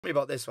Me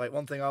about this, right?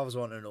 One thing I always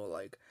want to know,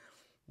 like,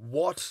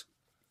 what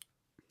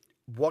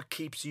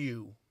keeps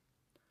you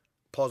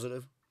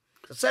positive?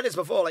 I've said this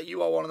before, like,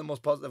 you are one of the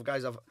most positive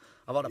guys I've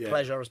had a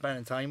pleasure of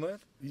spending time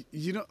with.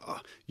 You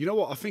know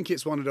what? I think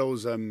it's one of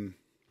those.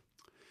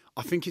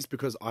 I think it's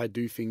because I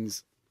do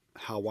things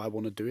how I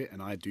want to do it,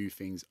 and I do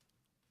things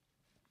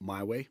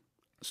my way.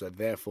 So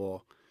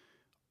therefore,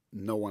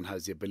 no one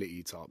has the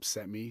ability to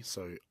upset me.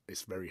 So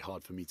it's very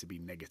hard for me to be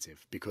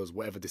negative because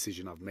whatever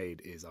decision I've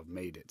made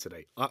it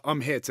today.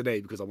 I'm here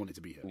today because I wanted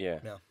to be here.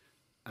 Yeah.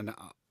 And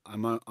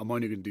I'm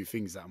only going to do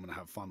things that I'm going to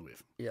have fun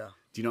with. Yeah.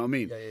 Do you know what I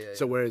mean? Yeah.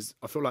 So whereas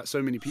I feel like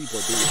so many people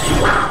do.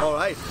 All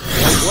right.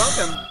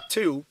 Welcome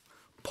to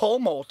Paul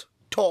Mort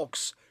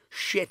Talks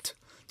Shit.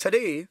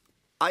 Today,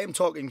 I am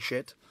talking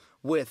shit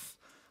with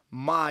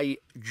my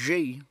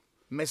G,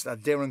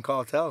 Mr. Diren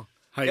Kartel.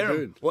 How you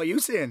doing? What are you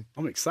saying?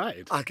 I'm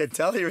excited. I can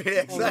tell you're really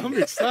excited. I'm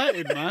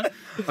excited, man.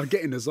 I'm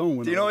getting the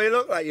zone. Do you know what you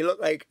look like? You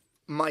look like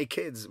my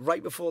kids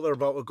right before they're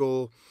about to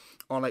go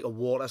on like a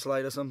water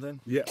slide or something.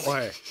 Yeah,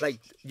 why?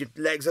 Like your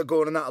legs are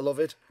going and that. I love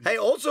it. Hey,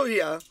 also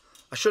here,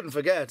 I shouldn't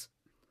forget,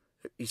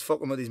 he's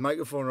fucking with his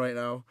microphone right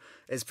now,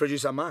 is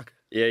producer Mac.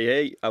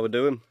 Yeah. How we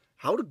doing?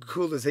 How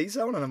cool does he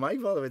sound on a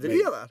mic, by the way? Did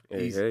you hear that?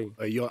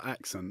 Hey. Your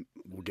accent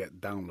will get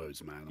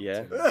downloads, man.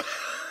 Yeah.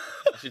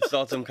 I should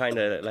start some kind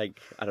of,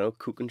 like, I don't know,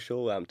 cooking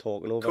show where I'm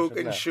talking over.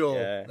 Cooking show.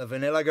 Yeah. The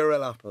Vanilla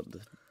Gorilla. Put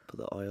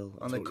the oil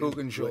On the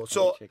cooking show.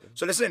 So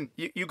listen,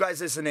 you guys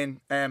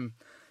listening,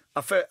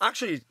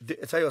 actually,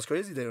 I tell you what's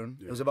crazy, Darren.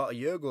 Yeah. It was about a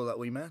year ago that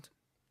we met.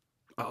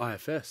 At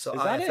IFS. So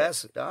Is that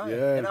IFS. it? Yeah.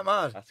 Isn't that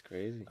mad? That's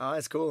crazy.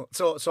 It's cool.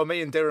 So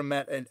me and Darren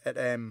met at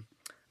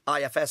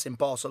IFS in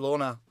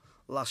Barcelona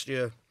last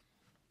year.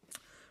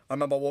 I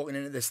remember walking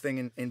into this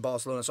thing in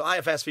Barcelona. So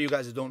IFS, for you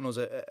guys who don't know, is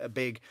a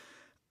big...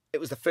 It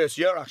was the first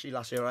year, actually,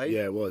 last year, right?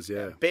 Yeah, it was,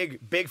 yeah.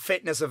 Big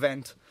fitness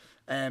event.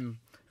 It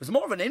was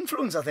more of an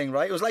influence, I think,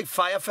 right? It was like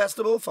Fire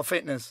Festival for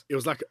fitness. It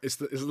was like it's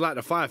like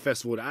the Fire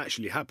Festival that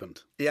actually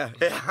happened. Yeah,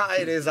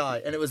 it is,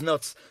 and it was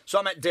nuts. So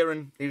I met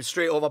Darren. He was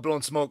straight over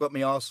blowing smoke up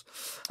my arse.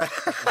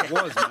 It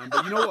was, man.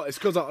 But you know what? It's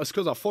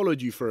because I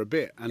followed you for a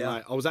bit, and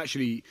like I was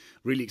actually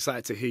really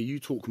excited to hear you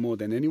talk more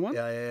than anyone.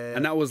 Yeah.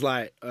 And that was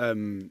like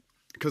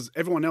because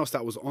everyone else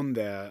that was on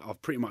there,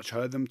 I've pretty much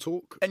heard them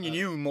talk. And you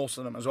knew most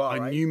of them as well,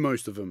 right? I knew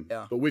most of them.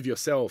 Yeah. But with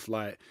yourself,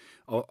 like,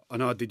 I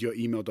know I did your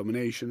email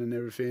domination and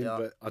everything,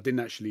 but I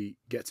didn't actually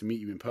get to meet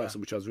you in person,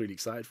 which I was really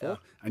excited for. Yeah.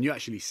 And you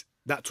actually,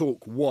 that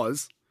talk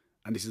was,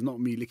 and this is not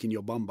me licking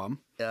your bum.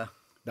 Yeah.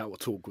 That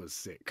talk was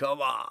sick.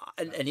 Come on.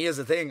 And here's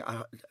the thing.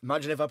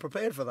 Imagine if I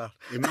prepared for that.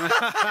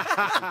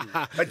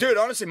 Dude,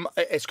 honestly,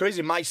 it's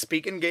crazy. My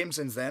speaking game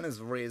since then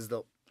has raised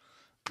up.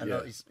 I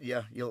know,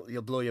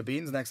 you'll blow your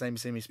beans next time you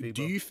see me speak.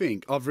 Do you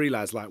think I've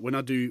realised, like, when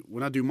I do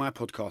my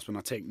podcast, when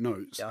I take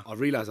notes, I've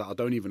realised that I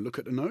don't even look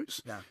at the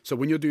notes. Yeah. So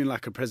when you're doing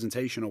like a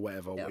presentation or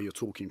whatever, where you're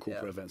talking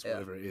corporate events,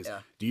 whatever it is,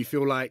 do you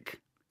feel like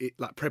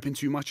prepping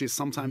too much is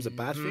sometimes a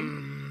bad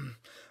thing?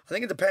 I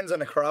think it depends on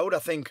the crowd. I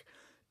think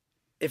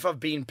if I've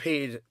been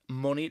paid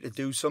money to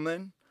do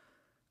something,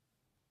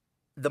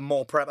 the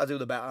more prep I do,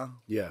 the better.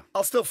 Yeah.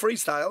 I'll still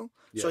freestyle.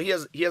 Yeah. So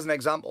here's an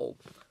example.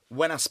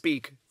 When I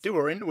speak,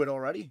 we're into it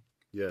already.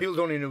 Yeah. People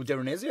don't even know who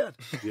Darren is yet.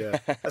 Yeah.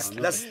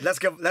 let's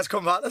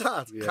come back to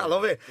that. Yeah. I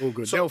love it. All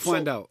good. They'll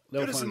find out.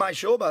 This is my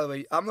show, by the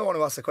way. I'm the one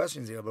who asks the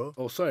questions here, bro.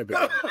 Oh, sorry,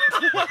 bro.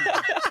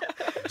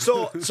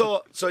 So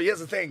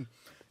here's the thing.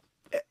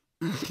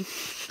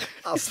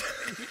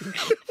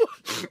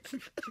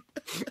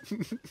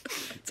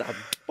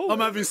 I'm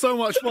having so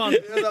much fun.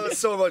 That was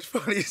so much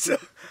fun.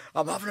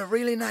 I'm having a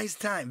really nice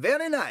time.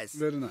 Very nice.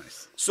 Very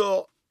nice.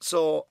 So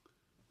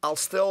I'll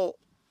still...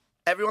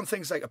 Everyone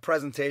thinks like a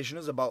presentation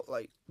is about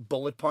like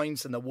bullet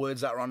points and the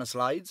words that are on the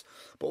slides.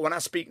 But when I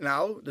speak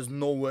now, there's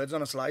no words on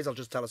the slides. I'll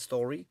just tell a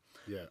story.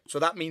 Yeah. So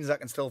that means I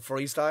can still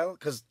freestyle.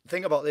 Because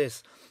think about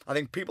this. I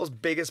think people's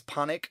biggest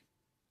panic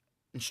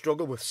and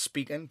struggle with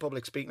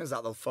public speaking, is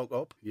that they'll fuck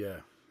up. Yeah.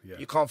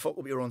 You can't fuck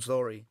up your own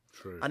story.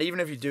 True. And even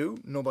if you do,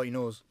 nobody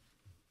knows.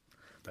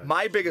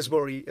 My biggest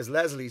worry is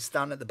Lesley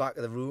standing at the back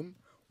of the room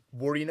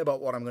worrying about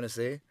what I'm going to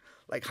say.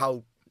 Like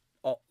how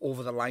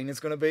over the line it's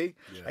going to be,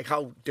 like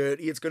how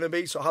dirty it's going to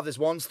be. So I have this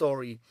one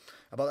story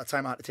about that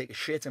time I had to take a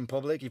shit in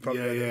public. You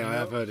probably I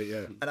have heard it,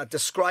 yeah. And I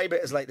describe it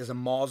as like there's a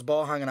Mars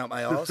bar hanging out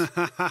my arse.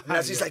 And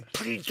Leslie's like,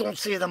 please don't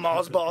say the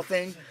Mars bar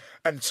thing.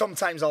 And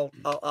sometimes I'll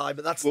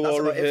but that's we that's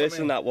were about it for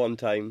rehearsing me. that one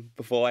time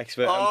before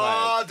Expert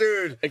Oh, Empire.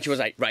 dude. And she was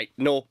like, right,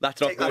 no, that's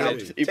not Take that going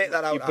out. in. Take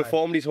that out, He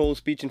performed his whole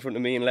speech in front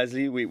of me and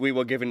Lesley. We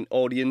were giving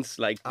audience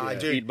like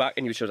feedback,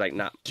 and she was like,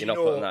 nah, you're not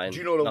putting that in. Do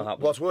you know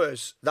what's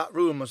worse? That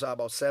room was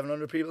about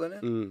 700 people in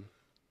it. Mm.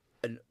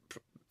 And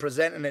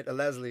presenting it to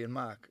Lesley and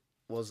Mark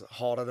was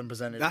harder than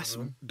presenting it to the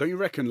room. Don't you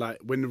reckon, like,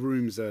 when the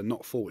rooms are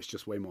not full, it's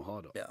just way more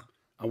harder? Yeah.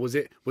 And was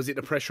it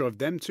the pressure of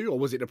them two, or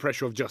was it the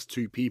pressure of just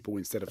two people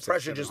instead of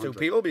pressure just two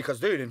people? Because,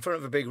 dude, in front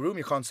of a big room,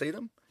 you can't see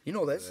them. You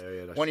know this.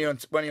 Yeah, when you're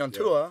on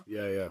tour,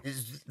 yeah,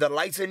 the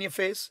lights in your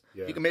face.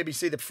 Yeah. You can maybe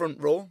see the front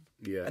row.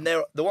 Yeah. And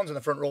the ones in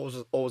the front row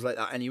is always like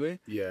that anyway.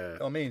 Yeah. You know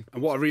what I mean?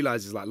 And what I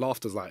realise is, like,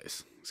 laughter's like,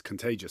 it's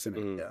contagious, isn't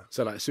it? Yeah.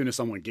 So like, as soon as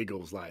someone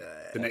giggles, like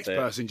the next it.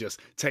 person just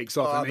takes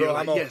off, Oh, and bro, you're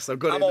like, yes, I've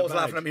got it. I'm always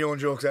laughing at my own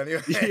jokes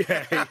anyway.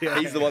 Yeah.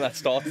 He's the one that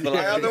starts the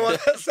laugh. I'm the one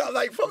that's I'm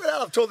like, fucking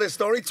hell, I've told this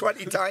story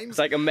 20 times. It's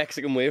like a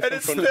Mexican wave And from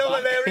it's front still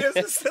to back. hilarious.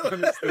 It's still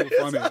hilarious.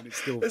 funny. And it's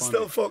still funny. It's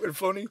still fucking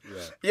funny.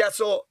 Yeah.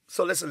 So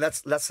listen.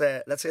 Let's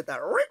hit that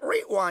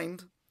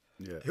rewind.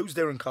 Yeah. Who's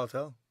Diren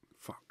Kartel?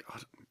 Fuck,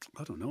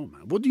 I don't know,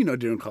 man. What do you know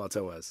Diren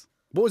Kartel as?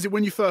 What was it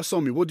when you first saw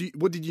me? What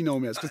did you know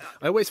me as? Because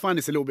I always find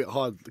this a little bit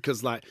hard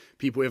because like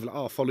people have like,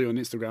 oh, I'll follow you on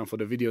Instagram for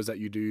the videos that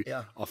you do.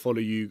 Yeah. I'll follow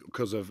you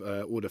because of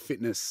all the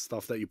fitness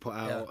stuff that you put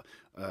out,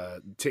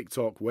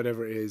 TikTok,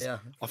 whatever it is. Yeah.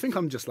 I think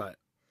I'm just like,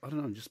 I don't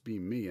know, I'm just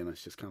being me, and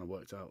it's just kind of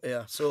worked out.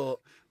 Yeah. So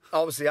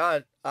obviously,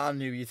 I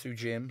knew you through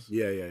James.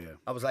 Yeah.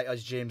 I was like,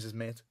 as James's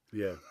mate.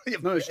 Yeah.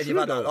 No, it's and true. you've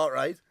had that Though. a lot,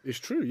 right? It's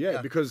true,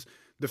 yeah, because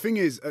the thing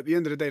is, at the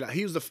end of the day, like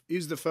he was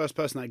the first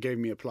person that gave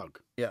me a plug.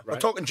 Yeah. Right? We're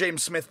talking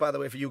James Smith, by the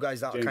way, for you guys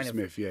that James are kind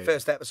Smith, of yeah,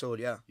 first episode,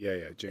 yeah. Yeah,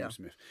 James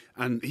Smith.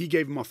 And he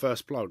gave me my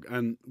first plug.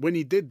 And when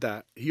he did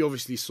that, he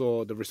obviously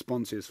saw the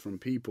responses from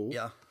people.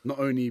 Yeah. Not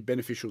only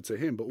beneficial to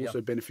him, but also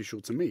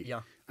beneficial to me.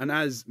 Yeah. And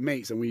as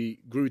mates, and we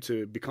grew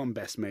to become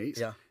best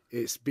mates,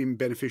 it's been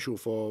beneficial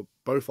for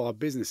both our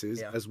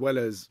businesses as well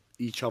as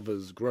each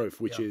other's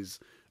growth, which is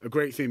a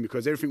great thing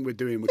because everything we're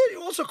doing...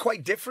 You're also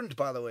quite different,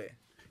 by the way.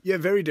 Yeah,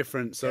 very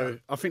different. So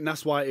I think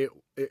that's why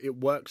it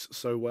works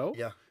so well.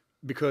 Yeah.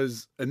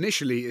 Because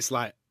initially it's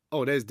like,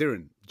 oh, there's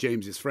Diren,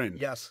 James's friend.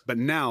 Yes. But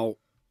now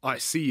I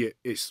see it.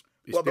 It's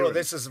Well, bro, Diren.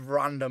 this is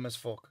random as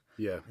fuck.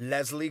 Yeah.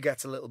 Lesley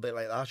gets a little bit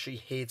like that. She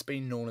hates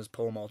being known as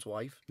Paul Mort's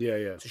wife.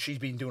 Yeah. So she's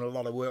been doing a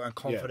lot of work on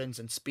confidence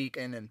and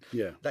speaking and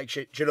like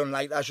she don't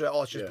like that. She's like,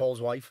 oh, it's just Paul's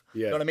wife. Yeah.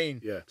 You know what I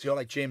mean? Yeah. So you're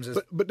like James's.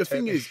 But the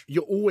thing is,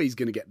 you're always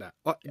gonna get that.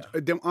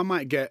 I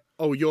might get,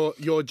 oh,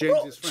 you're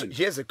James's friend.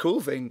 Here's the cool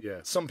thing.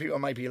 Yeah. Some people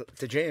might be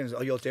to James,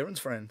 oh, you're Diren's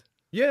friend.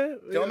 Yeah.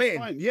 You know what I mean?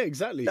 Fine. Yeah,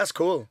 exactly. That's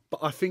cool. But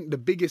I think the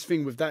biggest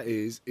thing with that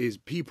is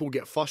people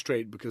get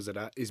frustrated because of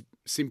that is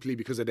simply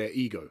because of their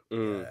ego.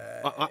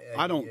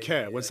 I don't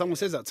care. When someone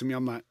says that to me,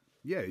 I'm like,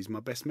 yeah, he's my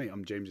best mate.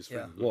 I'm James's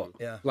friend. Yeah. What?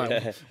 Yeah.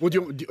 Like, what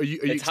do you? Are you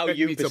It's how expecting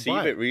you me to perceive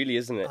buy it, really,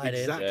 isn't it?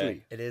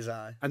 Exactly. It is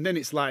I. And then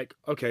it's like,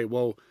 okay,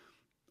 well,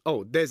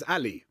 oh, there's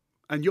Ali,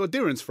 and you're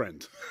Diren's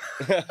friend.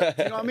 Do you know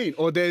what I mean?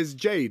 Or there's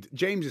Jade,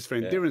 James's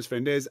friend, Diren's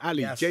friend. There's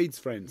Ali, Jade's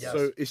friend. Yes.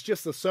 So it's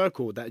just a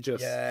circle that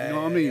just, you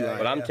know what I mean? Like,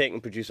 But I'm taking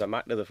producer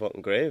Mac to the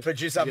fucking grave.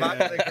 Producer Mac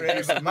to the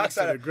grave. Max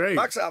to the grave.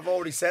 Max, I've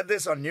already said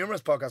this on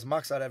numerous podcasts.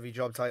 Max had every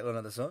job title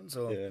under the sun.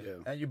 So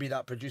and you be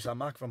that producer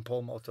Mac from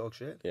Paul Mort Talk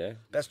Shit. Yeah.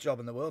 Best job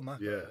in the world,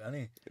 Mac. Yeah.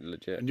 Any.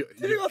 Legit. and Did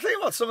you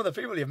think about some of the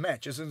people you've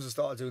met just since I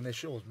started doing this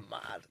show? It's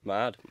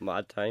mad.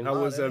 Mad time. how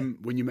was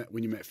when you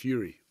met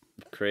Fury?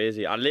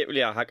 Crazy. I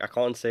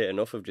can't say it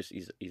enough of just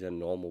he's a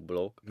normal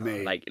bloke.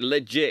 Mate. Like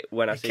legit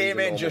when I He say came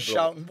he's a in just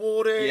normal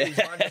bloke. shouting, Wardy. Yeah. His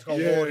man just got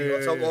Wardy.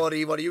 What's up,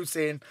 Wardy? What are you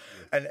saying?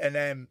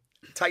 And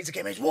Tyson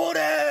came in,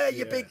 Wardy,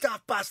 you big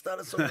daft bastard,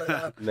 or something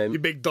like that. You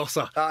big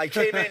dosser. He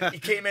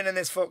came in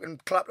this fucking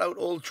clapped out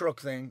old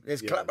truck thing,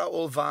 this clapped out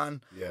old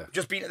van. Yeah.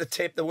 Just been at the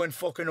tip, they weren't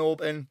fucking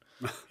open.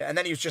 And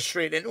then he was just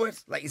straight into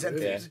it. Like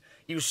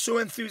he was so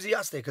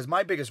enthusiastic because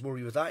my biggest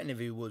worry with that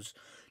interview was,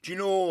 do you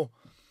know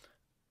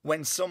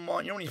when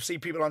someone, you know when you see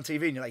people on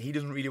TV and you're like, he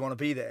doesn't really want to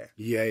be there.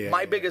 Yeah.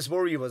 My biggest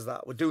worry was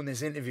that we're doing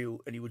this interview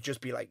and he would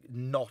just be like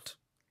not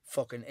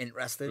fucking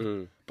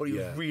interested. But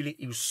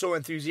he was so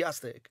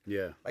enthusiastic.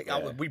 Yeah. Like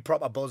we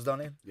proper buzzed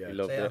on him. Yeah. He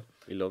loved it.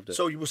 He loved it.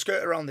 So you were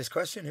skirting around this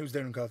question, who's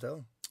Diren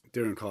Kartel?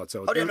 Diren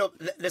Kartel. Oh, no,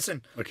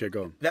 listen. Okay,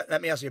 go on.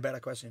 Let me ask you a better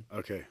question.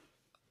 Okay.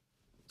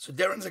 So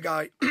Diren's a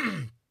guy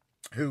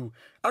who,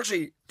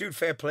 actually, dude,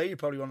 fair play. You're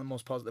probably one of the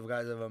most positive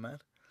guys I've ever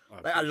met.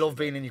 Like, I love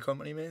being in your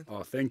company, man.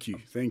 Oh, thank you.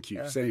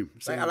 Yeah. Same.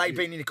 Like, I like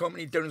being in your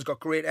company. Diren's got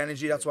great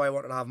energy. That's why I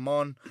wanted to have him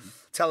on.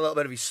 Tell a little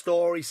bit of his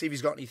story. See if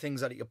he's got any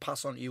things that he could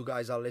pass on to you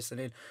guys that are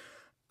listening.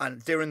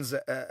 And Diren's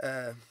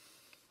I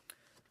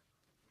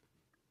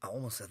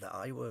almost said the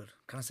I word.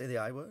 Can I say the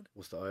I word?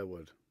 What's the I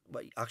word?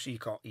 But actually,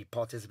 you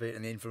participated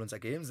in the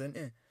influencer games, didn't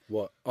you?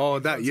 What? Oh,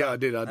 that. Yeah, I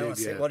did. What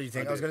do you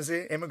think? I was going to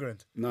say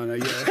immigrant. No,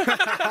 yeah.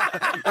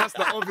 That's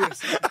the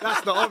obvious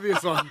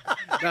one.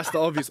 That's the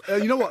obvious.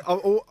 You know what?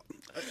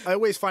 I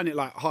always find it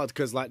like hard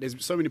because like there's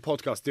so many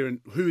podcasts.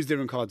 Who is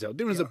Diren Kartel?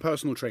 Diren's a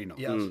personal trainer.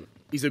 Yes.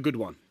 He's a good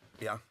one.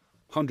 Yeah.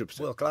 100%.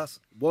 World class.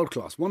 World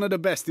class. One of the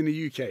best in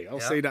the UK.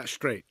 I'll say that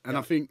straight. And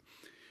I think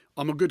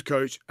I'm a good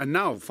coach. And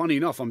now, funny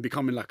enough, I'm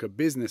becoming like a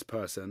business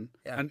person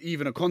and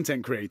even a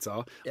content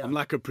creator. Yeah. I'm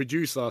like a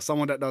producer,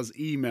 someone that does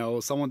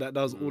emails, someone that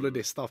does all of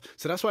this stuff.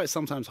 So that's why it's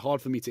sometimes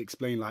hard for me to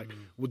explain like,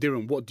 well,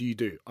 Diren, what do you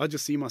do? I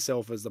just see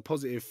myself as the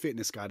positive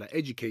fitness guy that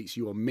educates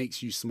you or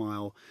makes you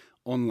smile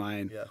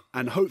online. Yeah.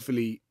 And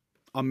hopefully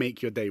I'll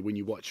make your day when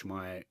you watch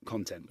my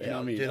content. You know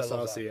what I mean? Dude,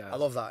 I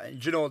love that.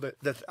 And you know,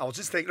 I was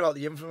just thinking about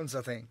the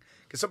influencer thing.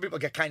 Because some people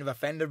get kind of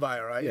offended by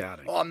it, right? Yeah.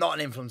 I'm not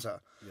an influencer.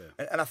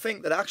 Yeah. And I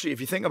think that actually, if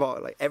you think about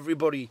it, like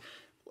everybody,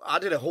 I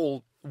did a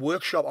whole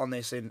workshop on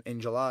this in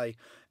July.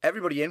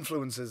 Everybody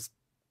influences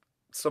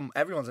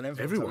everyone's an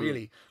influencer,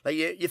 really. Like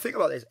you think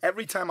about this.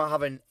 Every time I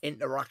have an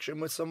interaction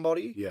with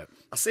somebody,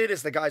 I say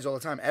this to the guys all the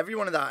time.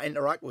 Everyone that I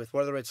interact with,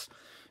 whether it's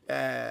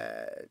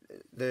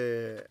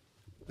the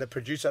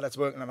producer that's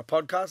working on a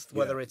podcast,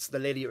 whether it's the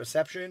lady at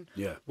reception,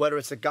 whether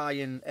it's a guy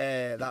in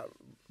that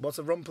what's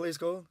the rum place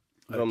called?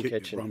 Rum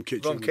Kitchen. Rum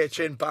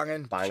Kitchen,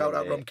 banging. Shout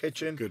out Rum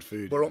Kitchen. Good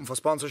food. We're open for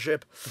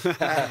sponsorship.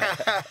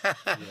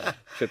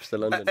 Trips to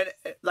London.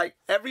 And, like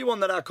everyone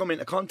that I come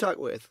into contact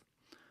with,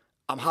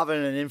 I'm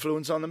having an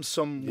influence on them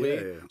some way.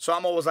 Yeah. So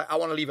I'm always like, I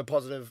want to leave a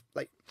positive.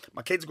 Like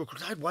my kids go,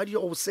 Dad, why do you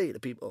always say to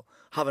people,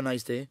 have a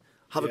nice day,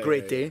 have a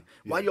great day?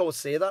 Why do you always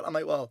say that? I'm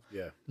like, well,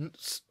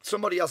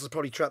 somebody else has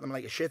probably treated them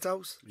like a shit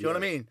house. Do you know what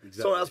I mean?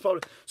 Exactly. Someone else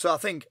probably. So I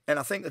think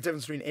the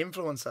difference between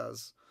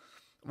influencers,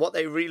 what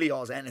they really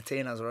are is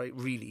entertainers, right?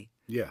 Really.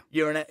 Yeah.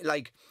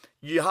 Like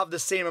you have the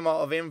same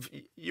amount of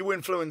you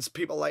influence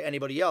people like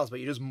anybody else, but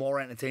you're just more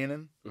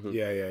entertaining.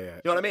 Yeah.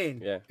 You know what I mean?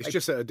 Yeah. It's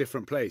just at a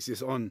different place.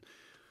 It's on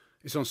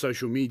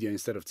social media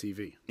instead of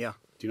TV. Yeah.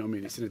 Do you know what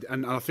I mean?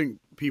 And I think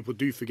people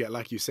do forget,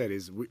 like you said,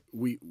 is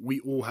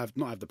we all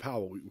not have the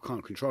power. We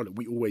can't control it.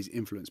 We always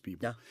influence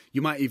people. Yeah.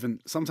 You might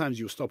even, sometimes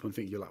you'll stop and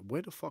think, you're like,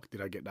 where the fuck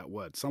did I get that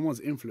word? Someone's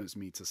influenced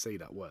me to say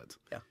that word.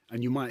 Yeah.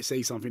 And you might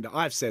say something that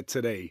I've said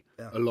today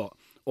a lot.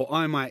 Or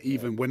I might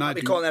even, when I I'll be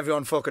do... calling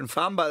everyone fucking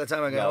fan by the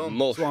time I get home.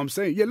 That's what I'm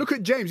saying. Yeah, look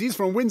at James. He's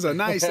from Windsor.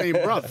 Now he's saying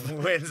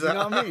bruv. Windsor. You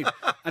know what I mean?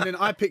 And then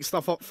I pick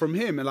stuff up from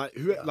him. And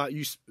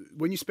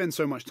when you spend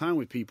so much time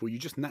with people, you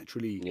just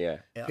naturally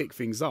pick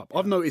things up.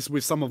 I've noticed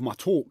with some of my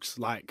talks,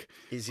 like...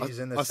 He's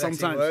using the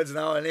sexy words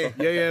now, isn't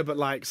he? Yeah, but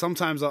like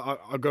sometimes I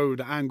go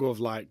the angle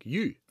of like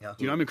you. Yeah.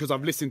 Do you know what I mean? Because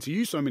I've listened to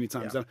you so many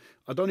times. And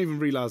I don't even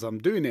realise I'm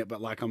doing it,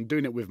 but like I'm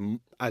doing it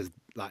as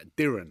like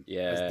Diren.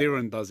 Yeah. As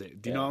Diren does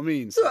it. Do you know what I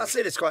mean? So I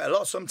say this quite a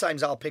lot.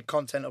 Sometimes I'll pick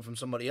content up from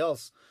somebody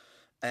else.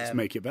 Let's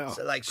make it better.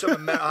 So like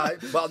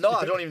well, no,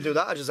 I don't even do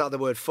that. I just add the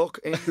word fuck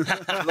in.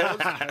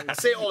 I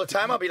say it all the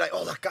time. I'll be like,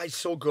 oh, that guy's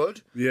so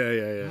good.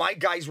 Yeah. My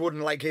guys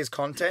wouldn't like his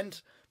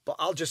content, but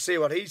I'll just say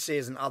what he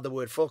says and add the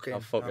word fuck in.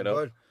 I'll fuck it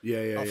up.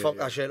 I'll fuck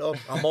that shit up.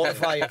 I'll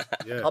mortify it.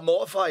 I'll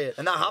mortify it.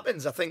 And that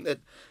happens. I think that,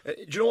 do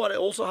you know what? It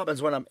also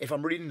happens if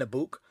I'm reading a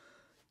book,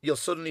 you'll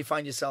suddenly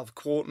find yourself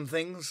quoting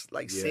things,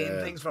 like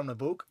saying things from the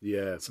book.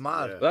 Yeah. It's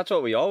mad. Well, that's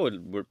what we are.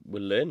 We'll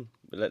learn.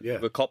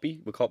 We'll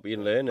copy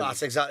and learn.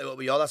 That's exactly what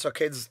we are. That's what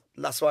kids,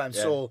 that's why I'm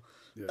so...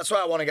 That's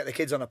why I want to get the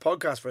kids on a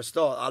podcast for a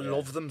start. I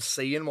love them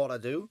seeing what I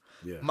do.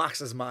 Yeah.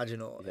 Max is mad, you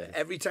know. Yeah.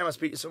 Every time I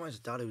speak to someone, he says,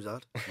 Dad, who's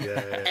that?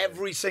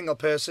 Every single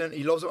person,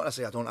 he loves it when I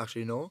say, I don't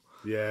actually know.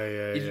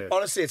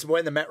 Honestly, it's we're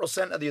in the Metro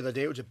Centre the other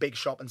day, which is a big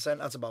shopping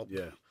centre. That's about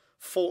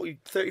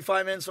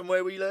 35 minutes from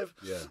where we live.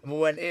 Yeah. And we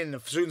went in,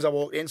 as soon as I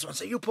walked in, someone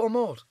said, you Paul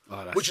Mort?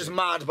 Which is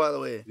mad, by the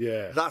way.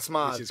 Yeah. That's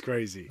mad. Which is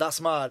crazy. That's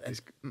mad. And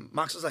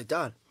Max was like,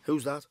 Dad,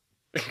 who's that?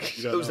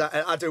 Who's that?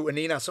 And I do it with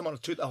Nina. Someone will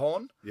toot the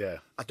horn. Yeah.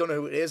 I don't know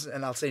who it is,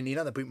 and I'll say,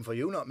 Nina, they're booting for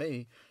you, not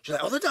me. She's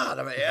like, oh, the dad.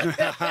 I'm like,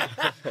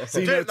 yeah.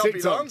 Seen her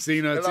TikTok.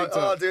 Like,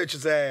 oh, dude,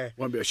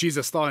 she's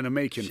a star in the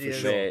making for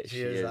sure.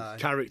 She is.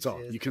 Character.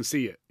 You can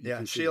see it.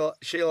 She'll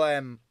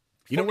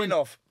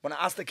enough, when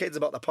I asked the kids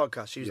about the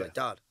podcast, she was like,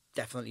 Dad,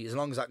 definitely, as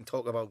long as I can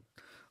talk about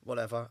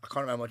whatever. I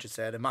can't remember how much it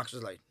said. And Max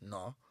was like,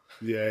 no.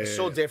 It's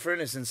so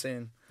different. It's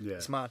insane. Yeah.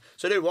 It's mad.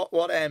 So, dude,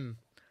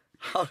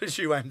 how did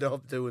you end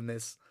up doing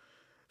this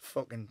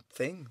fucking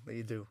thing that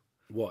you do?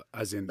 What,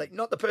 as in, like,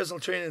 not the personal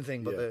training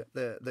thing, but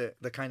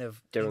the kind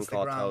of Diren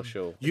Kartel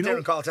show.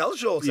 Diren Kartel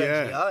show,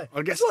 essentially. I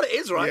guess that's what it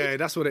is, right? Yeah,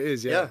 that's what it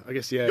is. Yeah, I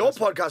guess. Yeah, your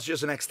podcast is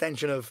just an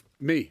extension of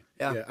me.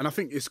 Yeah, and I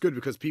think it's good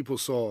because people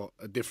saw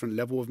a different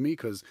level of me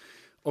because.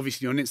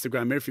 Obviously, on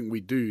Instagram, everything we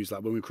do is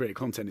like when we create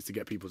content is to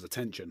get people's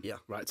attention,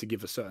 right? To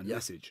give a certain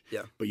message.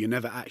 Yeah. But you're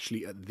never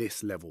actually at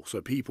this level. So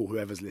people,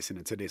 whoever's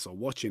listening to this or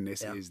watching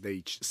this, is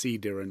they see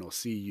Diren or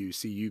see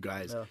you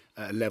guys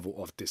at a level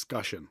of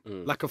discussion,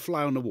 like a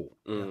fly on the wall.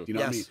 You know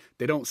what I mean?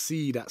 They don't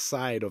see that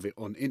side of it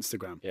on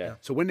Instagram. Yeah.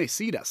 So when they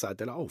see that side,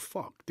 they're like, oh,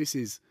 fuck,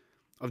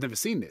 I've never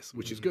seen this,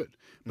 which is good.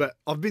 But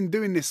I've been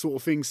doing this sort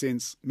of thing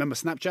since, remember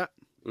Snapchat?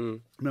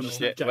 Remember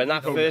Snapchat? When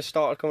that first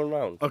started coming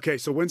around. Okay,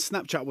 so when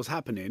Snapchat was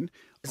happening...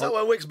 Is that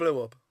where Wicks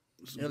blew up?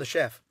 You know, the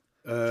chef?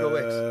 Joe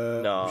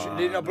Wicks? No.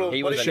 Did he not blow up?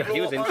 He was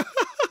in...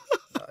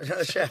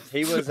 The chef.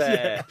 He was...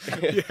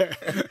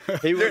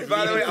 Dude,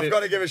 by the way, I've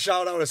got to give a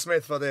shout out to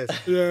Smith for this.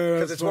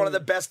 Because it's one of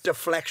the best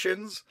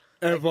deflections.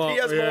 Like,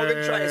 Piers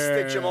Morgan tried to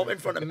stitch him up in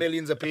front of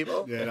millions of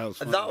people. Yeah, that was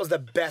funny. And that was the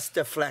best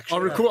deflection. I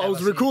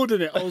was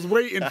recording it. I was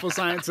waiting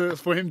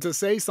for him to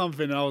say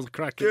something, and I was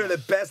cracking. Dude, the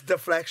best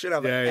deflection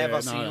I've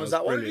ever seen was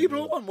that one. He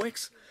blew up on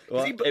Wicks.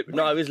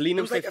 No, I was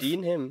leaning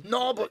 15. Him.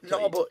 No, but it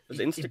was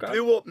Instagram. He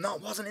blew up. No,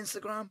 it wasn't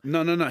Instagram.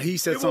 No. He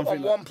said something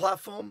on one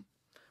platform.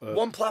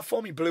 One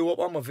platform he blew up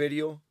on a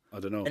video. I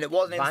don't know. And it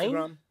wasn't Vine?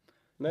 Instagram.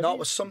 Maybe? No, it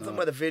was something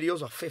where the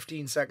videos are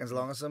 15 seconds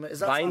long or something. Is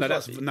that Vine?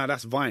 That's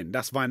Vine.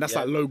 That's Vine. That's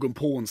like Logan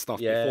Paul and stuff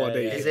before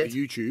they hit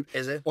YouTube.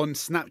 Is it? On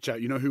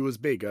Snapchat, you know who was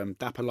big?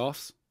 Dapper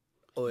Laughs.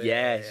 Oh,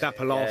 yeah.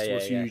 Dapper Laughs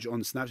was huge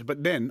on Snapchat.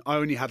 But then I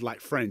only had like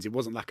friends. It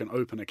wasn't like an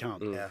open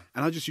account. And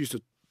I just used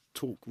to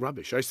talk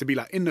rubbish. I used to be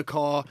like in the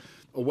car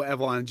or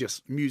whatever and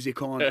just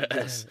music on,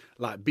 just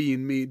like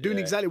being me, doing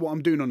exactly what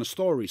I'm doing on the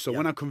story. So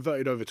when I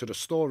converted over to the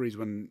stories,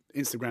 when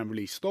Instagram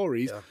released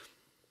stories,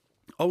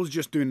 I was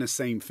just doing the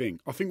same thing.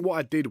 I think what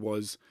I did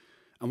was,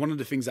 and one of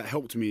the things that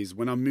helped me is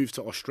when I moved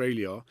to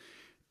Australia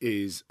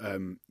is,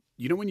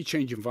 you know, when you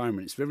change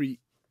environment,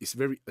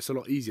 it's a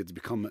lot easier to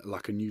become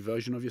like a new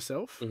version of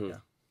yourself. Mm-hmm. Yeah.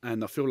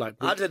 And I feel like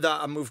I did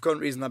that. I moved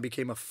countries and I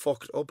became a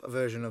fucked up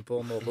version of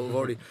Paul Mort. But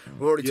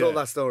we've already told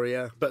that story.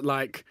 Yeah. But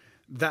like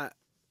that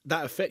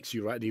affects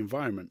you, right? The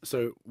environment.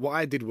 So what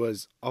I did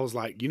was I was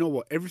like, you know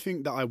what?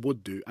 Everything that I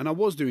would do, and I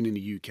was doing in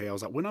the UK, I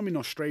was like, when I'm in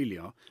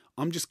Australia,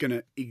 I'm just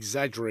gonna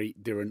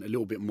exaggerate Diren a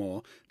little bit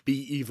more, be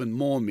even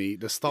more me.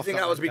 The stuff. You think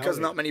that was because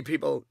not many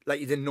people, like,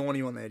 you didn't know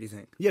anyone there? Do you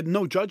think? Yeah,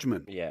 no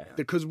judgment. Yeah.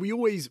 Because we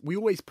always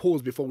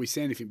pause before we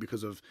say anything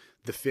because of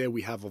the fear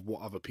we have of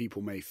what other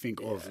people may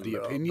think of the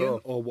opinion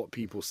or what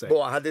people say.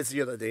 But I had this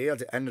the other day. I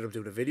ended up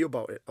doing a video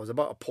about it. I was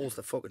about to post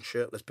a fucking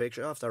shirtless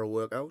picture after a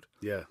workout.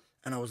 Yeah.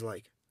 And I was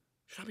like,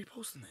 should I be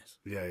posting this?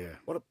 Yeah, yeah.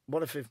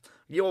 What if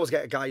you always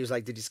get a guy who's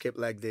like, did you skip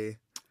leg day?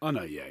 I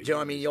know, yeah. Do you know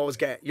what I mean? You always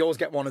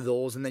get one of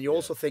those, and then you're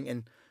also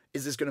thinking,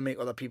 is this going to make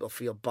other people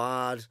feel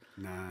bad?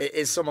 Nah.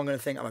 Is someone going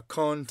to think I'm a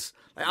cunt?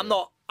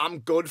 Like, I'm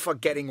good for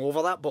getting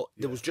over that, but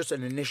there was just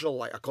an initial,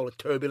 like, I call it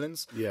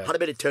turbulence. Yeah. Had a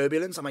bit of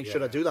turbulence. I'm like,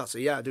 should I do that? So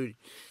yeah, dude.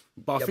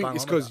 But I think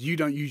it's because you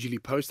don't usually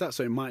post that,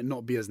 so it might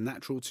not be as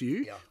natural to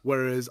you. Yeah.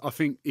 Whereas I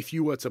think if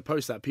you were to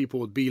post that, people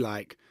would be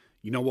like,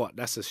 you know what,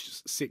 that's a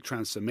sick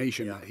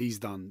transformation that he's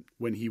done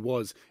when he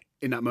was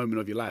in that moment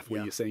of your life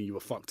when you're saying you were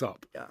fucked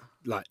up. Yeah.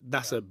 Like,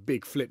 that's a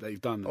big flip that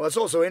you've done. Well, it's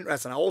also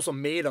interesting. I also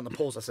made on the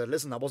post, I said,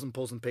 listen, I wasn't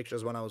posting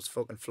pictures when I was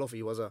fucking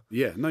fluffy, was I?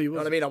 Yeah, no, you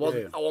wasn't. You know what I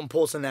mean? I wasn't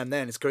posting them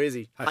then. It's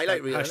crazy.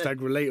 Highlight reel, hashtag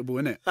relatable,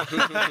 innit?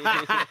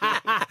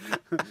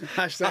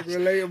 Hashtag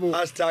relatable.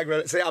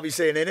 Hashtag see, I'll be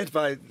saying in it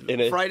by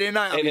Friday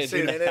night. I'll be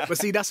saying in it. But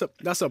see, that's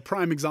a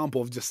prime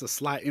example of just a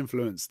slight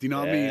influence. Do you know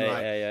what I mean?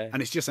 Like,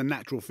 and it's just a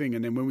natural thing.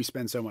 And then when we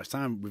spend so much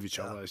time with each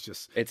other, it's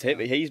just... It's him.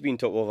 He's been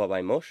took over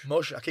by Mush.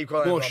 Mush. I keep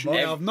calling him Mush.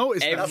 Yeah, I've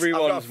noticed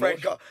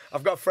that.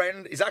 I've got a friend.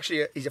 He's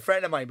a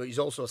friend of mine, but he's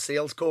also a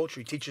sales coach.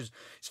 He teaches.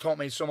 He's taught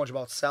me so much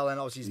about selling.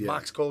 Obviously, he's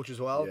Max coach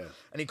as well,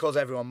 and he calls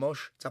everyone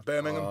Mush. It's a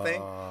Birmingham thing,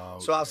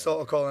 so I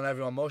sort of calling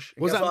everyone Mush.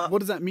 What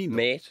does that mean?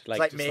 Mate, it's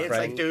like mate. It's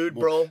like dude,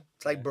 bro.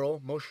 It's like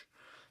bro, Mush.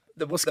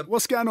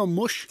 What's going on,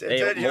 Mush? Dude,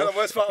 you know the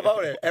worst part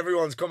about it?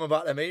 Everyone's coming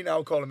back to me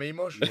now, calling me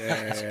Mush.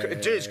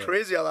 It's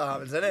crazy how that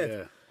happens, isn't it?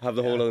 Yeah. Have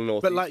the whole of the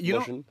North. But like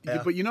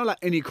but you know, like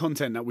any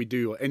content that we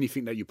do or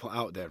anything that you put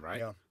out there, right?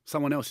 Yeah.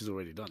 Someone else has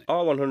already done it.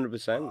 Oh,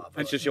 100%.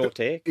 It's just your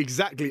take.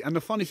 Exactly. And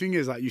the funny thing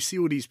is, like, you see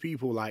all these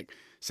people, like,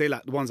 say,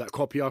 like, the ones that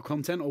copy our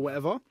content or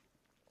whatever.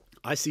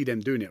 I see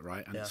them doing it,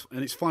 right?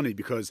 And it's funny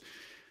because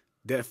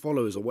their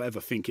followers or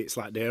whatever think it's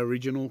like their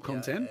original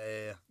content.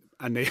 Yeah.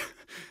 And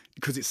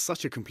because it's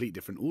such a complete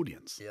different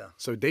audience. Yeah.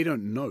 So they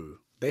don't know.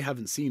 They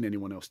haven't seen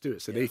anyone else do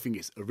it. So they think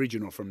it's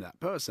original from that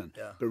person.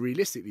 Yeah. But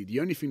realistically, the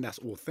only thing that's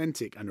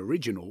authentic and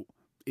original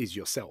is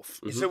yourself.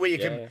 It's the way you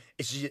can.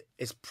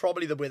 It's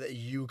probably the way that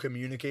you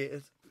communicate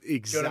it.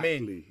 Exactly. You know what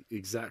I mean?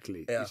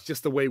 Exactly. Yeah. It's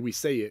just the way we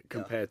say it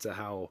compared to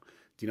how.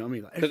 Do you know what I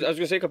mean? Like, I was going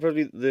to say,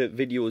 probably the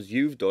videos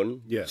you've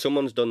done. Yeah.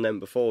 Someone's done them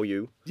before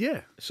you.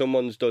 Yeah.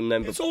 Someone's done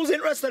them. It's always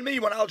interesting to me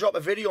when I'll drop a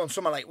video and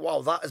someone like,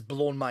 wow, that has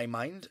blown my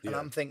mind, and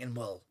I'm thinking,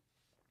 well,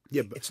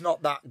 but it's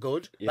not that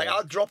good. Yeah. Like,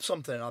 I'll drop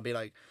something and I'll be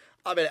like,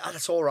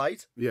 that's all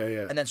right. Yeah,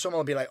 yeah. And then someone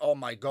will be like, oh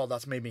my God,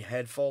 that's made me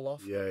head fall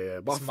off. Yeah, yeah.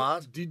 But it's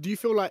mad. Do you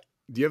feel like,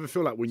 do you ever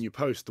feel like when you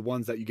post, the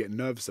ones that you get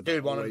nervous about?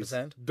 Dude,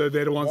 100%. They're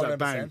the ones 100%. That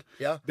bang.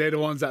 Yeah. They're the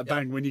ones that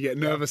bang when you get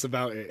nervous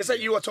about it. It's like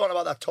you were talking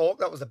about that talk.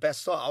 That was the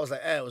best thought. I was like,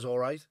 it was all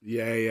right.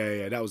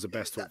 Yeah. That was the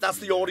best talk. That's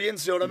the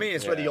audience, you know what I mean?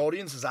 It's where the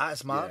audience is at.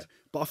 It's mad. Yeah.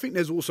 But I think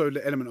there's also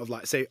the element of,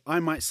 like, say,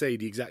 I might say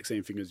the exact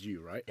same thing as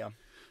you, right? Yeah.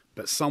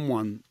 But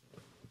someone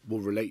will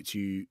relate to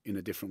you in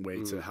a different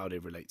way to how they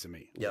relate to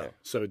me. Yeah.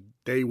 So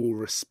they will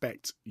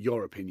respect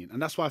your opinion.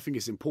 And that's why I think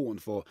it's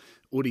important for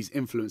all these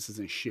influencers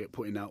and shit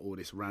putting out all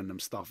this random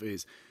stuff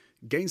is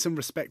gain some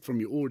respect from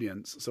your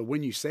audience. So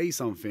when you say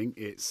something,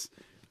 it's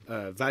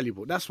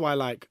valuable. That's why,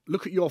 like,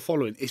 look at your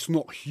following. It's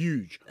not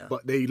huge,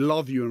 but they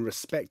love you and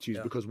respect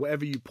you because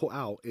whatever you put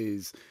out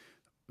is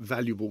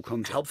valuable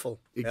content. Helpful.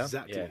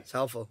 Exactly. Yeah. It's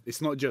helpful.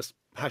 It's not just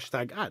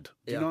hashtag ad.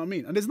 Do you know what I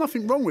mean? And there's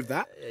nothing wrong with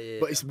that.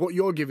 But it's what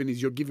you're giving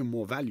is you're giving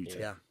more value to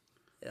it.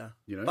 Yeah.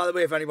 You know? By the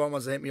way, if anyone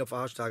wants to hit me up for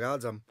hashtag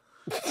ads, I'm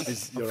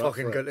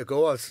fucking good to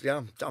go.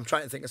 I'm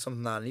trying to think of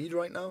something that I need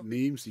right now.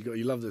 Memes,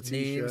 you love the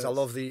t-shirts. Memes, I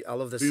love the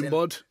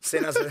Boombod.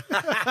 Sin as a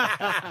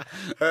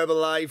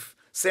Herbalife.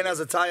 Sin as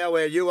a tire,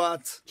 where you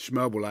at?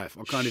 Schmerbalife.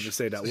 I can't even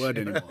say that word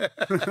anymore.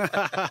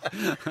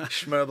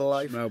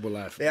 Schmerbalife.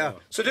 Schmerbalife. Yeah.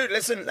 So, dude,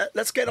 listen.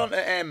 Let's get on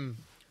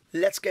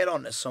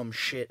to some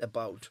shit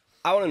about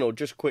I want to know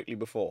just quickly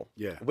before.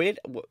 Yeah.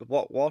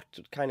 What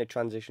kind of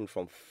transition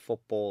from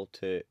football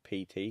to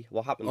PT?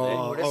 What happened there?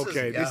 Oh,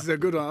 this is a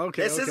good one.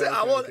 Okay,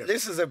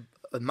 this is a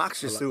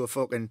Max just threw a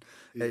fucking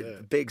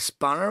big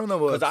spanner on the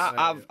works.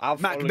 Because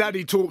I've Mac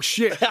Daddy talks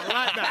shit. I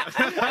like that.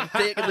 I'm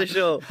taking the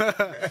show.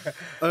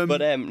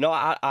 But no,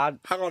 I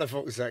hang on a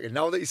fucking second.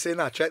 Now that you're saying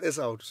that, check this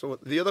out. So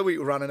the other week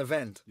we ran an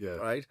event. Yeah.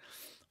 Right.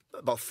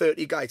 About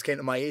 30 guys came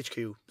to my HQ.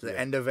 It was the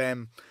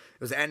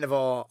end of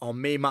our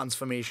May man's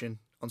formation.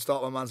 On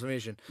start of my man's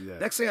formation. Yeah.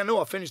 Next thing I know,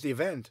 I finished the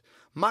event.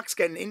 Mac's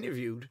getting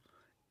interviewed.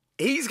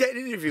 He's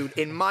getting interviewed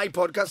in my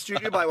podcast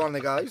studio by one of the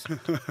guys.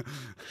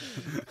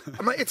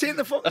 I'm like, you're taking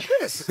the fucking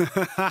piss. You know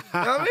what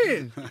I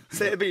mean?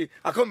 So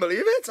I couldn't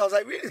believe it. So I was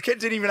like, really? The kid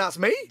didn't even ask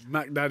me.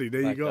 Mac Daddy,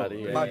 there you go. Daddy,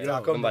 yeah. Mac,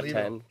 I couldn't believe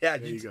it. Yeah,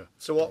 there you go.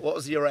 So what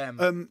was your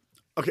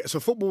Okay,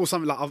 so football was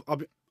something like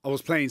I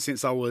was playing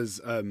since I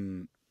was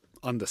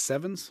under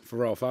sevens for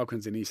Royal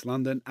Falcons in East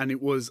London, and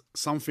it was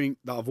something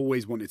that I've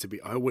always wanted to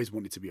be. I always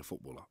wanted to be a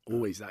footballer.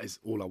 Always, that is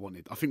all I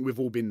wanted. I think we've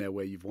all been there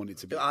where you've wanted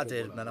to be. I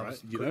did, and then I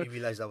quickly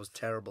realised I was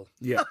terrible.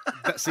 Yeah,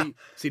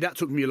 see, that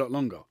took me a lot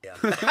longer. Yeah.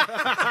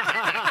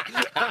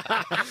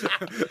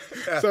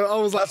 So I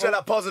was like, that's where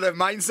that positive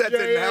mindset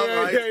didn't help,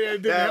 right? Yeah,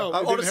 it didn't help.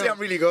 Honestly, I'm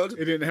really good.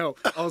 It didn't help.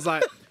 I was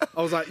like,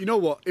 you know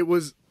what? I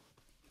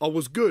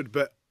was good,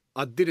 but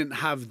I didn't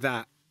have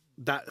that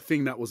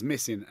thing that was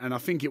missing, and I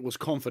think it was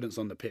confidence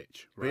on the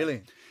pitch. Right?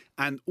 Really?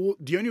 And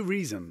the only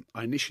reason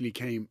I initially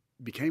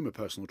became a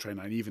personal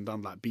trainer and even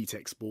done like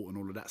BTEC sport and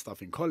all of that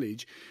stuff in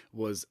college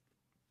was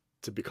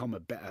to become a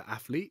better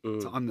athlete,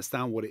 to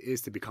understand what it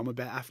is to become a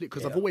better athlete,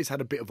 because I've always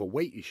had a bit of a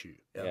weight issue.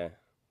 Yeah.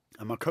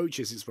 And my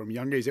coaches, it's from a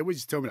young age, they always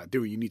just tell me that,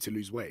 you need to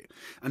lose weight.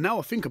 And now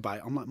I think about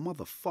it, I'm like,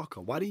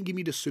 motherfucker, why didn't you give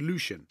me the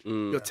solution?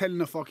 You're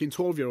telling a fucking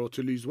 12-year-old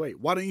to lose weight.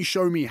 Why don't you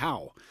show me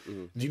how?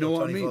 Do you know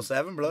what I mean?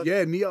 24/7, blood.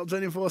 Yeah, knee up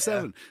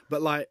 24/7.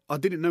 But like, I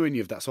didn't know any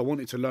of that. So I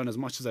wanted to learn as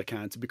much as I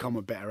can to become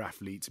a better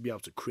athlete, to be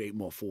able to create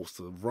more force,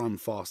 to run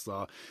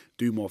faster,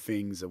 do more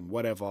things and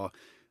whatever.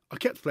 I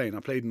kept playing. I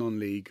played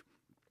non-league.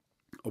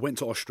 I went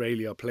to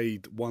Australia,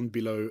 played one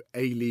below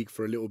A-League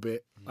for a little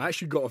bit. I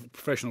actually got a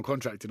professional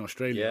contract in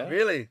Australia. Yeah?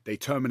 Really? They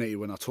terminated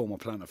when I tore my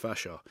plantar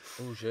fascia.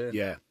 Oh, shit.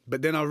 Yeah.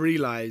 But then I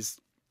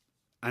realised,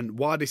 and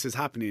while this is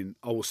happening,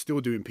 I was still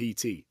doing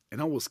PT.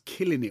 And I was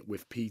killing it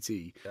with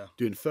PT,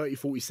 doing 30,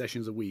 40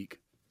 sessions a week,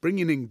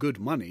 bringing in good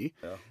money.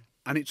 Yeah.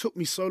 And it took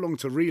me so long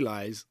to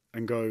realise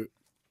and go,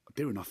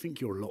 Diren, I think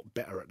you're a lot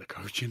better at the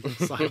coaching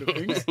side of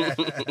things.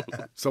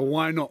 So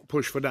why not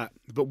push for that?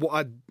 But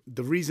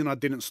the reason I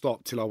didn't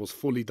stop till I was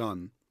fully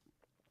done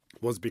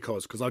was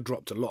because I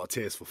dropped a lot of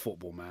tears for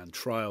football, man.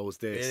 Trials,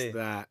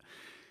 that.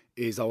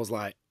 I was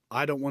like,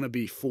 I don't want to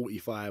be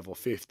 45 or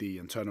 50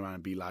 and turn around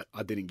and be like,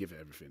 I didn't give it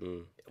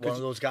everything. One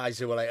of those guys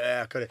who were like,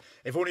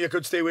 if only I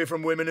could stay away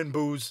from women and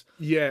booze.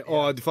 Yeah,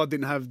 or if I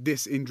didn't have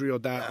this injury or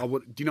that, I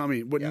would. Do you know what I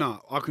mean? But nah,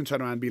 I can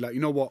turn around and be like,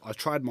 you know what? I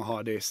tried my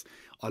hardest.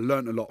 I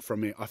learned a lot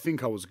from it. I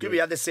think I was good. We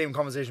had this same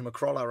conversation with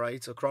Crawler,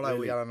 right? So Crawler,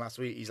 we had on last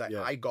week. He's like,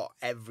 I got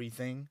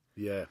everything.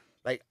 Yeah.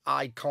 Like,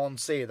 I can't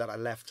say that I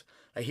left.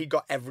 Like, he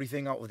got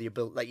everything out of the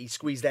ability. Like, he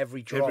squeezed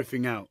every drop.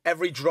 Everything out.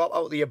 Every drop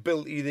out of the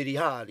ability that he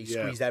had, he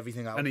squeezed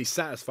everything out. And he's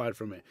satisfied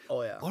from it.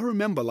 Oh, yeah. I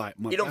remember, like,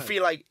 my You don't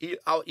feel like,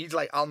 he's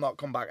like, I'll not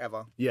come back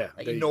ever. Yeah.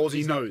 Like, he knows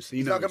he's not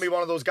going to be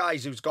one of those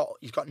guys he's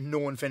got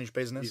no unfinished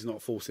business. He's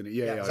not forcing it.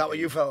 Yeah. Is that what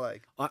you felt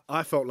like?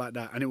 I felt like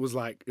that. And it was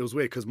weird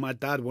because my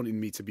dad wanted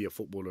me to be a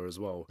footballer as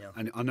well. Yeah.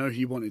 And I know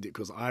he wanted it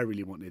because I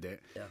really wanted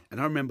it. Yeah.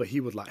 And I remember he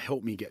would, like,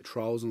 help me get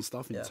trials and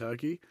stuff in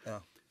Turkey. Yeah.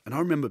 And I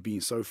remember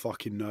being so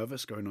fucking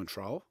nervous going on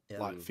trial,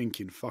 like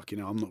thinking, fucking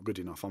hell, I'm not good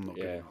enough. I'm not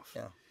good enough.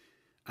 Yeah.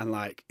 And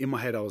like in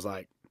my head, I was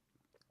like,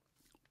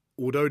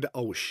 although I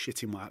was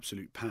shitting my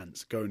absolute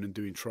pants going and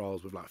doing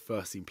trials with like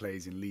first team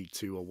players in League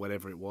 2 or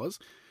whatever it was,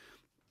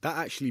 that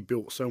actually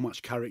built so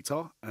much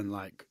character and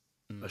like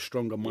a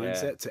stronger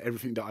mindset to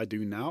everything that I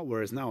do now.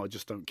 Whereas now I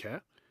just don't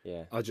care.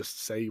 Yeah. I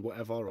just say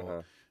whatever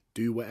or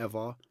do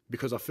whatever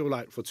because I feel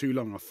like for too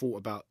long I thought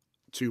about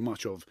too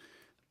much of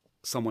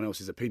someone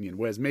else's opinion,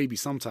 whereas maybe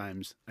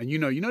sometimes, and you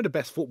know the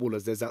best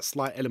footballers, there's that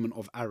slight element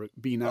of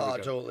being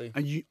arrogant. Oh, totally.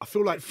 And I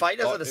feel like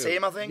fighters are the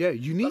same, I think. Yeah,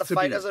 you need to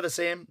fighters are the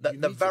same.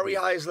 The very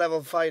highest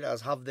level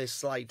fighters have this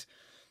slight.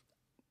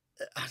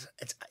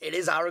 It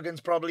is arrogance,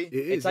 probably. It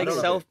is. It's like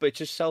it's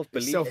just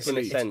self-belief in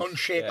a sense. It's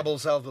unshakable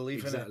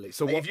self-belief. Exactly.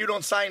 So like if you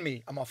don't sign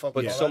me, I'm off.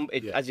 But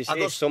as you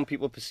say, some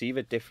people perceive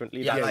it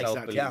differently. Yeah,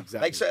 exactly.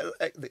 Like so,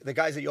 the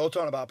guys that you're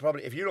talking about,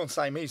 probably if you don't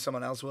sign me,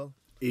 someone else will.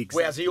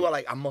 Exactly. Whereas you were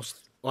like, I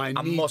must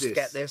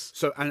get this.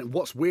 So, and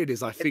what's weird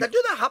is I think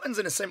that happens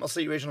in a simple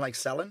situation like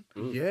selling.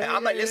 Yeah,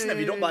 I'm like, listen, if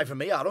you don't buy from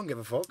me, I don't give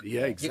a fuck.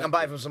 Yeah, exactly. You can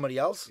buy from somebody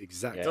else.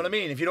 Exactly. You know what I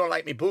mean? If you don't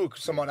like me, book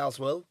someone else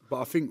will.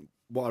 But I think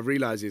what I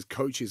realise is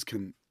coaches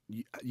can.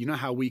 You know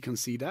how we can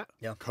see that?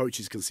 Yeah.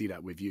 Coaches can see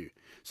that with you.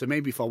 So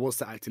maybe if I was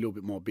to act a little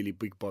bit more Billy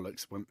Big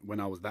Bollocks when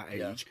I was that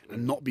age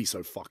and not be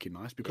so fucking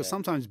nice, because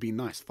sometimes being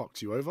nice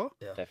fucks you over.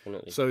 Yeah.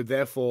 Definitely. So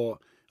therefore,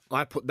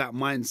 I put that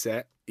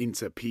mindset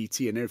into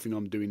PT and everything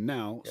I'm doing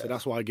now. So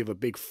that's why I give a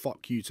big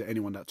fuck you to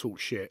anyone that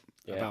talks shit.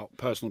 about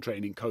personal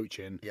training,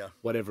 coaching,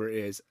 whatever it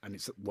is, and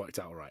it's worked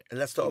out all right. And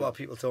let's talk about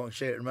people talking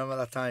shit. Remember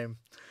that time?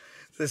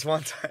 This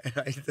one time,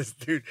 right, this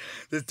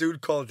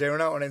dude called Diren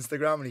out on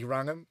Instagram and he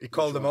rang him. He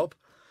called him up.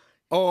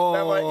 Oh,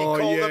 remember, he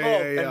called him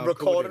up and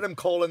recorded him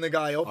calling the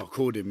guy up. I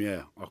called him,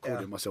 I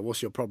called him. I said,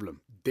 "What's your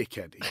problem,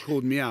 dickhead?" He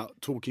called me out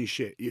talking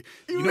shit. You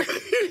know,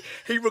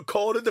 he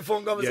recorded the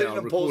phone conversation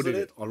and posted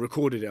it. I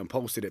recorded it and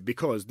posted it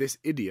because this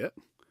idiot,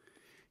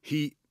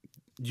 you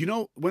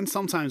know,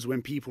 sometimes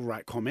when people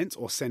write comments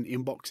or send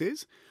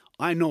inboxes,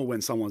 I know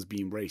when someone's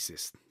being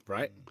racist,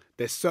 right?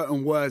 There's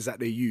certain words that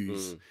they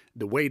use,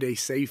 the way they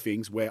say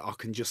things, where I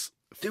can just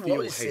Dude, feel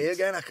what did he say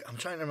again? I'm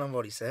trying to remember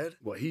what he said.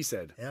 What he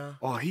said? Yeah.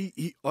 Oh,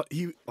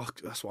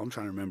 that's what I'm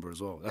trying to remember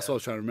as well. That's what I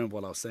was trying to remember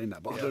while I was saying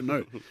that, but I don't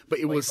know. But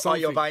it was something.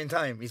 Oh, you're buying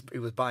time. He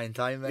was buying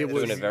time there. He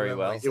was doing it very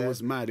well. It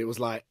was mad. It was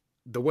like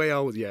the way I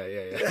was. Yeah.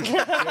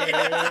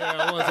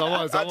 I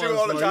was. I do it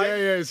all the time.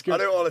 Yeah, it's good. I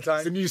do it all the time.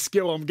 It's a new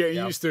skill. I'm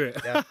getting used to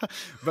it. Yeah.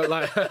 but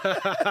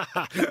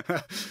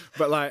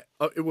like,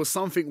 it was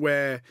something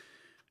where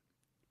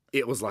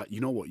it was like,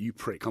 you know what, you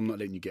prick. I'm not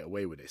letting you get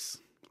away with this.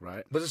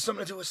 Right. Was it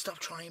something to do with stop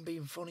trying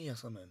being funny or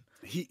something?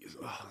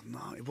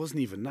 No, it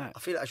wasn't even that. I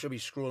feel like I should be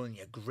scrolling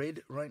your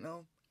grid right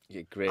now.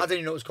 Your grid. I didn't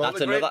even know it was called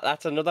that's a grid.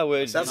 That's another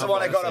word. That's the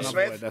one I got off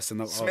Smith.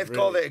 Smith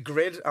called it a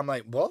grid. I'm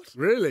like, what?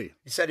 Really?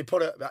 He said he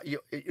put it, you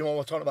know,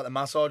 we're talking about the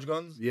massage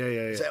guns?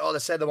 Yeah. He said, they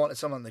said they wanted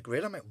someone on the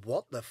grid. I'm like,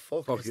 what the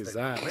fuck is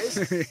that?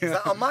 Is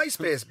that on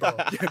MySpace, bro?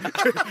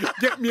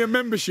 Get me a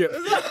membership.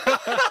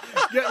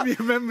 Get me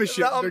a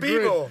membership. Is that on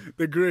Bebo?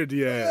 The grid,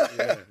 yeah.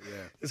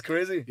 It's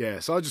crazy. Yeah,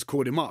 so I just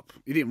called him up.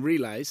 He didn't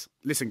realise.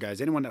 Listen, guys,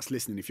 anyone that's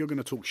listening, if you're going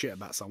to talk shit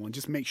about someone,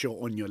 just make sure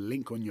on your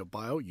link on your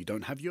bio, you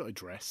don't have your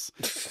address,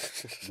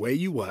 where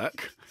you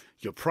work,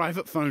 your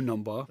private phone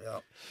number,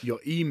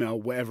 your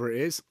email, whatever it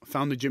is.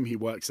 Found the gym he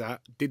works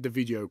at, did the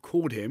video,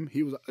 called him.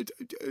 He was like...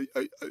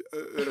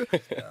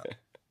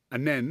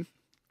 And then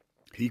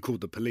he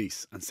called the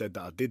police and said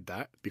that I did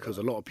that because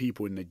a lot of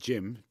people in the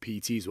gym,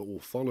 PTs, were all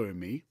following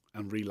me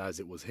and realised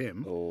it was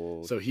him.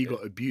 So he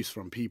got abuse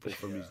from people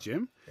from his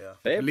gym.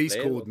 The police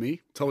called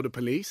me, told the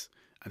police,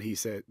 and he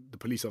said, the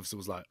police officer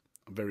was like,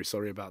 "I'm very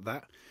sorry about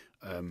that.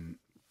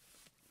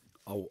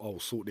 I'll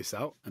sort this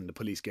out." And the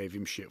police gave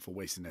him shit for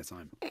wasting their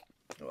time.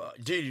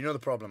 Dude, you know the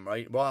problem,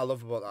 right? What I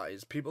love about that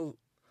is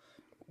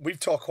we've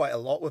talked quite a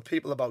lot with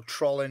people about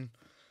trolling.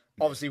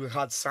 Obviously, we've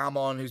had Sam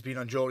on, who's been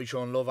on Geordie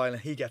Show and Love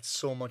Island. He gets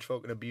so much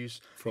fucking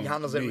abuse. He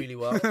handles it really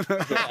well.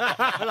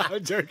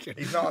 I'm joking.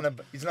 He's not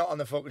on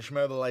the fucking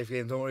Schmerble life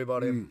game. Don't worry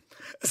about him.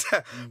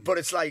 But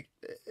it's like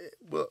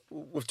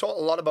we've talked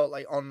a lot about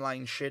like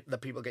online shit that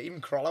people get.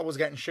 Even Kartal was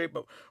getting shit,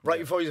 but right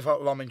before he was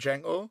out with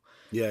Lomachenko,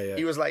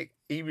 he was like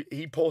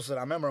he posted.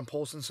 I remember him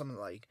posting something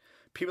like,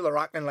 "People are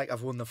acting like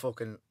I've won the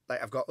fucking,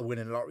 like I've got the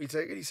winning lottery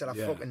ticket." He said,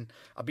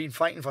 I've been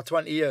fighting for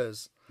 20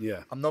 years.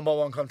 Yeah. I'm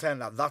 #1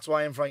 contender. That's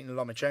why I'm fighting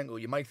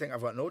Lomachenko. You might think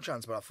I've got no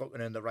chance, but I fucking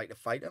earned the right to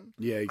fight him.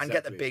 Yeah, exactly. And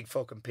get the big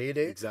fucking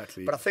payday.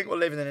 Exactly. But I think we're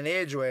living in an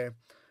age where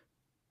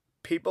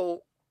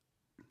people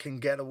can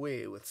get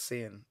away with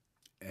saying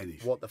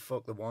anything, what the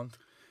fuck they want.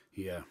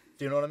 Yeah.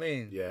 Do you know what I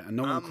mean? Yeah, and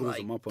no one calls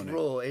them up on it.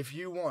 Bro, if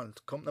you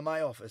want, come to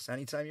my office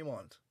anytime you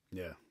want.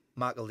 Yeah.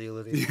 Mac will deal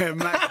with it. Yeah,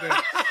 Mac's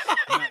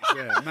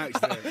there. Mac's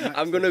there.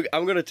 I'm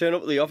gonna turn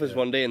up at the office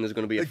one day and there's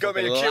gonna be a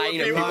fucking line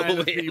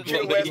of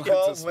people.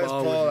 Where's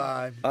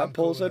Paul? And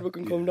Paul said we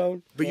can come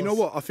down. But you know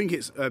what? I think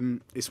it's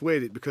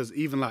weird because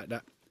even like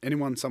that,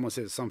 someone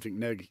says something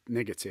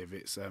negative,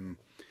 it's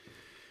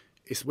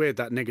weird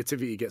that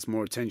negativity gets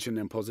more attention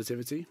than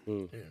positivity.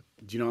 Do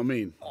you know what I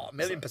mean? Oh,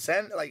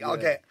 1,000,000%. Like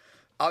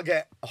I'll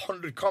get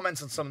 100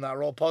 comments on something that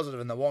are all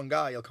positive, and the one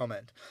guy will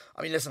comment.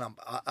 I mean, listen,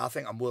 I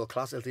think I'm world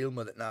class at dealing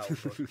with it now.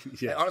 But,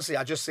 like, honestly,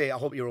 I just say, I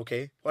hope you're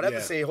okay. Whatever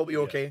you say, hope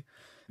you're okay.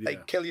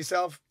 Like, kill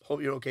yourself,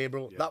 hope you're okay,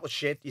 bro. That was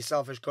shit, you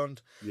selfish cunt.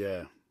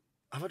 Yeah.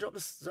 Have I dropped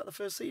this? Is that the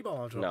first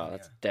C-bomb I've dropped? No,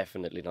 that's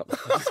definitely not the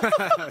first.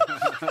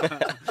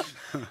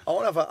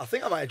 I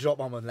think I might have dropped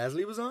one when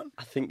Lesley was on.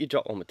 I think you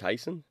dropped one with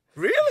Tyson.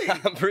 Really?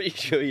 I'm pretty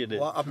sure you did.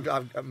 Well, I'm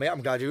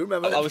glad you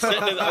remember. I was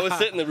sitting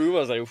in the room. I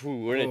was like,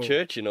 we're in a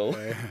church, you know.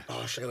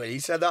 Oh shit! He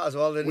said that as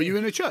well, didn't he? Were you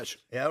in a church?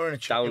 Yeah, we're in a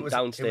church.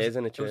 Downstairs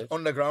in a church. It was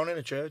underground in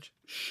a church.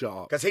 Shut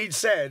up. Because he'd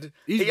said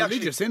he's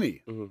religious, isn't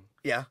he?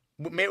 Yeah.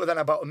 Mate, within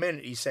about a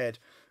minute, he said,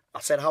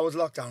 I said, "How was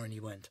lockdown?" And he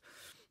went,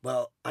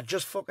 "Well, I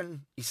just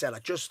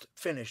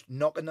finished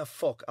knocking the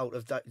fuck out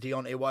of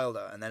Deontay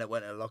Wilder, and then it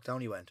went into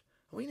lockdown." He went,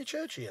 "Are we in a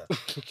church here?"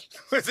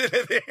 Was it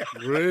a thing?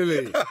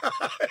 Really?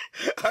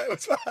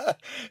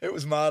 It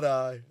was mad.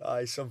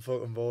 Aye, some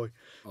fucking boy.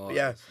 Oh,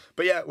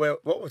 but yeah. Well,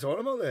 what we're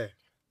talking about there?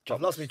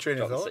 I've lost my train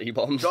of thought.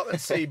 C-bombs. Dropping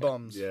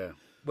C-bombs. Yeah.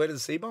 Where did the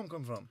C-bomb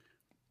come from?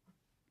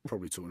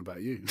 Probably talking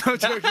about you. No,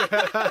 joking.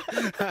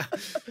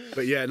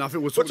 But yeah, and I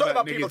think we're talking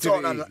about people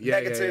talking on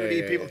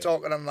negativity, people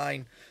talking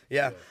online.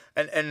 Yeah.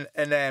 And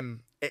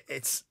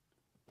it's,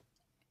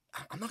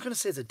 I'm not going to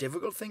say it's a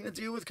difficult thing to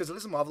deal with, because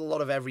listen, we have a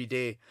lot of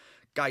everyday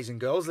guys and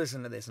girls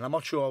listening to this, and I'm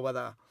not sure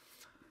whether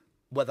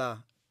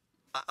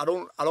I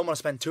don't want to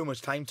spend too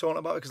much time talking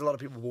about it because a lot of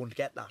people won't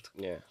get that.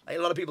 Yeah. Like,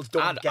 a lot of people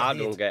don't get I hate.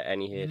 don't get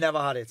any hate.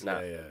 Never had it.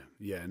 Nah.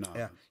 Yeah, no.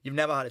 Yeah, you've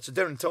never had it. So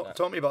Diren, talk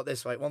to me about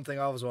this. Right, one thing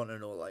I was wanting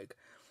to know, like,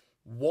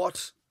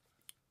 what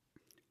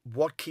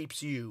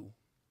keeps you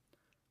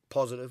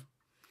positive?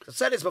 I've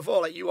said this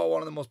before. Like, you are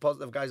one of the most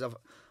positive guys I've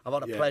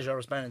had a pleasure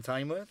of spending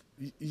time with.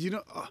 You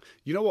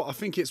know what? I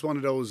think it's one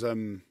of those.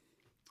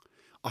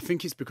 I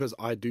think it's because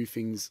I do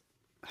things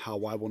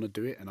how I want to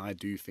do it, and I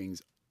do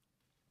things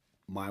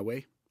my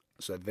way.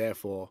 So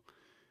therefore,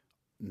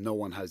 no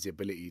one has the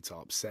ability to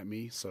upset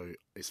me. So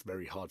it's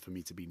very hard for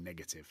me to be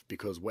negative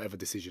because whatever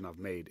decision I've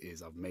made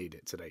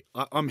it today.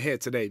 I'm here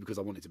today because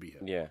I wanted to be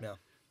here. Yeah.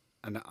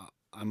 And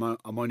I'm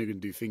only going to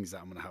do things that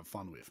I'm going to have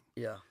fun with.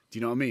 Yeah. Do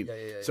you know what I mean?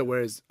 Yeah. So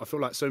whereas I feel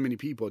like so many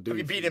people are doing.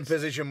 Have you been in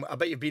position? I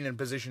bet you've been in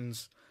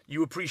positions.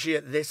 You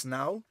appreciate this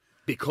now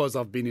because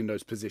I've been in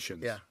those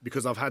positions. Yeah.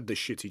 Because I've had the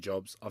shitty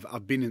jobs.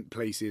 I've been in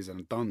places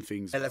and done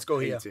things. Hey, let's go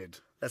here. hated.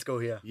 Let's go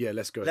here. Yeah,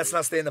 let's go. Let's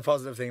not stay in the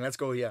positive thing. Let's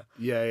go here.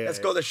 Yeah. Let's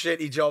go the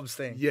shitty jobs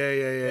thing.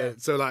 Yeah.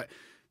 So like,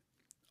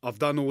 I've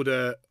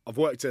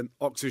worked in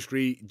Oxford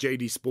Street,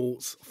 JD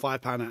Sports,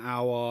 £5 an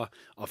hour.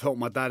 I've helped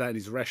my dad out in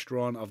his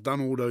restaurant. I've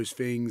done all those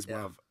things where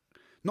I've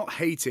not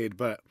hated,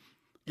 but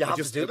you have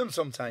to do them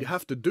sometimes. You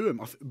have to do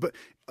them. But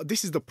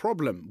this is the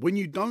problem. When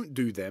you don't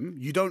do them,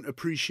 you don't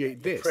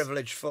appreciate this.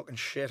 Privileged fucking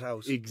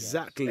shithouse.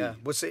 Exactly. Yeah.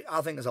 But see,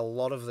 I think there's a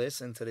lot of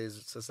this in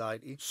today's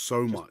society.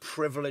 So Just much.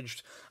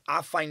 Privileged.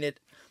 I find it.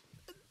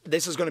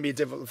 This is going to be a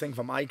difficult thing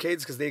for my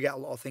kids because they get a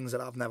lot of things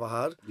that I've never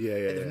had.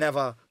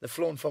 Yeah. They've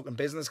flown fucking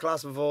business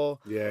class before.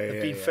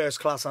 They've been first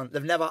class on.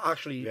 They've never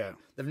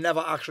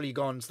actually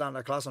gone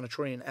standard class on a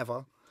train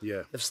ever.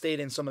 Yeah. They've stayed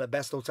in some of the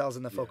best hotels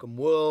in the fucking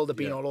world. They've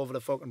been all over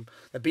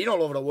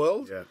the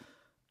world. Yeah.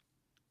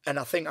 And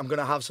I think I'm going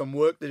to have some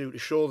work to do to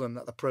show them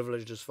that they're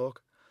privileged as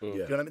fuck. Yeah. You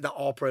know what I mean? They're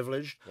all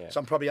privileged. Yeah. So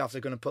I'm probably after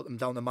going to put them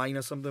down the mine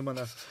or something when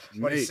they're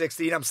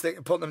 16. I'm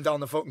putting them down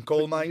the fucking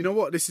coal mine. You know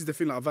what? This is the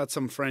thing. Like, I've had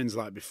some friends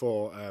like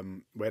before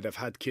where they've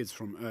had kids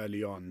from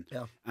early on.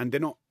 Yeah. And they're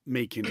not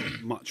making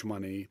much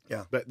money.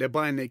 Yeah. But they're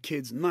buying their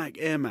kids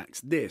Nike Air Max,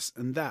 this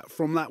and that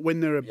from like when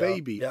they're a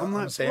baby. Yeah, I'm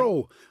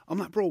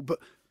like, bro,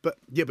 but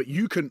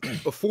you can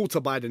afford to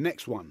buy the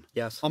next one.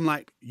 Yes. I'm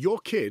like, your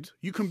kid,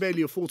 you can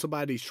barely afford to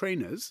buy these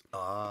trainers.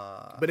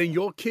 But then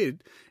your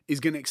kid is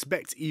going to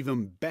expect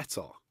even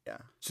better. Yeah.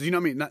 So you know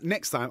what I mean?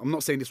 Next time, I'm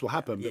not saying this will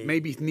happen, but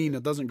maybe if Nina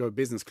doesn't go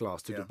business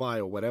class to Dubai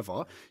or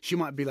whatever, she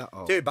might be like,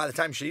 oh. Dude, by the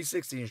time she's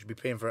 16, she'll be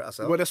paying for it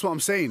herself. Well, that's what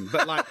I'm saying.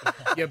 But like,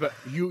 but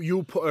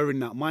you'll put her in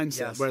that mindset.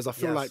 Yes. Whereas I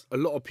feel like a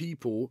lot of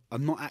people are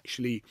not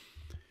actually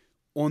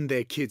on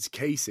their kids'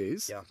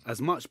 cases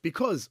as much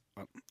because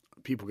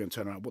people are going to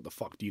turn around, what the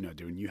fuck do you know,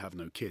 Diren? You have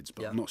no kids,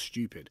 but I'm not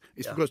stupid.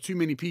 It's because too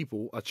many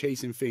people are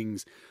chasing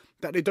things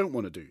that they don't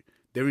want to do.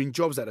 They're in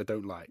jobs that they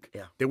don't like.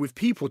 Yeah. They're with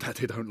people that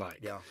they don't like.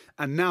 Yeah.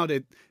 And now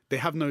they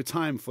have no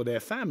time for their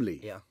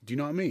family. Yeah. Do you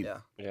know what I mean?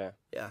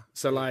 Yeah.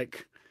 So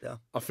like,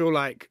 I feel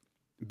like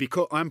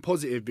because I'm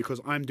positive because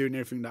I'm doing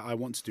everything that I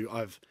want to do,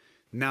 I've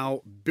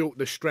now built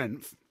the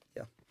strength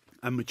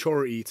and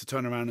maturity to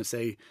turn around and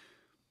say,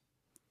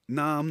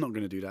 nah, I'm not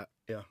going to do that.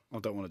 Yeah. I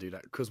don't want to do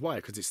that. Because why?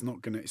 Because it's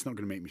not gonna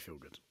make me feel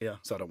good. Yeah.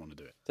 So I don't want to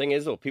do it. Thing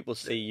is though, people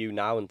see you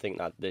now and think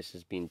that this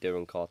has been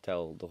Diren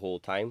Kartel the whole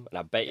time, and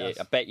I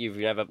bet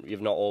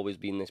you've not always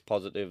been this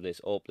positive, this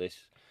up, this.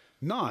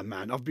 Nah,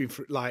 man, I've been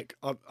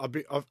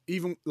I've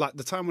even like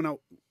the time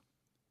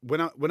when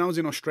I was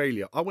in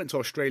Australia, I went to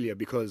Australia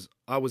because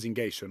I was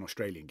engaged to an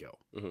Australian girl.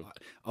 Mm-hmm.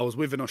 I was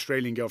with an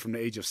Australian girl from the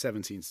age of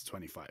 17 to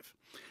 25.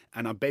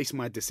 And I based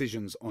my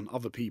decisions on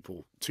other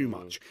people too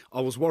much.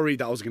 I was worried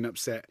that I was going to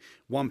upset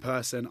one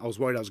person. I was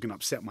worried I was going to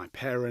upset my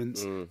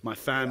parents, my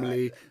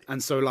family. Right.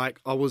 And so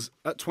like I was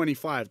at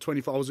 25,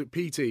 I was at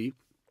PT.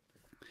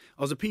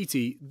 I was a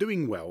PT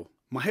doing well.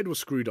 My head was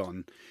screwed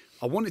on.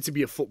 I wanted to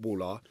be a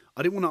footballer.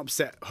 I didn't want to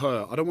upset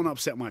her. I don't want to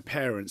upset my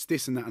parents,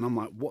 this and that. And I'm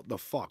like, what the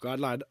fuck? I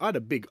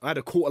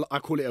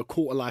call it a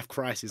quarter life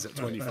crisis at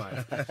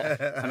 25.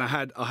 And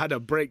I had a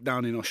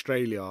breakdown in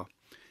Australia.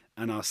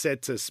 And I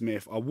said to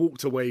Smith, I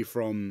walked away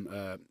from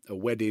a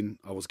wedding.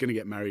 I was going to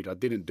get married. I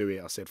didn't do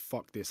it. I said,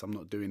 fuck this. I'm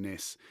not doing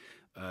this.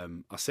 I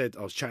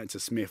was chatting to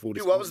Smith. All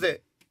this. Dude, what was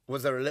it?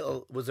 Was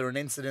there an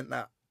incident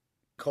that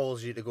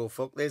caused you to go,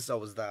 fuck this? Or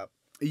was that?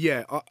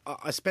 Yeah,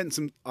 I spent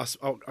some.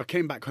 I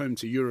came back home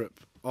to Europe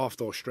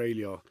after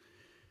Australia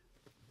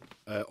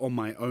on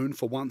my own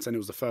for once, and it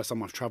was the first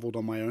time I've travelled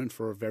on my own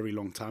for a very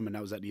long time, and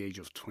that was at the age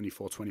of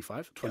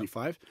 25.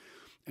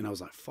 And I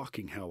was like,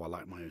 fucking hell, I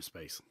like my own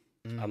space.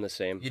 I'm the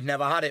same. You'd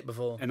never had it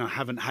before? And I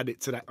haven't had it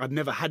to that. I'd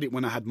never had it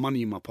when I had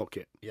money in my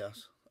pocket.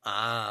 Yes.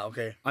 Ah,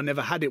 okay. I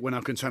never had it when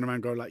I can turn around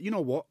and go like, you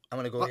know what? I'm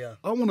going to go here.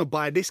 I want to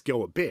buy this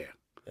girl a beer.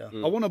 Yeah.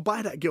 I want to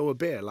buy that girl a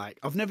beer. Like,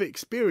 I've never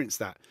experienced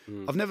that.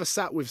 I've never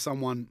sat with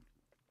someone.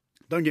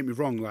 Don't get me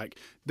wrong. Like,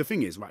 the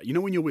thing is, right, you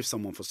know, when you're with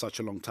someone for such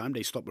a long time,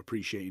 they stop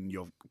appreciating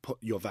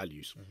your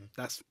values. Mm-hmm.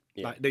 That's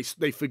like,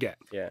 they forget.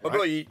 Yeah. But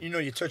bro,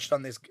 you touched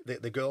on this,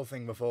 the girl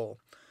thing before.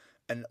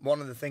 And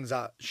one of the things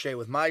I share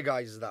with my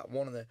guys is that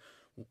one of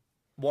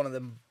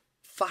the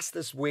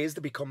fastest ways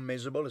to become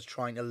miserable is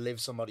trying to live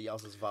somebody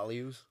else's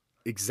values.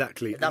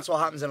 Exactly. That's what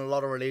happens in a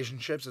lot of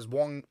relationships. Is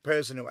one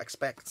person who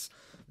expects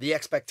the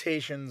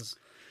expectations.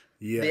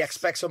 Yes. They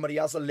expect somebody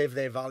else to live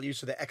their values,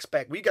 so they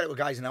expect. We get it with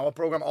guys in our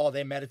program. Oh,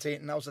 they're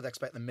meditating now, so they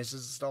expect the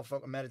missus to start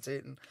fucking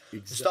meditating.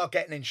 To start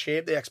getting in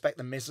shape, they expect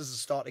the missus to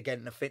start to get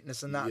into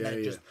fitness and that, and then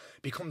it just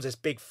becomes this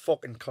big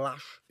fucking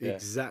clash.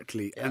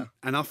 Exactly. Yeah.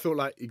 And I feel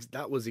like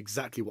that was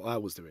exactly what I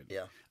was doing.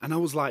 Yeah. And I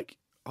was like,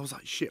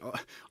 shit.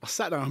 I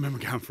sat down. I remember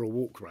going for a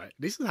walk. Right.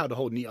 This is how the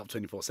whole Neat Up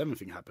 24/7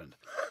 thing happened.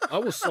 I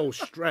was so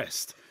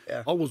stressed.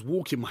 Yeah. I was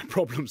walking my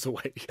problems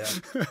away.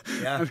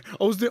 Yeah. And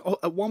I was doing,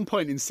 at one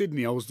point in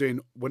Sydney,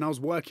 when I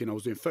was working, I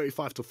was doing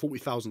 35 to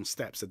 40,000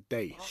 steps a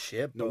day.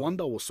 Shit, no bro.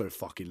 wonder I was so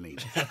fucking lean.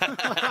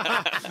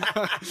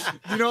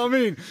 You know what I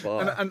mean?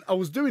 Wow. And I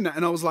was doing that,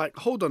 and I was like,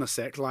 hold on a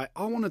sec. Like,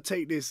 I want to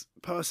take this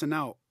person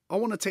out.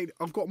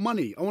 I've got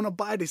money. I want to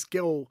buy this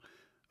girl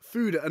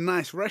food at a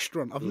nice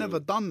restaurant. I've never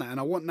done that, and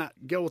I want that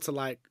girl to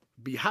like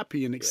be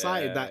happy and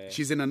excited that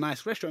she's in a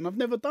nice restaurant. I've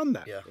never done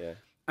that. Yeah.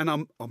 And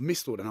I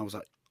missed all that, and I was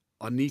like,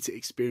 I need to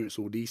experience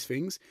all these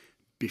things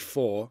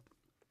before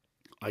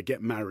I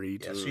get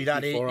married. Yeah, so you'd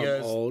had 8 before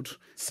years. I'm old.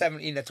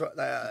 17 to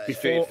 20.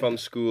 Straight from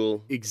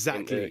school.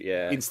 Exactly.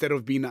 Yeah. Instead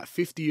of being that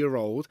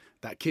 50-year-old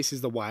that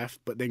kisses the wife,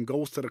 but then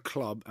goes to the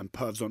club and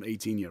pervs on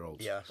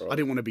 18-year-olds. Yes. I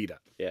didn't want to be that.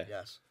 Yeah.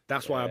 Yes.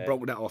 That's why I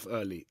broke that off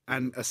early.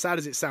 And as sad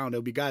as it sounds,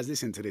 there'll be guys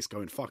listening to this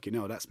going, fucking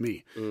hell, that's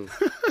me.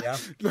 Yeah.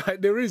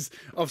 Like, there is.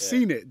 I've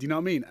seen it. Do you know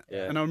what I mean?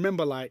 Yeah. And I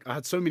remember, like, I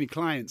had so many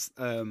clients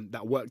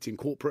that worked in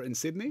corporate in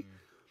Sydney.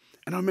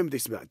 And I remember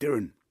this, like,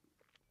 Diren,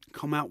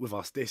 come out with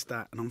us, this,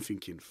 that. And I'm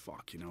thinking,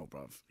 fuck,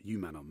 bruv, you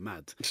man are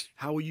mad.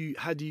 How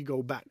do you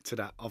go back to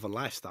that other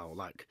lifestyle?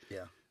 Like,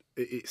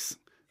 it's,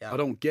 I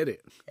don't get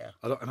it. Yeah.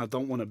 I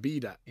don't want to be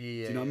that. Do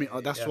you know what I mean?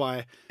 That's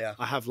why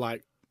I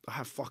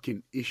have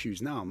fucking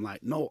issues now. I'm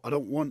like, no, I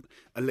don't want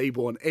a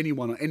label on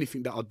anyone or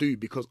anything that I do,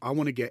 because I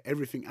want to get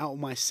everything out of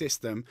my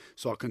system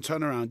so I can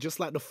turn around just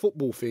like the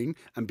football thing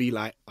and be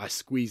like, I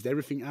squeezed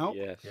everything out.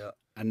 Yes. Yeah.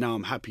 And now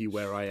I'm happy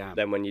where I am.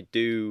 Then when you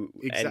do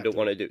end up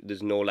wanting to do,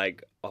 there's no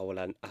like, oh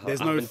well,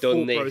 There's I no haven't done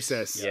thought this.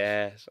 process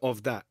Yes.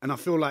 of that. And I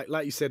feel like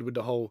you said with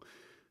the whole,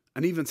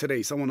 and even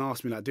today, someone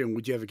asked me like, Diren,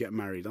 would you ever get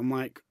married? I'm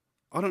like,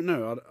 I don't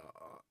know.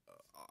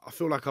 I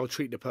feel like I'll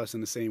treat the person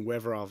the same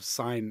whether I've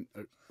signed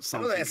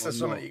something I don't think it's or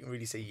something not. you can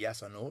really say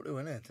yes or no to,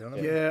 innit? Do you know what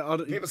I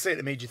mean? Yeah, People say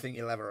to me, do you think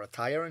you'll ever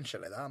retire and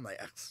shit like that? I'm like,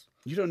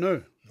 you don't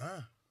know.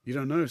 nah. You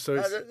don't know. So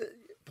it's,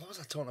 What was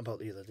I talking about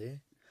the other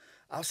day?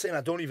 I was saying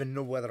I don't even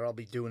know whether I'll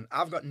be doing.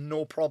 I've got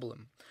no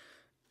problem.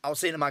 I was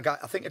saying to my guy,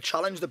 I think a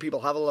challenge that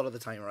people have a lot of the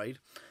time, right,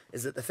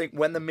 is that they think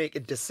when they make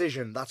a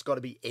decision, that's got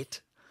to be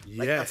it.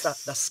 Like,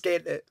 yes. They're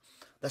scared.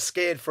 They're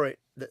scared for it.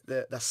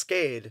 They're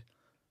scared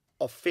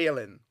of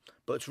failing,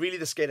 but it's really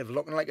the scared of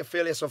looking like a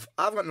failure. So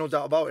I've got no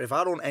doubt about it. If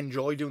I don't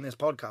enjoy doing this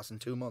podcast in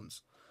 2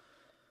 months,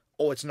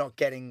 or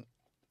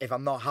if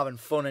I'm not having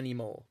fun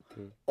anymore,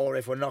 or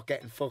if we're not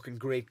getting fucking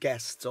great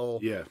guests, or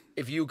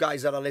if you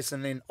guys that are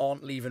listening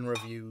aren't leaving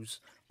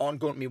reviews, aren't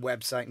going to my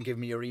website and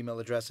giving me your email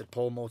address at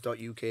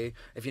paulmort.uk,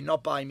 if you're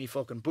not buying me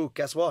fucking book,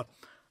 guess what?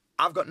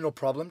 I've got no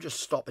problem just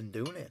stopping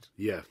doing it.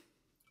 yeah.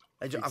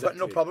 I've got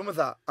no problem with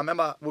that. I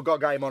remember we got a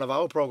guy in one of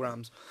our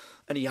programs,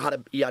 and he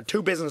had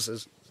 2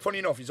 businesses. Funny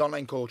enough, he's an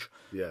online coach.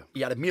 Yeah.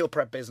 He had a meal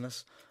prep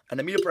business, and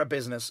the meal prep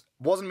business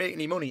wasn't making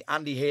any money,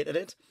 and he hated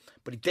it,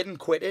 but he didn't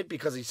quit it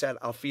because he said,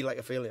 "I'll feel like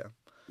a failure."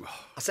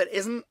 I said,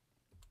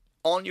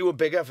 aren't you a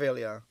bigger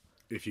failure?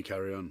 If you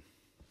carry on.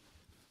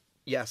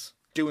 Yes.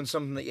 Doing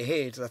something that you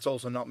hate that's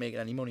also not making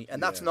any money.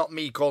 And that's not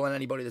me calling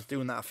anybody that's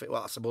doing that.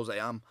 Well, I suppose I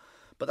am.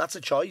 But that's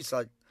a choice.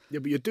 Like, Yeah,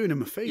 but you're doing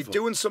him a favour. you're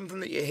doing something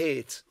that you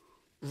hate.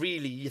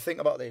 Really, you think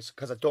about this,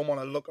 because I don't want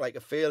to look like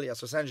a failure.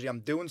 So essentially, I'm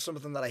doing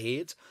something that I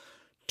hate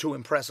to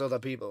impress other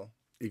people.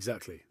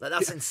 Exactly. Like,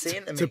 that's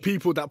insane to me. To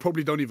people that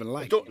probably don't even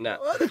like it.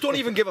 They don't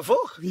even give a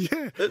fuck.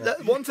 Yeah.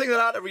 One thing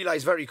that I had to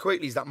realise very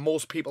quickly is that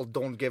most people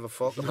don't give a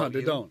fuck about they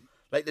you. don't.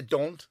 Like, they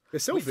don't. They're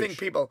selfish. We think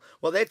people,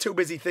 they're too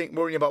busy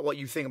worrying about what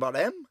you think about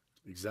them.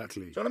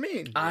 Exactly. Do you know what I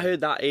mean? I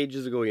heard that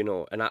ages ago,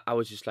 and I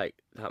was just like,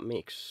 that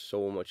makes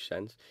so much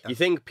sense. Yeah. You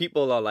think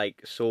people are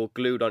like so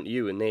glued onto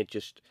you, and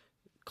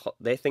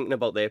they're thinking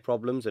about their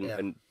problems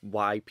and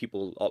why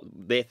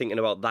they're thinking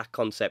about that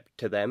concept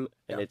to them,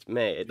 and it's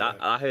me.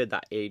 I heard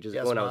that ages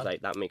ago, and I was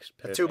like, that makes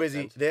perfect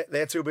sense.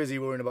 They're too busy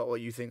worrying about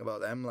what you think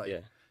about them.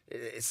 Like,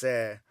 it's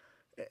and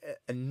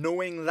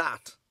knowing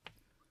that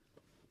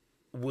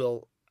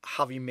will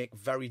have you make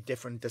very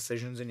different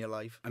decisions in your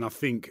life. And I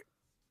think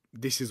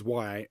this is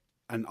why,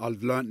 and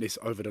I've learned this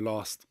over the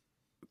last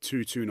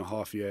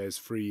 2.5 years,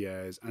 3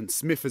 years, and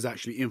Smith has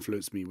actually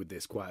influenced me with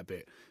this quite a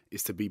bit,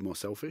 is to be more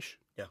selfish.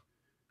 Yeah.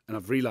 And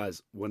I've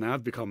realised when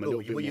I've become a little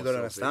bit more selfish. What you got to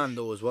understand,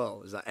 though, as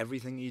well, is that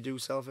everything you do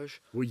selfish.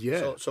 Well,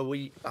 yeah. So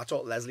I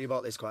taught Lesley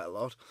about this quite a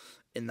lot,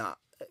 in that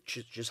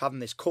she's just having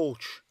this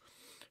coach.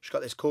 She's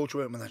got this coach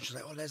with him, and then she's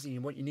like, "Oh, Lesley,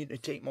 you need to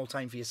take more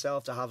time for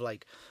yourself to have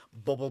like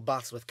bubble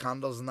baths with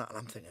candles and that." And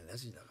I'm thinking,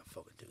 Lesley's not gonna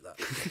fucking do that,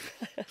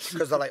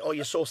 because they're like, "Oh,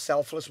 you're so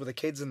selfless with the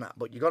kids and that."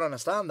 But you got to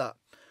understand that.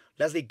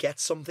 Lesley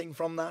gets something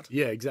from that.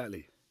 Yeah,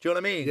 exactly. Do you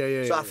know what I mean?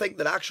 Yeah. So I think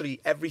that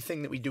actually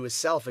everything that we do is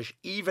selfish,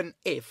 even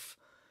if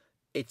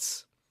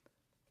it's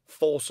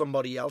for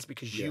somebody else,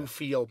 because you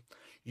feel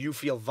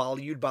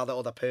valued by the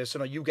other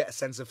person, or you get a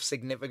sense of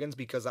significance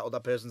because that other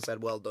person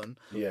said well done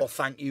or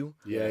thank you.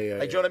 Yeah. Like,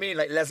 do you know what I mean?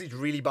 Like, Leslie's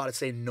really bad at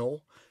saying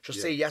no. She'll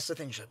say yes to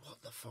things. She's like,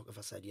 what the fuck have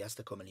I said yes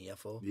to coming here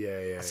for?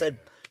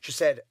 She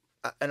said,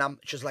 and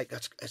she's like,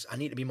 I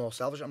need to be more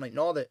selfish. I'm like,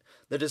 no,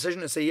 the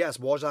decision to say yes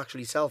was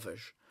actually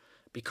selfish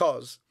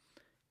because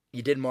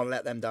you didn't want to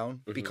let them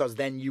down, because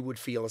then you would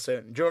feel a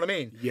certain. Do you know what I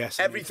mean? Yes.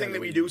 Everything that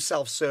we do,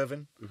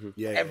 self-serving.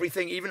 Yeah.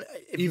 Everything, even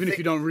if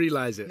you don't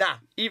realize it. Nah.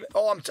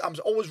 I'm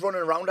always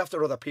running around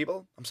after other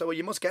people. I'm saying, well,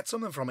 you must get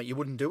something from it. You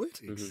wouldn't do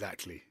it.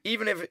 Exactly.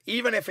 Even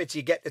if it's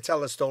you get to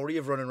tell the story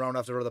of running around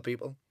after other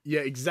people.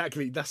 Yeah,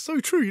 exactly. That's so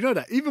true. You know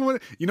that. Even when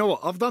you know what,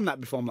 I've done that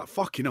before. I'm like,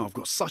 fuck, I've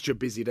got such a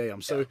busy day.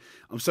 I'm so,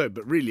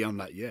 but really, I'm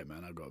like, yeah,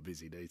 man, I've got a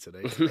busy day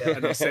today.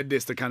 And I said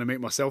this to kind of make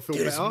myself feel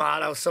Dude, better. it's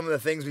mad how some of the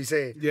things we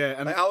say. Yeah,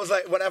 and like, I was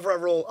like, whenever I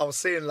roll, I was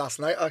saying last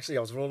night. Actually,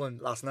 I was rolling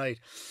last night,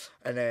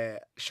 and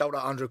shout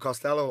out Andrew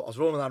Costello. I was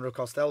rolling with Andrew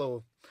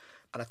Costello,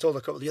 and I told a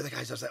couple of the other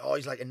guys, I was like, oh,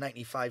 he's like a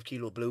 95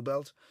 kilo blue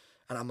belt,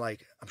 and I'm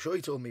like, I'm sure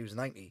he told me he was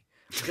 90.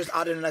 Just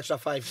adding an extra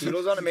 5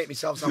 kilos on to make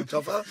myself sound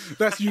tougher.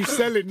 That's you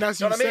selling.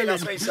 That's you know you what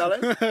I mean?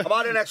 selling. That's me selling. I'm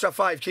adding an extra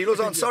 5 kilos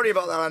on. Sorry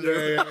about that,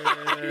 Andrew.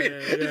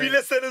 If you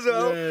listen as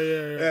well.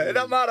 It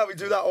doesn't matter how we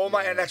do that. We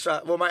might earn an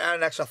extra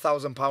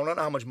 £1,000 on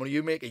how much money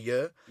you make a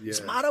year.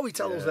 It's mad how we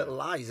tell those little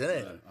lies, isn't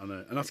it? I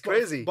know. And it's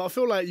crazy. But I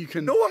feel like you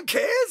can. No one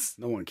cares.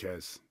 No one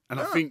cares. And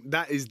I think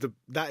that is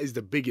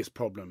the biggest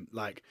problem.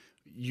 Like,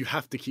 you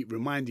have to keep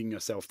reminding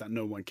yourself that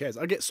no one cares.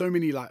 I get so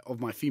many like of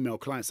my female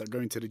clients that go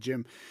into the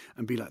gym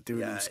and be like,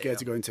 dude, I'm scared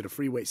to go into the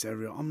free weights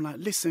area. I'm like,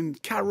 listen,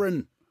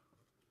 Karen.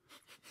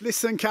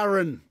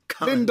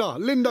 Linda,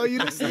 are you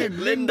listening?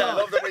 Linda. I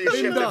love the way you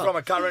shifted from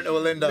a Karen to a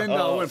Linda.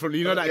 I went from,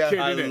 that kid,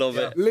 I innit? love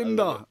it.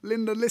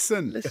 Linda,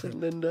 listen. Listen,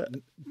 Linda.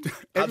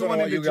 I don't know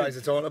what you guys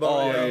are talking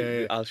about.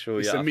 Yeah. I'll show you.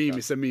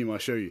 It's a meme, I'll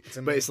show you.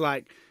 But it's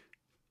like,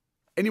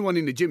 anyone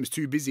in the gym is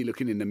too busy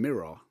looking in the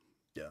mirror.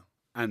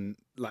 And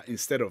like,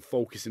 instead of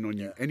focusing on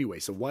you anyway,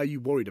 so why are you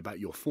worried about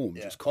your form?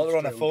 Just call her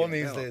on her phone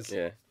these days.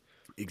 Yeah,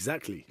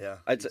 exactly. Yeah,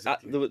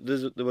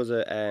 there was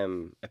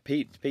a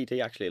PT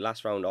actually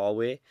last round our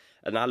way,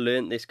 and I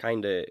learned this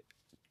kind of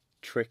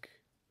trick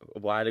a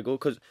while ago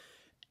because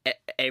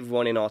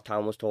everyone in our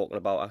town was talking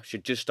about her. She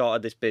just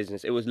started this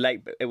business. It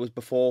was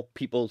before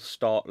people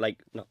start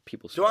not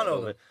people. Do I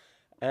know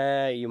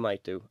them? You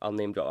might do. I'll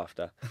name drop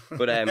after,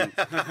 but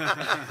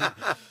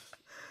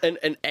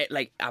And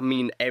like, I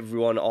mean,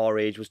 everyone our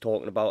age was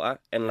talking about her,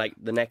 and like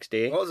the next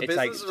day, what was the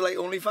business? Like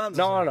OnlyFans?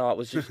 No, it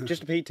was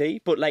just a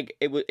PT. But like,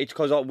 it's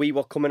because we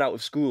were coming out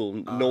of school.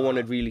 No one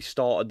had really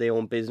started their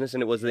own business,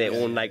 and it was their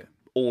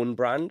own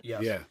brand.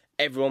 Yeah.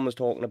 Everyone was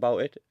talking about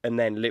it, and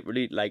then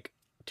literally like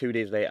 2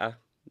 days later,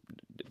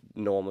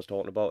 no one was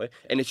talking about it.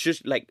 And it's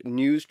just like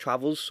news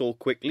travels so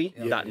quickly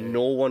that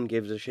no one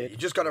gives a shit. You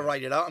just got to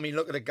write it out. I mean,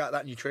 look at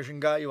that nutrition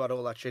guy who had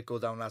all that shit go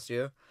down last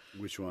year.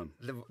 Which one?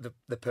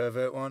 The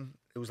pervert one.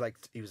 It was like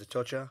he was a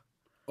toucher.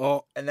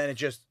 Oh, and then it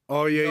just.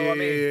 Oh yeah, you know what I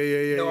mean?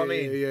 You know what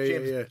I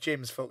mean?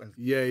 James fucking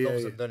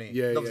loves him, doesn't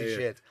he? Loves his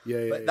shit.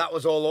 But that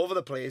was all over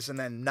the place, and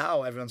then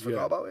now everyone's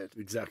forgot about it.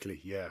 Exactly.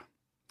 Yeah.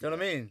 You know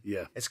what I mean?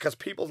 Yeah. It's because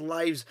people's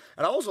lives,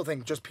 and I also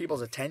think just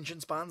people's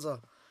attention spans are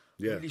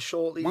really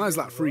short. Mine's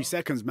like 3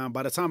 seconds, man.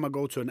 By the time I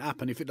go to an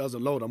app and if it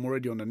doesn't load, I'm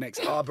already on the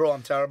next. Oh, bro,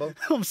 I'm terrible.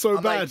 I'm so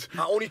bad. Like,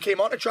 I only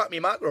came on to track me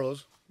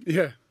macros.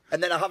 Yeah.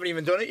 And then I haven't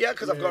even done it yet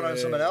because I've gone on to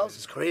something else.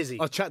 It's crazy.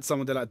 I chat to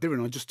someone, they're like,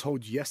 Diren, I just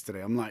told you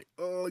yesterday. I'm like,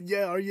 oh,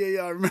 yeah, I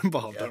remember.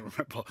 I don't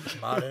remember.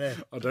 Mad,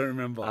 innit? I don't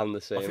remember. I'm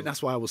the same. I think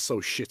that's why I was so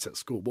shit at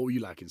school. What were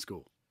you like in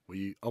school? Were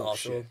you,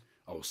 shit.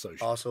 I was so shit.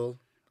 Arsehole.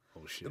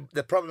 Oh, shit.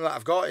 The problem that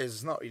I've got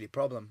is not really a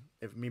problem.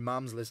 If me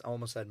mum's list, I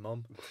almost said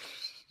mum.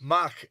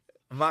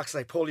 Mark's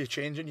like, Paul, you're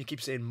changing. You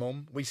keep saying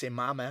mum. We say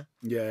mum, eh?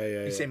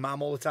 Yeah. We say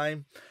mum all the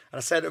time. And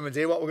I said to him a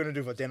day, what we're going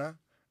to do for dinner?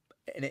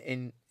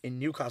 In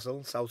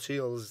Newcastle, South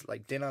Shields,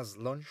 like dinner's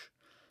lunch.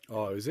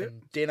 Oh, is it?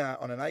 And dinner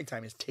on a night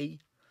time is tea.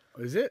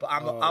 Is it? But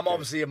I'm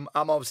obviously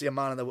a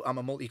man. I'm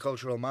a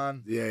multicultural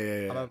man.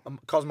 Yeah. I'm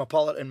a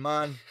cosmopolitan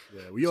man.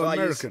 Yeah, well, you're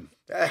American.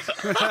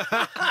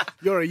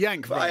 You're a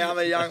Yank, man. I am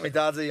a Yank. My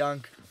dad's a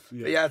Yank.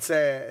 Yeah.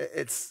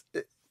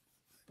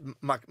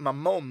 But my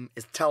mum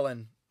is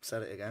telling.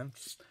 Said it again.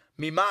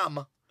 Me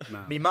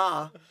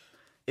ma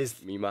is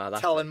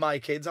telling my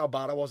kids how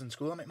bad I was in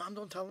school. I'm like, Mum,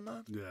 don't tell them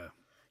that. Yeah.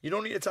 You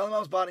don't need to tell them I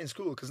was bad in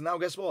school because now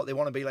guess what? They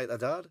want to be like their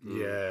dad. Yeah.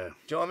 Do you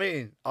know what I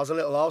mean? I was a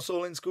little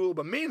arsehole in school,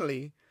 but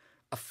mainly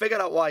I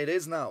figured out why it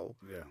is now.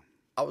 Yeah.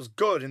 I was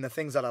good in the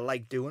things that I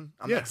like doing.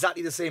 I'm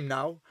exactly the same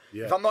now.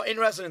 Yeah. If I'm not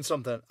interested in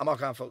something, I'm not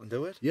going to fucking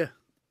do it. Yeah.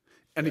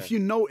 And if you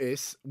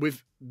notice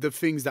with the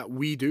things that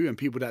we do and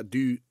people that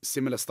do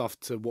similar stuff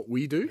to what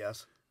we do,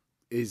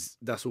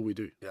 that's all we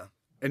do. Yeah.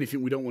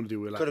 anything we don't want to do,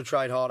 we're like, Could have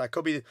tried harder.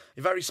 Could be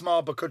you're very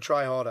smart, but could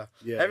try harder.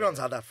 Yeah, Everyone's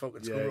yeah. had that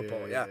fucking school Yeah,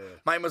 report. yeah, Yeah. yeah.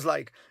 Mine was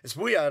like, it's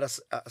weird. I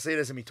say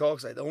this in my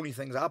talks. Like the only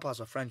things I passed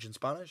were French and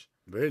Spanish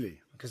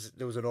really? because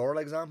there was an oral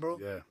exam, bro.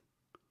 Yeah.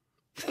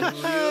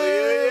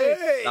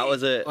 That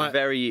was a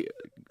very.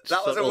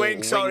 That was a subtle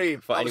wink. Sorry,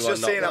 for I was anyone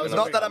just saying. That was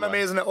looking not that I'm at me.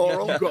 amazing at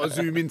oral. We've got to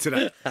zoom into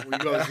that. We've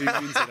got to zoom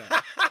into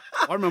that.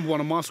 I remember one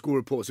of my school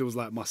reports, it was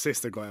like my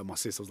sister got it, and my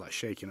sister was like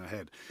shaking her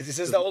head. Is your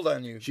sister older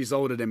than you? She's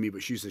older than me,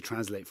 but she used to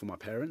translate for my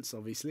parents,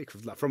 obviously.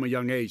 Because like, from a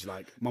young age,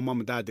 like my mum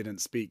and dad didn't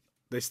speak,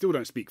 they still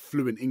don't speak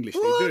fluent English.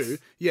 What? They do,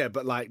 yeah,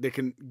 but like they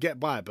can get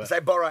by. But It's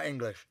like Borat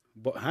English.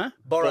 huh?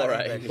 Borat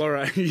Borat English.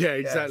 Alright, yeah,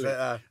 exactly. it's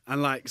like,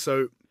 and like,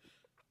 so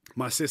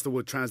my sister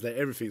would translate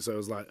everything. So it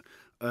was like,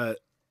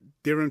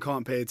 Diren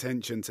can't pay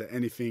attention to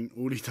anything.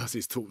 All he does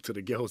is talk to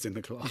the girls in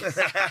the class.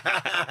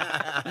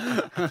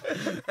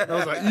 I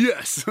was like,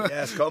 yes.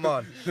 Yes, come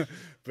on.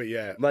 But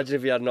yeah. Imagine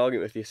if you had an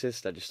argument with your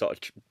sister, just sort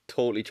of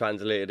totally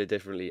translated it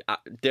differently.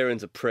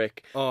 Darren's a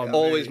prick. Oh,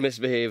 always mate.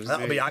 misbehaves.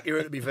 That'll be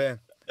accurate, to be fair.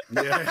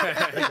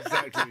 Yeah,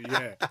 exactly.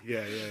 Yeah.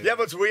 Yeah,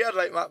 but it's weird.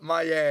 Like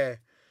my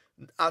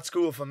at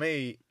school for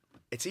me,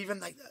 it's even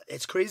like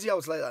it's crazy how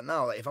it's like that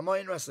now. Like if I'm not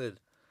interested,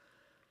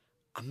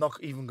 I'm not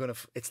even gonna.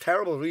 It's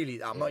terrible,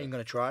 really. I'm not even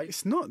gonna try. It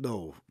It's not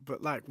though.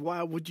 But like,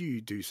 why would you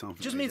do something?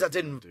 just that means you I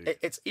didn't. don't wanna do?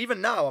 It's even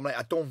now. I'm like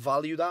I don't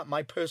value that.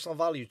 My personal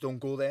values don't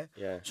go there.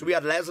 Yeah. So we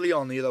had Lesley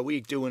on the other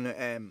week doing.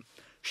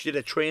 She did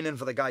a training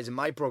for the guys in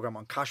my program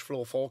on cash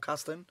flow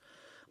forecasting,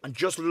 and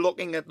just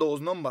looking at those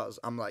numbers,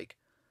 I'm like,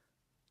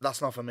 that's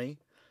not for me.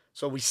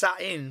 So we sat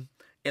in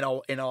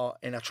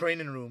a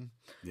training room.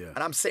 Yeah. And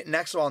I'm sitting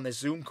next to her on this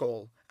Zoom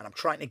call, and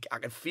I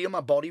can feel my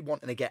body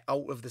wanting to get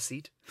out of the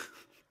seat.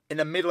 In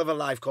the middle of a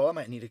live call,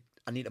 I need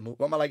to move.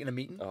 What am I like in a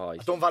meeting? Oh, I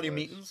don't value worse.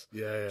 meetings.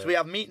 Yeah. So we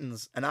have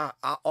meetings, and I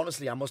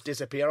honestly, I must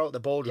disappear out of the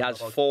He boardroom. has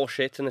 4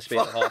 shits in the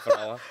space of half an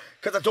hour.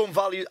 Because I don't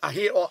value, I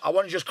hate, I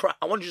want to just crack,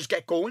 I want to just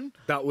get going.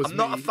 That was I'm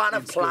not a me fan in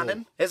of planning,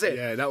 school. is it?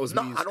 Yeah, that was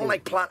no, me in I don't school.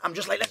 like plan. I'm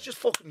just like, let's just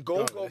fucking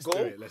go.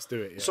 Let's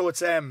do it. Yeah. So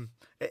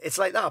it's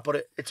like that,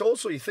 but it's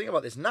also, you think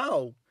about this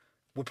now,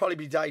 we'll probably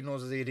be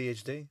diagnosed as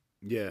ADHD.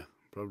 yeah,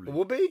 probably. It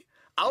would be.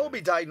 I will be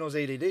diagnosed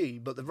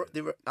ADD, but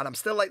and I'm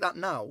still like that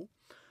now.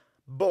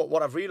 But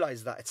what I've realised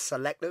is that it's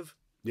selective.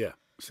 Yeah.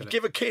 So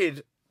Give a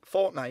kid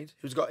Fortnite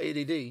who's got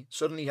ADD,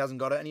 suddenly he hasn't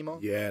got it anymore.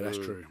 yeah, that's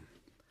true.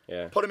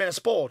 Yeah. Put him in a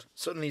sport,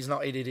 suddenly he's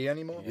not ADD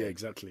anymore. Yeah,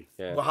 exactly.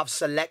 Yeah. We'll have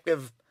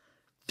selective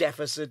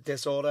deficit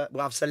disorder.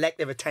 We'll have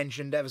selective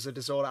attention deficit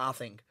disorder, I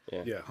think. Yeah,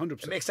 It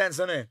 100%. makes sense,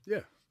 doesn't it?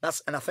 Yeah.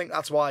 And I think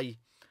that's why.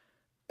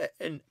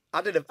 And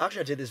I did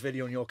this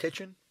video in your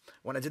kitchen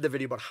when I did the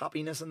video about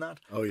happiness and that.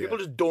 Oh, yeah. People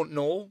just don't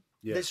know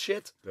Yeah. this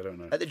shit. They don't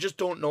know. Like, they just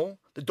don't know.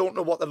 They don't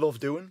know what they love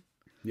doing.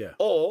 Yeah.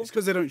 Or It's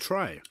because they don't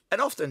try. and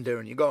often,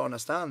 Darren, you got to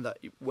understand that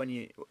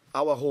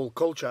our whole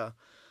culture,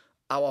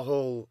 our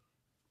whole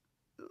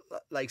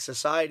like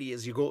society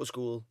is you go to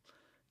school,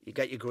 you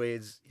get your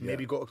grades, you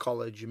maybe go to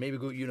college, you maybe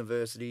go to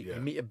university, Yeah.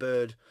 you meet a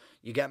bird,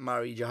 you get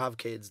married, you have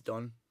kids,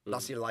 done.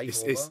 That's your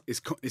life.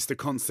 It's the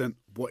constant.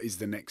 What is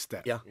the next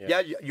step? Yeah.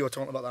 You were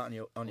talking about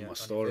that on your My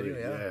story. video,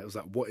 yeah. It was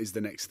like, what is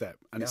the next step?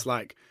 And it's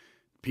like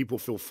people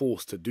feel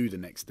forced to do the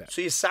next step.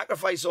 So you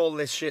sacrifice all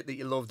this shit that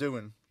you love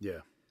doing Yeah.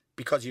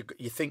 because you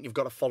think you've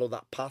got to follow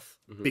that path.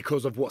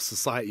 Because of what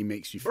society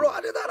makes you feel. Bro,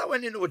 I did that. I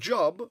went into a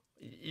job.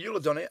 You'll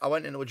have done it. I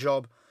went into a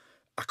job.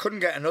 I couldn't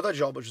get another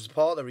job, which was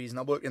part of the reason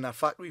I worked in that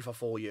factory for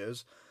 4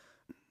 years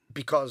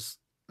because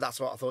that's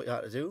what I thought you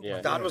had to do. Yeah.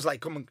 My dad was like,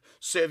 come and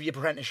serve your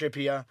apprenticeship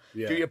here,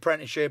 Yeah. do your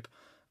apprenticeship.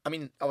 I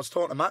mean, I was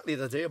talking to Mac the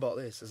other day about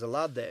this. There's a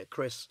lad there,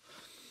 Chris.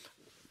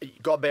 You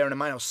got to bear in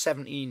mind, I was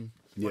 17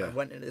 when I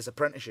went into this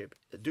apprenticeship.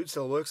 The dude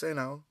still works there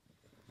now.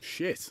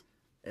 Shit.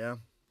 Yeah.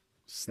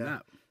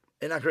 Snap.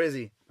 Isn't that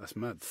crazy? That's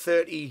mad.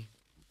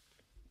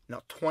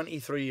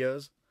 23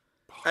 years.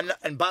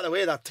 And by the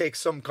way, that takes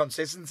some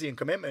consistency and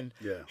commitment.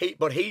 Yeah.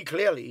 But he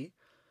clearly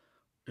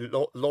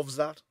loves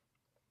that.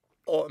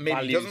 Or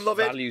maybe he doesn't love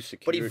it,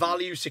 but he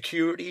values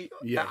security.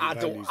 Yeah,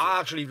 I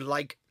actually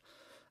like,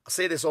 I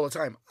say this all the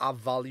time, I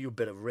value a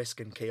bit of risk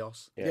and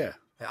chaos. Yeah.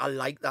 I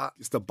like that.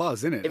 It's the buzz,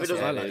 isn't it? If it That's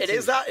what I doesn't, like it too.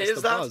 is that. It It's is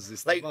the that. buzz,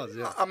 it's the Like, buzz,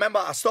 yeah. I remember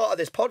I started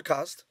this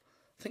podcast.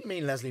 I think me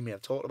and Lesley may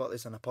have talked about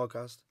this on a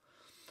podcast.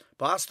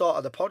 But I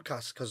started the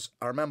podcast because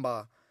I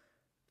remember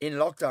in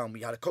lockdown,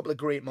 we had a couple of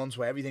great months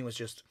where everything was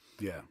just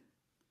Yeah.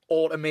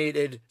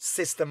 automated,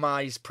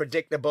 systemized,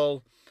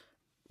 predictable.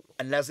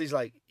 And Leslie's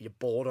like, "You're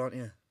bored, aren't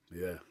you?"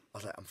 Yeah. I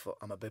was like,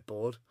 I'm a bit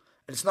bored.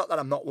 And it's not that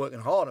I'm not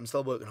working hard. I'm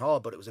still working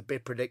hard, but it was a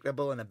bit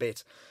predictable and a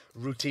bit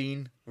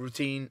routine.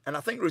 And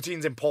I think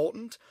routine's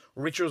important.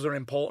 Rituals are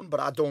important, but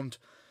I don't.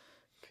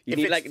 You if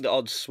need it's- like the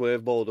odd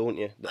swerve ball, don't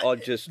you? The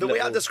odd just. The way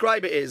I little-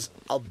 describe it is,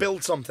 I'll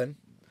build something,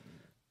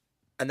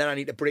 and then I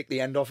need to break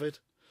the end off it,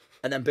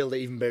 and then build it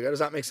even bigger. Does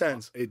that make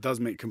sense? It does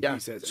make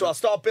complete sense. So I'll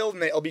start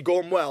building it. It'll be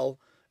going well,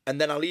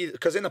 and then I'll either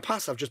because in the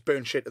past I've just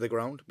burned shit to the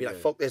ground. Be like,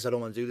 fuck this, I don't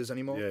want to do this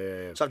anymore.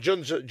 Yeah. So I've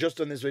just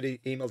done this with the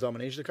Email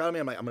Domination Academy.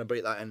 I'm like, I'm going to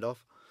break that end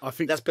off. I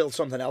think Let's build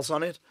something else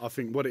on it. I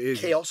think what it is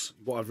Chaos.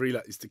 What I've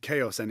realized is the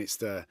chaos, and it's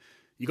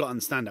you got to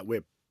understand that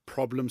we're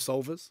problem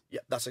solvers.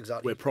 Yeah, that's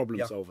exactly. We're problem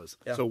Yeah. solvers.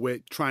 Yeah. So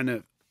we're trying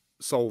to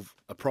solve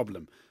a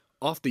problem.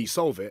 After you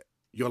solve it,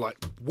 you're like,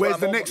 where's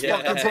the next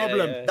fucking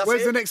problem? That's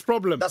Where's it. the next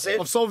problem? That's it.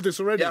 I've solved this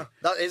already. Yeah,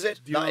 that is it.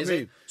 you know That what is I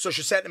mean? it. So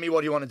she said to me,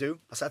 what do you want to do?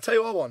 I said, I'll tell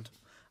you what I want.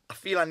 I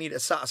feel I need to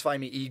satisfy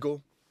my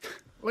ego.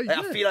 Well, Like,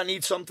 I feel I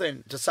need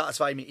something to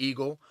satisfy my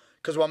ego.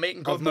 Because we're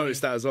making good I've money.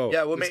 noticed that as well.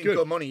 Yeah, we're It's making good.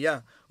 good money,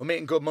 yeah. We're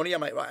making good money.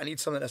 I'm like, right, I need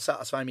something to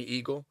satisfy my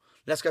ego.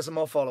 Let's get some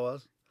more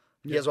followers.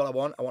 Here's what I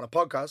want. I want a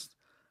podcast.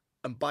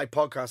 And by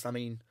podcast, I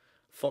mean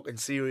fucking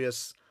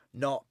serious,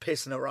 not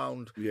pissing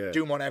around, Yeah.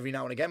 doing one every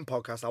now and again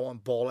podcast. I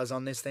want ballers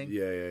on this thing.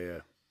 Yeah.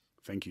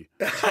 Thank you.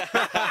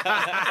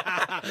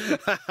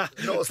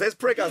 Notice this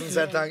prick hasn't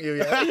said thank you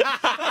yet.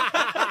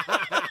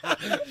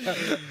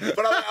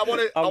 But I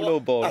want to. I'm no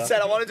baller. I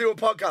said I want to do a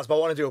podcast, but I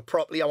want to do it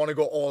properly. I want to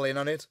go all in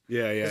on it.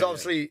 Yeah. Because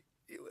obviously,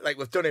 like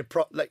we've done it.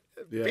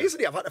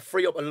 Basically, I've had to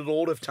free up a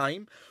load of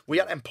time. We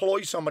had to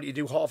employ somebody to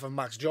do half of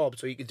Mac's job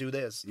so he could do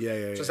this. Yeah.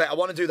 So it's like, I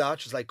want to do that.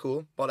 She's like,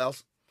 cool. What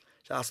else?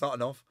 She said, that's not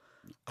enough.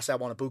 I said, I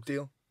want a book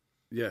deal.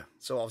 Yeah.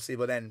 So obviously,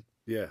 but then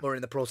Yeah. we're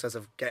in the process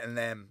of getting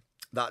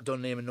that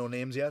done, naming no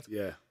names yet.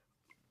 Yeah.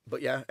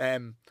 But yeah,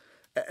 and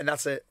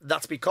that's it.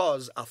 That's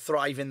because I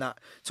thrive in that.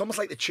 It's almost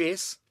like the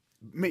chase.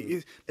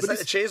 Mate, It's like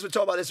the chase. We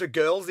talk about this with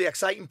girls. The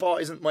exciting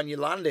part isn't when you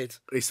land it.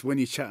 it's when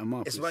you chat them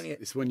up. It's when you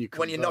It's when you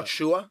when you're not convert.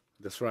 sure.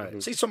 That's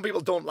right. See, some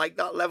people don't like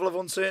that level of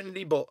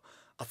uncertainty, but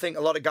I think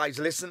a lot of guys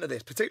listen to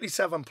this, particularly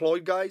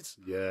self-employed guys.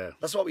 Yeah.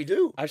 That's what we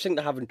do. I just think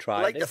they haven't We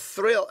tried like it. the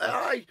thrill.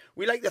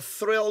 We like the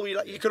thrill.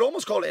 You could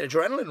almost call it an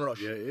adrenaline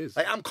rush. Yeah, it is.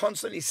 Like I'm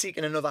constantly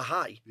seeking another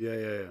high. Yeah. Do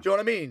you know what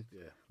I mean?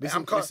 Yeah.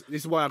 Like,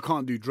 This is why I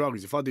can't do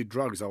drugs. If I did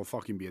drugs, I would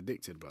fucking be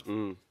addicted,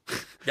 bro.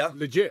 Yeah.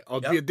 Legit,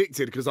 I'd be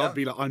addicted because I'd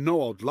be like, I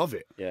know I'd love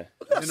it. Yeah.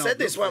 I said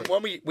this when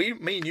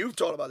me and you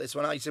talked about this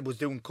when I said was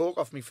doing coke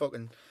off me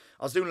fucking.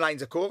 I was doing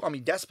lines of coke on my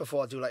desk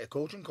before I do like a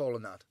coaching call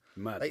and that.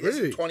 Mad. Like this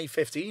Really? is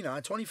 2015.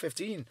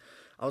 2015.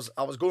 I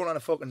was going on a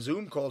fucking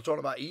Zoom call talking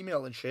about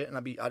email and shit, and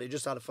I'd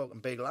just had a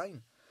fucking big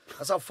line.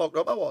 That's how fucked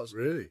up I was.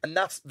 Really? And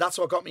that's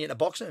what got me into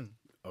boxing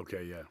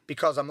Okay, yeah.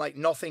 because I'm like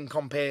nothing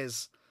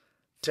compares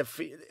to.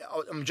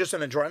 I'm just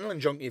an adrenaline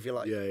junkie, if you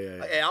like. Yeah.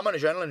 Like, I'm an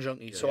adrenaline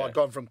junkie, so I'd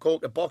gone from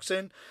coke to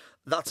boxing.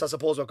 That's I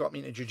suppose what got me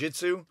into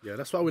jiu-jitsu. Yeah,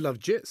 that's why we love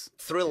jits.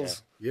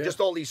 Thrills. Yeah. Just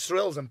all these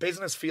thrills, and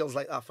business feels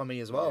like that for me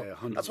as well. Yeah,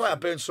 100%. That's why I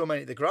burned so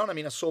many to the ground. I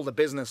mean, I sold a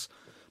business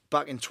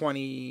back in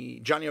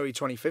January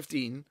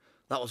 2015.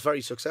 That was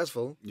very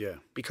successful. Yeah.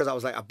 Because I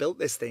was like, I built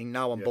this thing,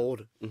 now I'm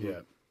bored.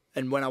 Yeah.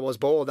 And when I was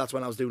bored, that's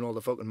when I was doing all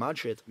the fucking mad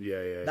shit.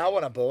 Yeah. Now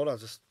when I'm bored, I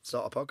just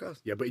start a podcast.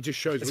 Yeah, but it just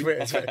shows. It's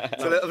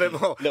a little bit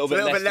more, Little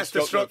bit less less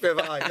destructive.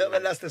 A little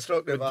bit less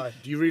destructive.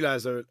 Do you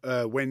realise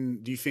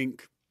when do you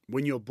think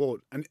when you're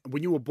bored and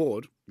when you were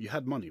bored, you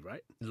had money,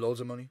 right?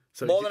 Loads of money.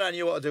 So More than I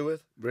knew what to do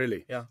with.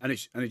 Really? Yeah. And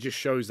it just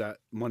shows that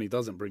money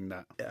doesn't bring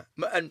that. Yeah.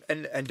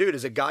 And dude,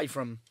 as a guy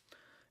from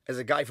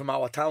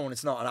our town,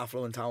 it's not an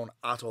affluent town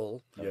at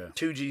all. Yeah.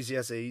 2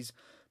 GCSEs.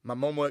 My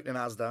mum worked in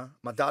Asda.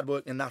 My dad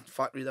worked in that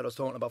factory that I was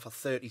talking about for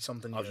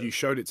 30-something years. You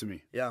showed it to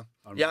me. Yeah.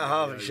 I Yeah, I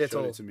have. remember, yeah, you Shit showed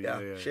all. it to me. Yeah,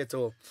 Yeah. shit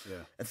all. Yeah.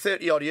 And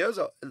 30-odd years,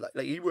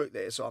 like he worked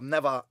there, so I've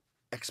never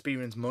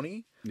experienced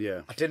money.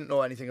 Yeah. I didn't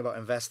know anything about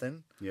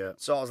investing. Yeah.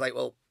 So I was like,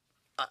 well,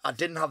 I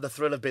didn't have the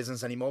thrill of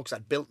business anymore because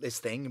I'd built this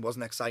thing. It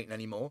wasn't exciting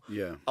anymore.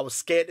 Yeah. I was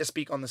scared to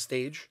speak on the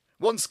stage.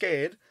 Wasn't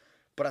scared,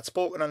 but I'd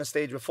spoken on the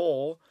stage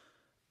before,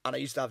 and I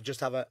used to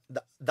have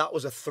that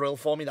was a thrill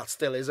for me. That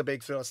still is a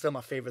big thrill. It's still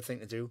my favourite thing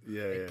to do.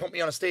 Yeah, Like, yeah. put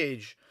me on a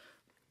stage,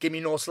 give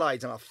me no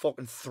slides, and I'll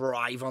fucking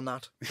thrive on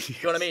that. You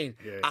know what I mean?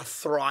 Yeah. I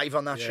thrive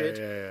on that shit.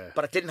 Yeah.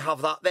 But I didn't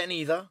have that then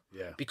either.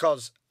 Yeah.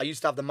 Because I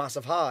used to have the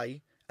massive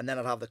high, and then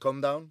I'd have the come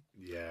down.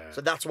 Yeah.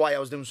 So that's why I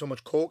was doing so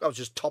much coke. I was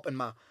just topping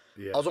my.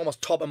 Yeah. I was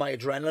almost topping my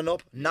adrenaline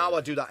up. Now I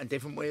do that in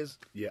different ways.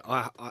 Yeah,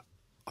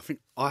 I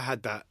think I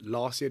had that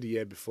last year, the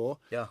year before.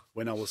 Yeah.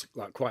 When I was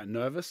like quite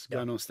nervous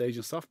going on stage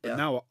and stuff. But Yeah.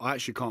 now I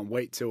actually can't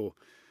wait till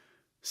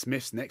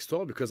Smith's next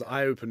tour because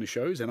I open the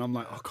shows and I'm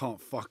like, I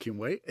can't fucking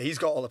wait. He's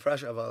got all the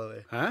pressure, by the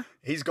way. Huh?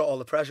 He's got all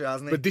the pressure,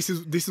 hasn't he? But this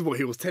is what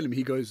he was telling me.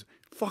 He goes,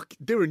 "Fuck,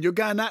 Diren, you're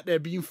going out there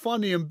being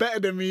funny and better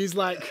than me." He's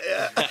like,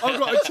 I've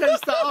got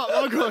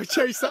to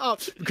chase that up.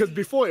 Because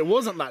before it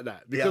wasn't like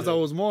that. Because I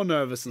was more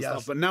nervous and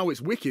stuff. But now it's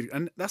wicked.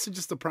 And that's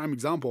just a prime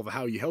example of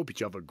how you help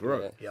each other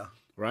grow. Yeah.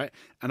 Right?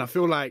 And I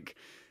feel like,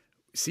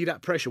 see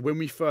that pressure when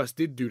we first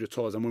did do the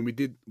tours and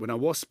when I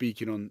was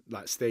speaking on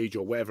like stage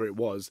or whatever it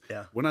was,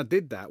 when I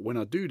do that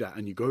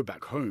and you go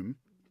back home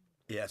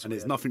Yeah, and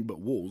it's nothing but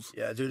walls.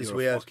 Yeah, dude, it's you're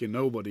weird. Fucking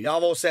nobody. Yeah,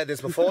 I've always said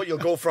this before. I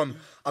go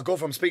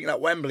from speaking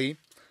at Wembley,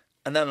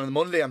 and then on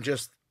Monday I'm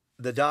just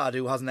the dad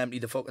who hasn't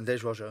emptied the fucking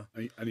dishwasher.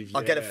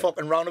 I'll get a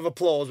fucking round of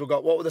applause.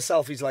 What were the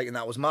selfies like? And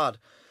that was mad.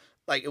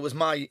 Like, it was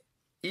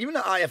even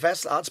at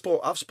IFS, I've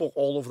spoke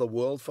all over the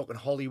world, fucking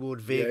Hollywood,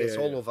 Vegas,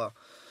 all over.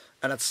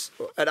 And it's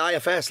at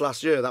IFS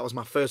last year, that was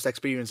my first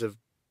experience of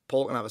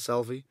Paul can have a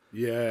selfie.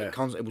 Yeah.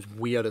 It was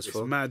weird as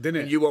fuck. It's mad, didn't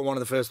it? And you were one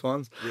of the first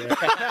ones. Yeah.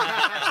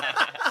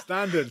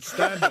 Standard.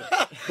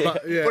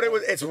 But, yeah. But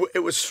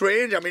it was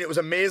strange. I mean, it was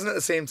amazing at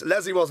the same time.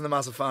 Leslie wasn't a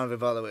massive fan of it,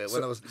 by the way.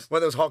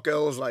 When those hot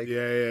girls like, can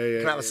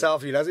I have a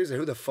selfie? Leslie was like,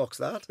 who the fuck's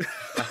that?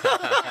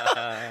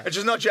 And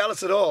she's not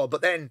jealous at all.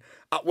 But then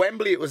at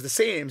Wembley, it was the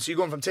same. So you're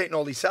going from taking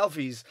all these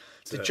selfies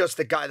to just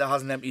the guy that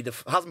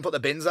hasn't put the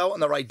bins out on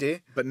the right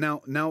day. But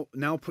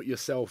now put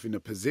yourself in a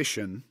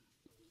position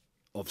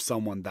of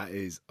someone that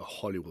is a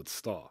Hollywood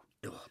star.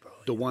 Oh, bro.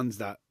 The ones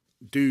that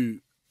do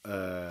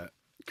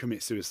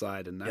commit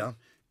suicide and that. Yeah.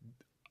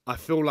 I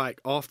feel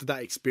like after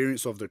that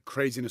experience of the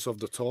craziness of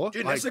the tour...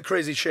 Dude, that's the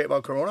crazy shit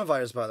about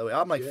coronavirus, by the way.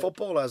 I'm like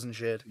footballers and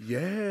shit.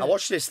 Yeah. I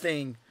watched this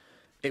thing.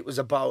 It was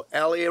about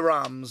LA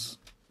Rams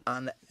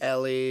and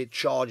LA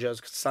Chargers.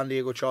 San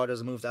Diego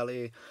Chargers moved to LA.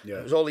 Yeah.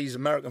 It was all these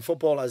American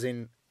footballers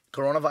in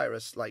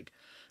coronavirus, like,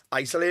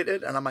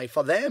 isolated. And I'm like,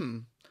 for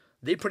them,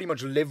 they pretty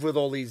much live with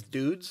all these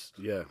dudes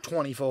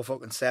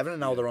 24/7, and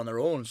now they're on their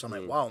own. So I'm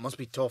like, wow, it must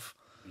be tough.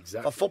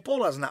 Exactly. For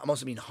footballers, and that must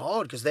have been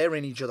hard because they're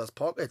in each other's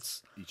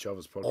pockets.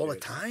 All the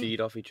time.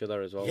 Feed off each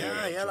other as well.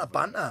 Yeah, that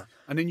banter.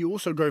 And then you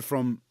also go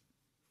from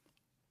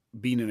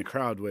being in a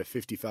crowd where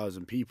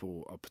 50,000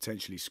 people are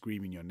potentially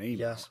screaming your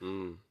name out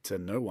to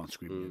no one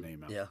screaming your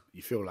name out. Yeah.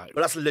 You feel like...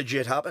 But that's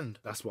legit happened.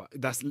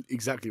 That's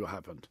exactly what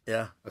happened.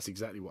 Yeah. That's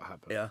exactly what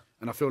happened. Yeah.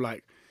 And I feel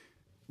like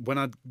when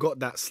I got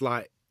that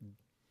slight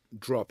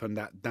drop and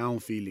that down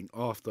feeling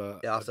after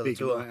a the big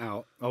tour. night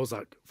out, I was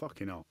like,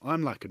 fucking hell,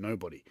 I'm like a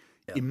nobody.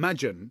 Yeah.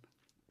 Imagine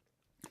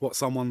what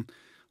someone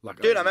like...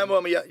 Dude, I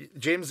remember when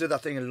James did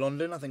that thing in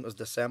London, I think it was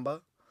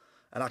December,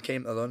 and I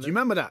came to London. Do you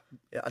remember that?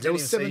 Yeah, I didn't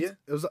even see you.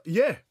 It was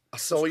like, I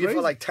saw you for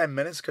like 10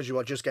 minutes because you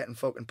were just getting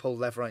fucking pulled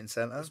left, right and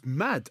centre. It's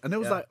mad. And there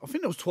was like, I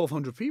think there was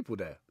 1,200 people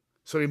there.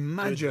 So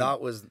imagine...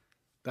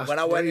 Dude, when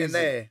I went in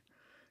there,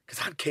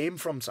 because I came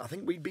from, I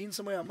think we'd been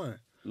somewhere, hadn't we?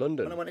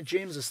 London. When I went to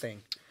James's thing.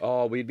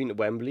 Oh, we'd been to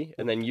Wembley,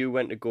 and then you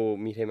went to go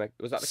meet him.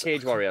 Was that the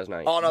Cage Warriors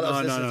night? Oh, no,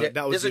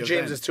 this is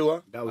James's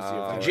tour. That was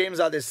the event. James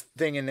had this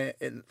thing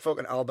in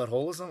fucking Albert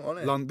Hall or something,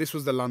 wasn't it? This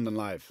was the London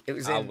Live. It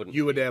was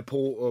You were there,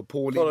 Paul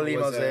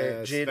was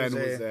there, Jade was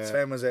there,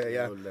 Sven was there,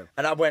 yeah.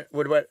 And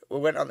we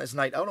went on this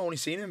night out. I only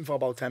seen him for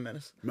about 10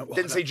 minutes.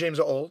 Didn't see James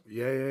at all.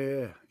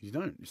 Yeah. You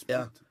don't.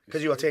 Yeah.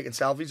 Because you were taking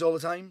selfies all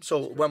the time.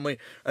 So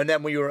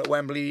then we were at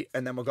Wembley,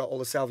 and then we got all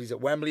the selfies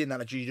at Wembley, and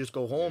then you just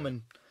go home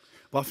and...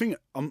 But I think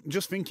I'm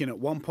just thinking at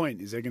one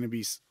point, is there going to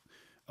be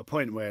a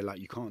point where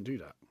like you can't do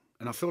that?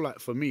 And I feel like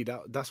for me,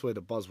 that's where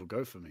the buzz will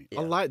go for me.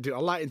 Yeah. I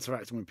like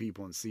interacting with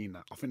people and seeing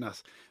that. I think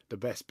that's the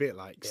best bit.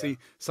 Like, see,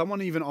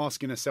 someone even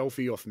asking a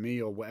selfie off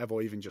me or whatever,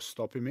 or even just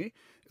stopping me.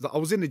 Like, I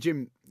was in the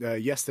gym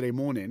yesterday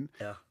morning,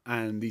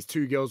 and these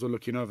two girls were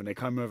looking over, and they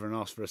came over and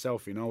asked for a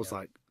selfie, and I was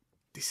like,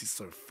 this is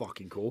so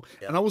fucking cool.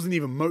 Yeah. And I wasn't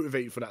even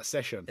motivated for that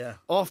session. Yeah.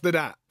 After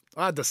that,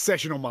 I had the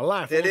session of my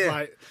life.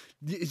 Like,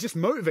 it just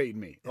motivated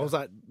me. I was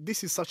like,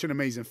 this is such an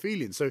amazing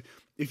feeling. So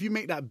if you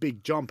make that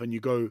big jump and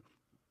you go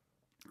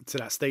to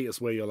that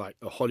status where you're like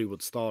a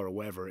Hollywood star or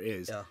whatever it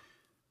is,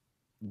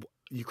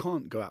 you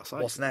can't go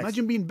outside. What's next?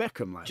 Imagine being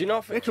Beckham. Like,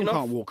 Beckham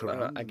can't walk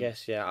around. I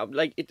guess, yeah.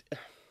 Like it,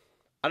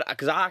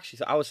 because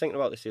I was thinking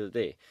about this the other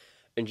day,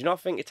 and do you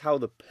not think it's how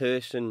the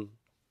person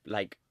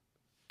like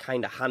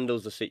kind of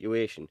handles the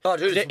situation? Oh,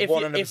 dude, it's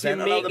 100%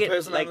 how the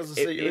person handles the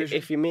situation.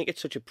 If you make it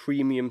such a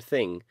premium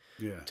thing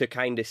to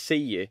kind of see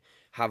you,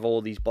 have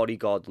all these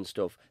bodyguards and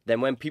stuff,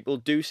 then when people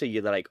do see you,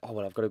 they're like, oh,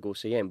 well, I've got to go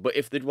see him. But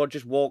if they were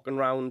just walking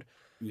around...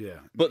 Yeah.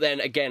 But then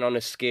again, on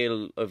a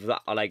scale of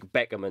that, like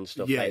Beckham and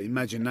stuff. Yeah, like,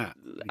 imagine that.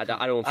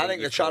 I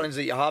think the challenge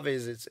that you have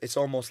is it's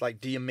almost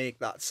like, do you make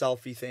that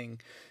selfie thing...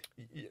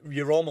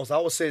 You're almost, I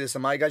always say this to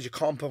my guys, you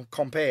can't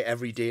compare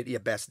every day to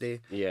your best day.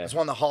 Yeah. It's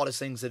one of the hardest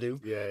things to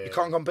do. Yeah. You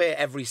can't compare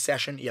every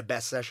session to your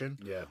best session.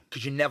 Yeah.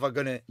 Because you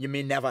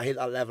may never hit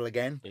that level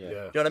again. Yeah. You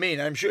know what I mean?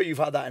 And I'm sure you've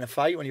had that in a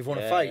fight when you've won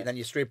a fight, and then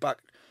you're straight back.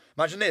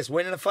 Imagine this,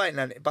 winning a fight and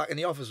then back in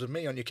the office with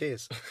me on your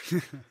case.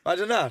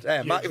 Imagine that.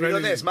 Hey, Matt, have you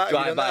done this? Matt, have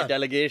you done that? Drive-by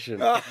delegation.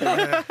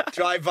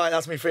 Drive-by,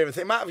 that's my favourite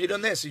thing. Matt, have you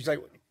done this? He's like,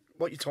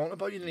 what are you talking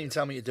about? You didn't even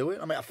tell me to do it.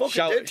 I'm like, I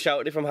fucking did.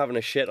 Shouted if I'm having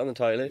a shit on the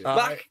toilet.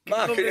 Back.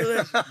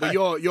 But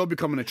you're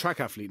becoming a track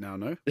athlete now,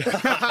 no?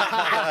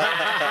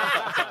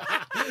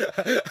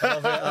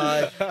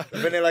 I've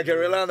been in like a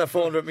gorilla on the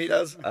 400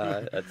 metres.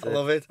 I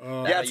love it.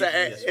 Yeah,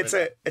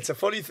 it's a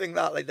funny thing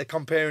that like they're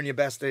comparing your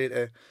best day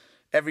to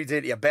every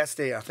day to your best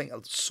day. I think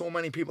so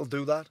many people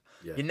do that.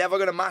 Yeah. You're never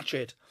going to match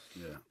it.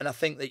 Yeah. And I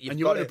think that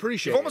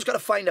you've almost got to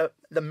find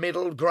the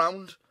middle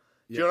ground.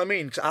 Do you know what I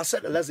mean? Because I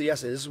said to Lesley,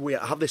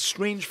 I have this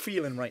strange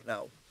feeling right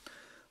now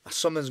that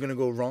something's going to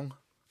go wrong.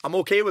 I'm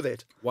okay with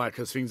it. Why?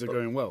 Because things are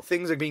going well.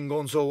 Things have been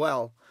going so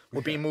well.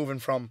 We've been moving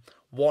from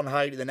one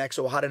high to the next.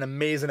 So we had an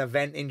amazing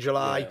event in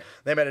July. Yeah.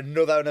 Then we had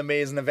another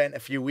amazing event a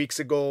few weeks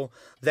ago.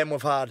 Then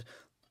we've had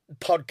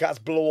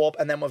podcast blow up,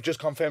 and then we've just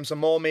confirmed some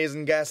more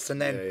amazing guests,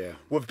 and then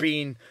we've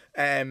been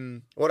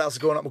what else is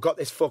going on? We've got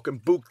this fucking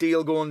book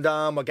deal going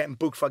down. We're getting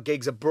booked for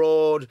gigs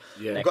abroad.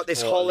 We've got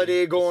this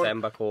holiday going.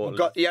 December quarterly.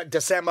 We've got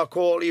December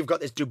quarterly. We've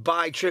got this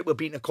Dubai trip. We've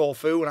been to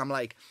Corfu, and I'm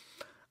like,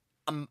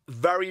 I'm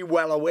very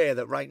well aware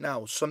that right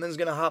now something's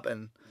going to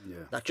happen Yeah.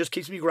 that just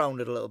keeps me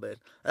grounded a little bit.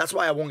 That's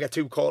why I won't get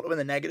too caught up in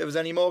the negatives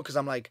anymore, because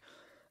I'm like,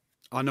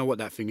 I know what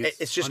that thing is.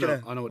 it's just I know,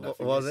 gonna. I know what that What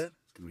thing was is. it?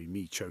 It's gonna be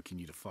me choking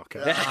you the fuck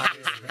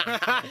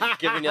out.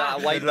 Giving you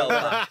that white belt.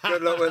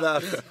 Good luck with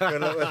that.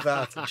 Good luck with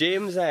that.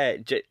 James,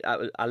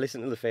 I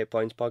listened to the Fair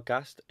Points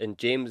podcast, and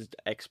James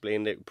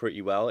explained it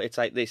pretty well. It's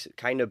like this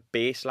kind of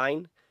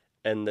baseline,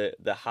 and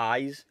the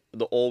highs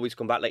that always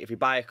come back. Like if you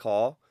buy a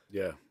car,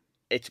 Yeah.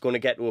 it's going to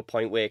get to a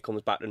point where it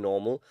comes back to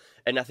normal.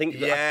 And I think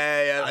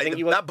I think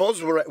that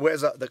buzz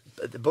wears off,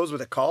 the buzz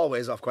with the car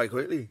wears off quite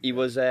quickly. he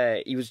was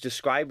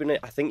describing it.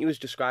 I think he was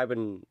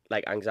describing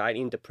like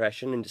anxiety and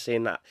depression, and just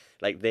saying that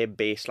like their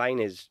baseline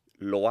is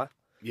lower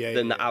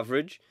than the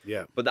average.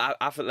 Yeah. But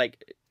I feel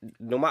like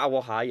no matter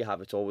what high you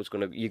have,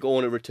 you're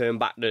going to return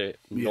back to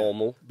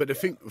normal. But the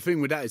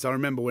thing with that is, I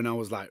remember when I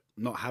was like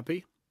not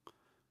happy,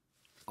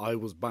 I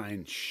was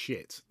buying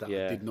shit that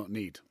I did not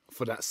need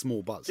for that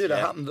small buzz. Dude, that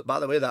happened, by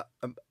the way, that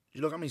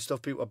you look how many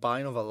stuff people are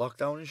buying over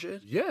lockdown and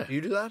shit. Yeah. You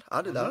do that?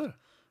 I did that. know.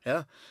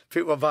 Yeah.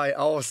 People are buying.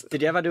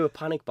 Did you ever do a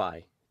panic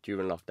buy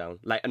during lockdown?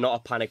 Like not a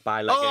panic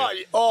buy, like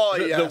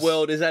yes. the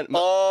world is empty.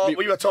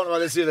 We were talking about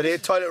this the other day.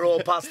 Toilet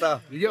roll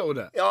pasta. You get all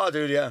that? Oh,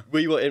 dude, yeah.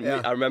 We were.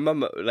 I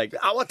remember like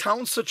Our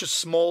town's such a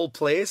small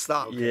place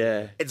that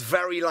it's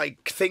very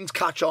like things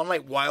catch on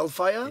like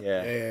wildfire.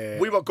 Yeah.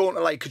 We were going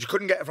to like, because you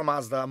couldn't get it from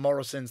Asda,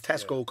 Morrison's,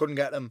 Tesco, couldn't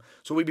get them.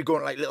 So we'd be going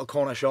to like little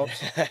corner shops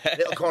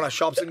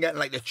and getting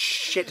like the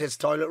shittest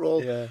toilet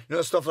roll. Yeah. You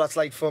know, stuff that's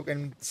like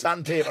fucking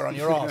sandpaper on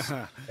your arse.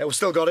 We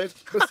still got it.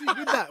 But see,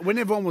 with that, when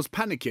everyone was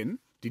panicking,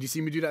 did you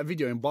see me do that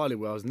video in Bali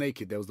where I was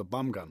naked? There was the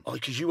bum gun. Oh,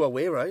 because you were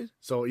away, right?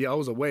 So yeah, I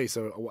was away.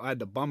 So I had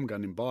the bum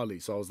gun in Bali.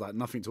 So I was like,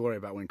 nothing to worry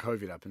about when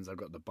COVID happens. I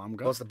got the bum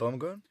gun. What's the bum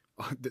gun?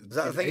 Is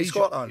that the thing you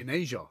squat on? In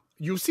Asia,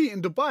 you'll see it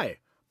in Dubai.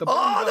 The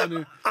bum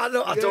gun. I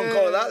don't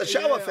call it that. The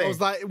shower thing. I was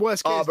like,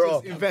 worst case,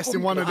 just invest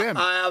in one of them.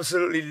 I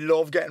absolutely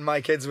love getting my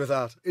kids with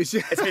that. It's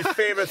my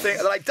favourite thing.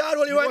 They're like, Dad,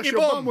 will you wipe wash me your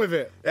bum? bum with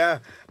it. Yeah.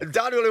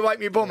 Dad, will you wipe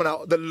me bum?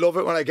 And they love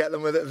it when I get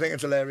them with it. I think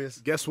it's hilarious.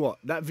 Guess what?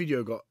 That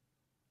video got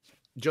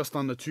just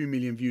under 2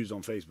 million views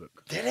on Facebook.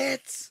 Did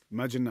it?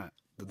 Imagine that.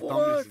 The What?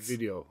 dumbest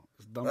video.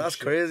 That's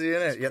crazy,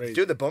 isn't it? Yeah,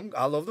 dude, the bum.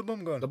 I love the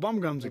bum gun. The bum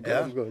guns are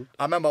Yeah. good.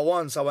 I remember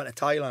once I went to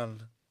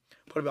Thailand,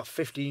 probably about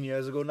 15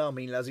 years ago now.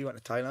 Me and Lesley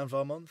went to Thailand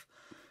for a month,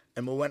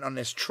 and we went on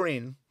this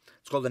train.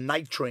 It's called the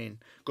night train.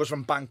 It goes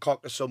from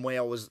Bangkok to somewhere.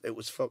 It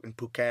was fucking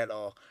Phuket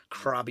or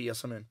Krabi or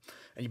something.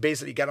 And you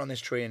basically get on this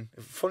train.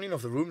 Funny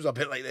enough, the rooms are a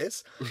bit like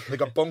this. They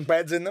got bunk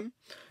beds in them,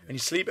 and you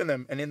sleep in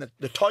them. And in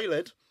the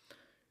toilet,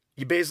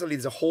 you basically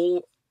there's a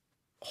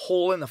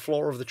hole in the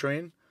floor of the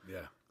train.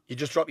 Yeah. You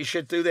just drop your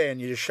shit through there,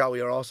 and you just shower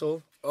your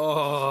arsehole.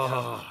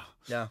 Oh.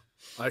 Yeah.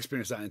 I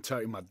experienced that in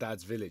Turkey, my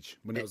dad's village.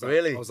 When it was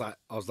Really? I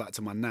was like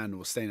to my nan who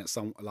was staying at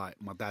some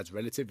like my dad's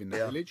relative in the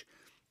village.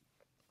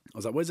 I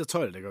was like, "Where's the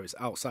toilet?" They go, "It's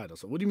outside." I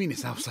was like, "What do you mean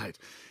it's outside?"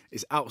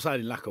 It's outside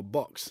in like a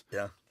box.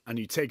 Yeah. And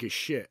you take a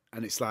shit,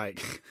 and it's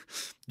like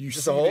you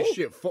Just see a hole? the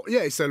shit.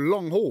 Yeah, it's a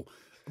long hole.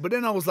 But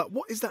then I was like,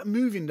 "What is that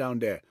moving down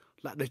there?"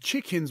 Like the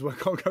chickens were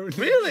going.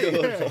 Really?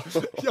 Yeah.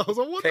 Yeah, I was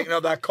like, "What?" Taking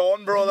out that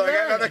corn, bro. They're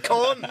getting out the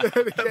corn.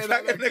 They're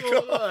out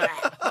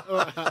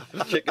the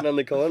corn. Chicken on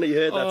the corn. You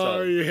heard that song?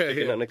 Oh, yeah,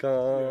 Chicken yeah. on the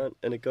corn,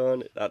 and the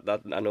corn.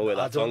 That I know where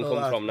that don't song know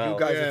comes that. from now. You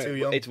guys are too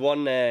young. It's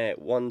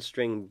one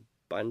string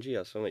banji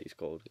or something it's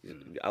called.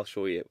 I'll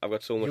show you. I've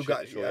got so much shit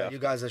to show you. You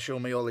guys are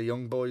showing me all the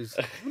young boys.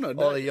 No,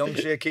 All the young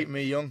shit keeping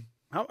me young.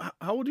 How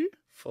old are you?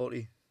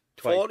 40.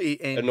 20. 40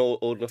 in And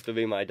old enough to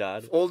be my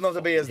dad. old enough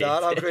to be his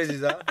dad. How crazy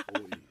is that?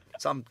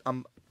 So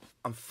I'm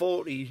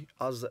 40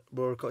 as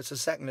it's the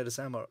 2nd of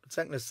December.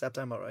 2nd of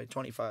September, right?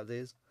 25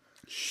 days.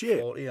 Shit.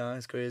 40, yeah,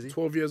 it's crazy.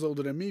 12 years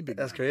older than me, big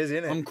That's man. crazy,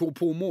 isn't it? Uncle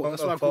Paul Mort.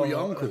 That's why I call you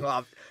uncle.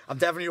 I'm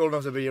definitely old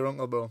enough to be your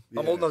uncle, bro.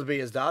 I'm old enough to be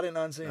his dad in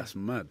Nancy. That's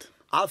mad.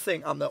 I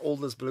think I'm the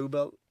oldest blue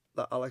belt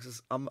that Alex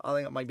is. I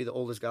think I might be the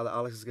oldest guy that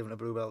Alex has given a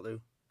blue belt to.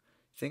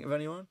 Think of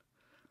anyone?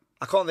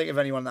 I can't think of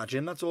anyone in that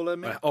gym that's older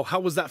than me. Oh, how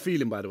was that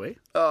feeling, by the way?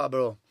 Oh,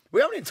 bro. We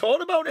haven't even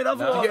talked about it, have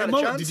we?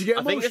 Did you get I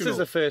emotional? think this is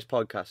the first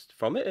podcast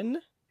from it, isn't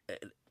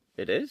it?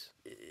 It is.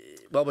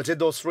 Well, we did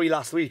those 3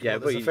 last week. Yeah, Yeah,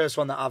 but it's the first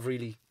one that I've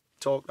really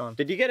talked on.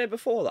 Did you get it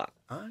before that?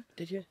 Huh?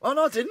 Did you? Oh,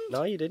 no, I didn't.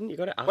 No, you didn't. You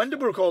got it after. When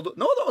did we record?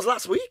 No, that was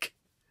last week.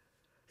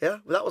 Yeah,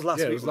 that was last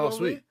Yeah, week. it was last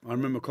probably. week. I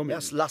remember commenting.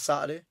 Yes, last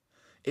Saturday.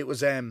 It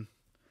was,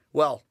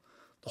 well,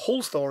 the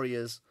whole story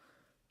is,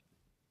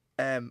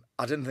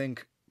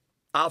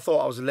 I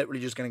thought I was literally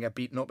just going to get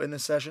beaten up in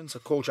this session. So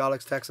Coach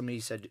Alex texted me, he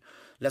said,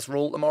 let's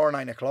roll tomorrow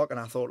 9 o'clock. And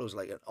I thought it was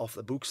like an off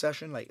the book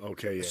session, like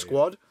Okay, yeah, a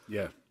squad.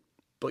 Yeah.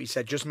 But he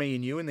said, just me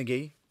and you in the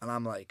gi. And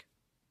I'm like,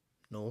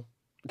 no,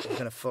 he's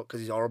going to fuck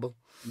because he's horrible.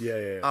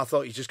 Yeah. I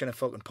thought he's just going to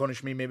fucking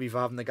punish me maybe for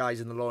having the guys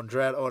in the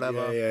laundrette or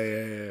whatever.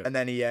 Yeah. And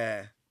then he,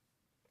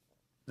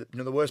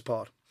 the worst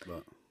part,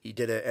 What? he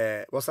did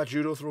a, what's that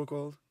judo throw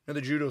called? You know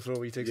the judo throw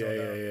where he takes Yeah, it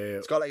yeah.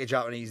 It's got like a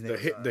Japanese name.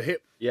 The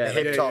hip. Yeah.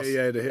 The hip toss.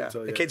 Yeah, the hip toss.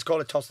 The Yeah. kids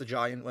call it toss the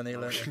giant when they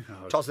learn it.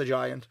 Toss the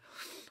giant.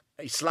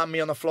 He slammed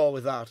me on the floor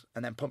with that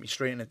and then put me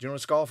straight in it. Do you know what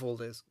a scarf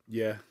hold is?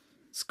 Yeah.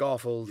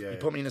 Scaffold. Yeah, He yeah.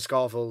 put me in a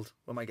scaffold.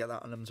 We might get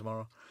that on him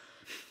tomorrow.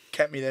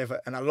 Kept me there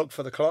and I looked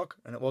for the clock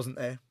and it wasn't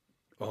there.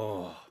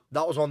 Oh,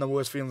 That was one of the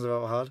worst feelings I've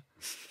ever had.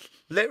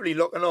 Literally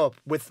looking up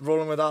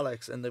rolling with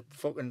Alex and the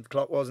fucking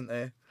clock wasn't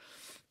there.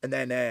 And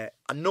then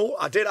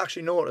I did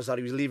actually notice that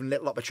he was leaving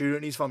little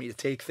opportunities for me to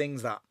take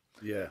things that,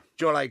 yeah.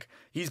 do you know, like,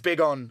 he's big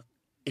on,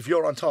 if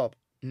you're on top,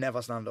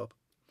 never stand up.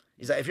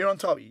 He's like, if you're on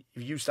top, if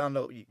you stand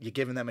up, you're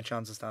giving them a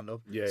chance to stand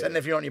up. Yeah, So then yeah.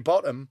 if you're on your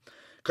bottom,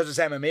 because it's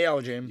MMA,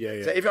 our gym, Yeah, so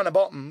yeah. if you're on the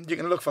bottom, you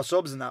can look for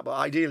subs and that, but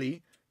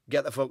ideally,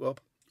 get the fuck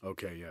up.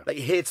 Okay, yeah. Like,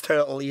 he hates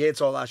turtle, he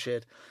hates all that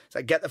shit. It's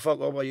like, get the fuck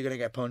up or you're going to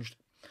get punched.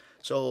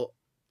 So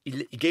he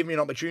gave me an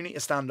opportunity to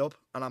stand up,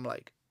 and I'm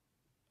like,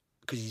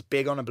 because he's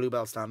big on a blue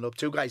belt stand up.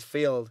 Two guys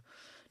failed.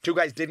 Two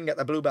guys didn't get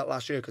the blue belt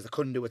last year because they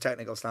couldn't do a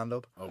technical stand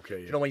up. Okay,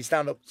 yeah. You know, when you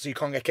stand up so you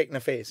can't get kicked in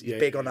the face. He's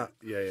big on that.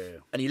 Yeah.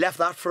 And he left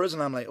that for us,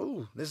 and I'm like,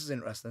 oh, this is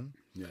interesting.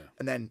 Yeah.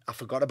 And then I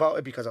forgot about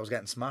it because I was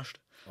getting smashed.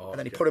 Oh, and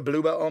then he okay. put a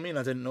blue belt on me, and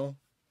I didn't know.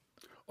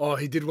 Oh,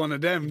 he did one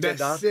of them. did That's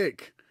that.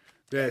 sick.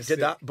 He That's did sick.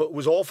 that, but it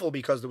was awful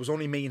because there was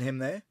only me and him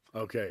there.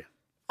 Okay.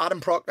 Adam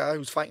Proctor,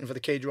 who's fighting for the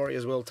Cage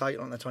Warriors World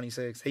title on the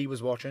 26th, he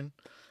was watching.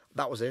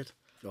 That was it.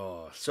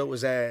 Oh, So it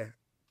was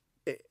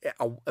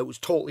it was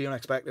totally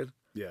unexpected.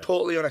 yeah.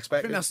 Totally I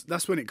unexpected. think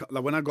that's when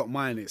when I got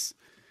mine.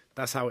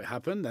 That's how it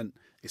happened, and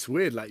it's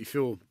weird. Like you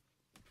feel.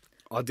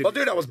 I did. Well,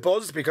 dude, I was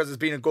buzzed because it's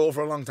been a goal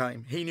for a long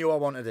time. He knew I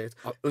wanted it.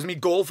 It was me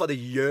goal for the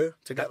year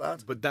to get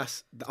that. But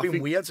that's I been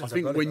think, weird since I I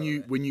think got it, when by you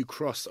the way. when you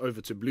cross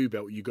over to blue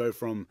belt, you go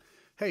from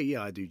hey,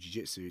 yeah, I do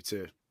jiu-jitsu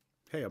to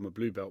hey, I'm a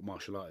blue belt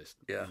martial artist.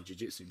 Yeah. in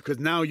jiu-jitsu, because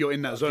now you're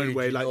in that zone dude,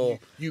 where you like know.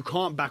 you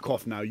can't back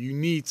off now. You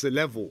need to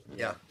level.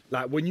 Yeah.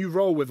 Like when you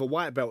roll with a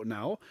white belt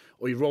now,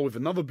 or you roll with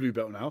another blue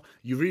belt now,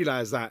 you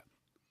realize that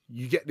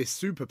you get this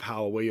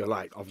superpower where you're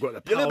like, I've got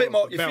the power. You're a little bit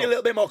more. of the You belt. feel a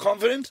little bit more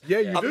confident. Yeah,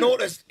 you I've do.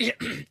 noticed,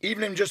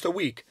 even in just a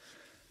week,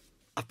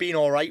 I've been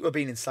all right with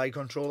being in side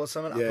control or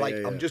something. Yeah,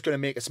 I'm yeah. just going to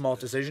make a smart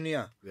decision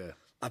here. Yeah.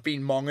 I've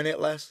been monging it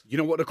less. You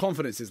know what the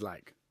confidence is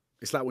like?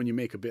 It's like when you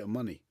make a bit of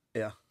money.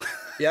 Yeah.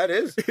 Yeah, it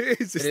is.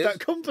 It's It that is.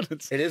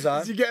 confidence. It is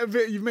hard. You get a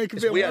bit, you make a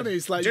It's bit weird. of money.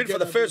 It's like dude, you for get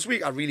the that first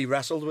week, I really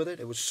wrestled with it.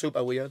 It was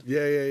super weird. bit-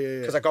 Yeah.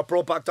 Because I got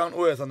brought back down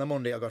to earth on the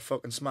Monday. I got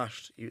fucking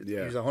smashed. He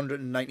Yeah. was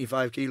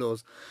 195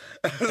 kilos.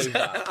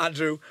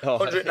 Andrew, Oh.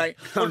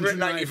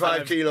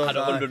 195 kilos. Had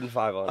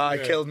 105 on.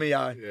 It killed me.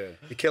 Yeah.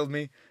 It killed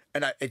me.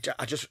 And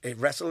I just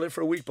wrestled it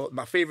for a week. But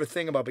my favourite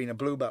thing about being a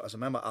blue belt is I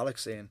remember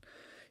Alex saying,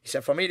 he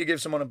said, for me to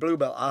give someone a blue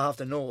belt, I have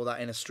to know that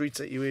in a street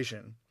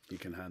situation, You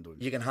can handle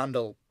it. you can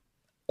handle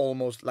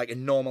almost like a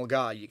normal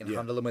guy. You can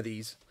handle them with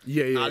ease.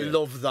 Yeah. I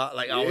love that.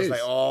 Like, I It was is.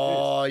 like,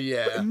 oh, But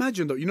yeah.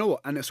 imagine though, you know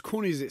what? And as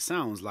corny as it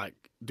sounds, like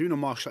doing a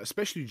martial art,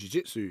 especially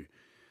jiu-jitsu,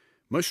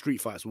 most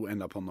street fights will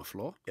end up on the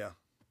floor. Yeah.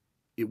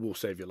 It will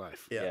save your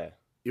life. Yeah.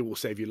 It will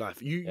save your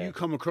life. You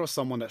come across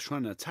someone that's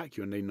trying to attack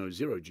you and they know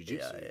zero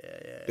jiu-jitsu.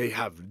 They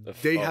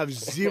have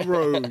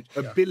zero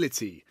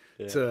ability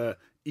to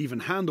even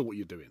handle what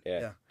you're doing. Yeah.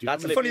 Yeah.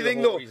 That's The funny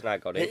thing though, reason I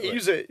got into it.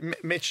 he's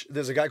Mitch.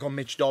 There's a guy called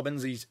Mitch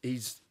Dobbins. He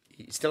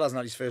still hasn't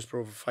had his first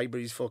pro fight,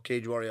 but he's for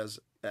Cage Warriors,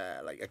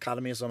 like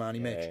academy or something.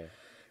 And Mitch,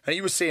 and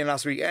he was saying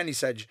last weekend, he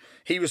said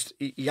he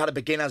had a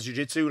beginner's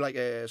jiu-jitsu, like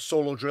a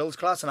solo drills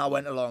class, and I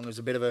went along as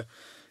a bit of a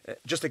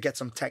just to get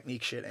some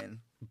technique shit in,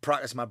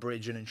 practice my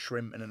bridging and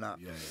shrimping and that.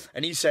 Yeah.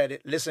 And he said,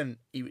 listen,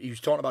 he was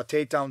talking about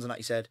takedowns and that.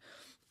 He said,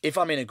 if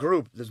I'm in a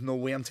group, there's no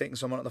way I'm taking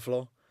someone at the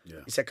floor.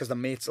 Yeah. He said, because the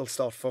mates will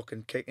start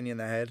fucking kicking you in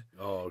the head.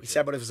 Oh, okay. He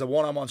said, but if it's a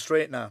one-on-one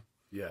straight now,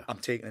 Yeah. I'm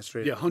taking it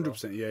straight. Yeah, to the floor.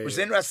 100%. Yeah. Which is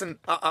yeah. interesting.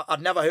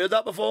 I'd never heard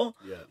that before.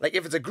 Yeah. Like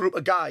if it's a group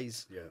of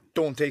guys, Yeah.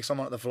 don't take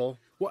someone at the floor.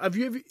 Well, have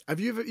you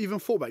ever even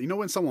thought about, you know,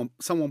 when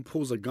someone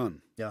pulls a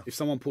gun? Yeah. If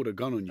someone pulled a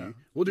gun on you,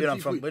 what do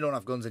people... We don't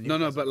have guns in No,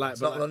 Newcastle. but like...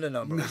 It's but not like- London,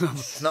 no, bro. No,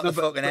 It's not no,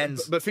 the fucking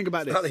ends. But think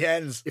about It's this. not the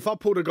ends. If I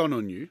pulled a gun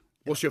on you,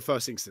 what's your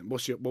first instinct?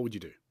 What would you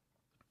do?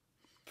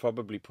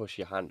 Probably push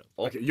your hand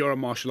up. Okay, you're a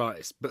martial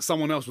artist, but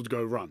someone else would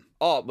go run.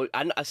 Oh, but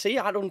I see.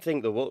 I don't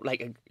think the like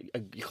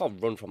you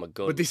can't run from a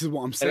gun. But this is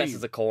what I'm saying. Unless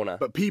it's a corner.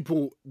 But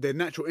people, their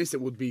natural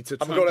instinct would be to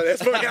I'm turn, going like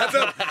this. Put your hands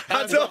up.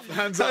 Hands up.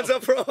 hands Hands up.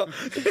 up, bro.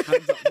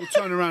 hands up, we'll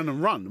turn around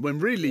and run. When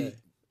really,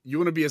 you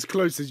want to be as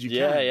close as you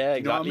yeah, can. yeah, You know what I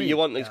exactly. mean? You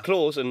want it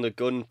close and the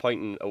gun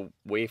pointing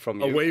away from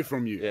you. Away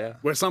from you. Yeah.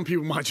 Where some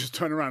people might just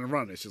turn around and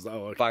run. It's just like,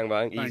 oh, okay. Bang,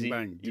 bang, bang, easy,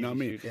 bang. You know what I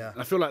easy mean? shoot. Yeah.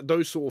 And I feel like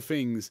those sort of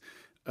things,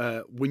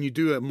 when you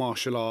do a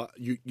martial art,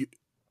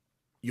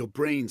 your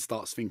brain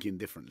starts thinking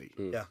differently.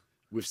 Yeah.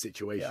 With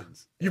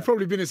situations, you've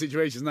probably been in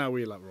situations now where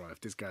you're like, right, if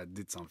this guy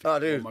did something, Oh,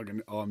 dude. am I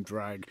gonna arm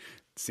drag,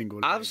 single?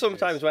 I've leg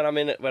sometimes this?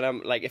 when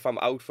I'm like if I'm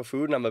out for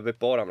food and I'm a bit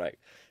bored, I'm like,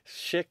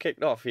 shit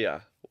kicked off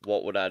here.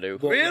 What would I do?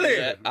 Really?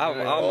 Yeah, I'm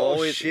Oh,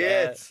 always shit.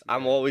 yeah,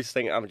 I'm always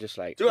thinking. I'm just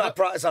like, Dude, I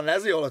practice on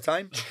Lesley all the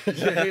time.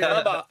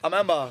 I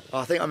remember,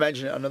 I think I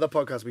mentioned it on another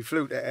podcast, we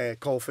flew to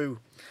Corfu.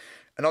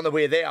 And on the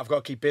way there, I've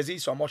got to keep busy.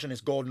 So I'm watching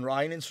this Gordon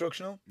Ryan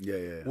instructional.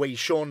 Yeah. Where he's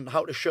shown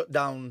how to shut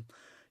down,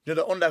 you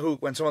know, the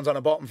underhook when someone's on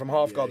the bottom from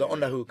half guard, the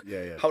underhook.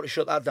 Yeah. How to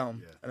shut that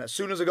down. Yeah. And as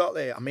soon as I got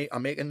there, I'm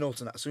making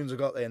notes on that. As soon as I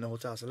got there in the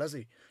hotel, I said,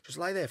 Lesley, just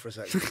lie there for a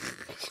second.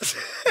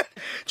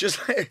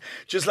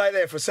 just like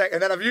there for a second.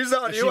 And then I've used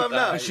that on you, haven't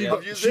I? She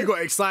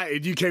got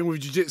excited. You came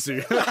with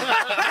jiu-jitsu.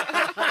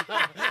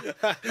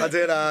 I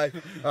did.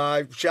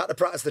 She had to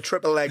practice the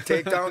triple leg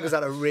takedown because I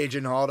had a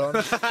raging hard on.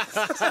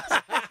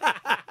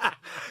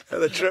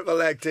 The triple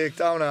leg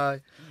takedown.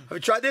 Have you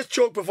tried this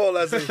choke before,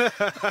 Lesley?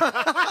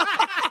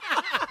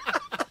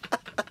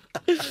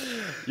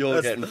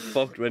 You're getting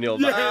fucked when you're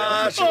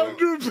back.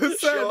 100%.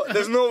 Sure.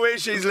 There's no way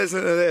she's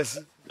listening to this.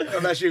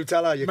 Unless you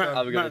tell her you can't.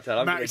 I'm going to tell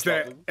her. Max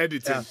there,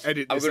 editing.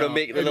 Edit I'm going to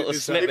make the little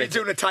snippet. Maybe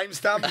doing a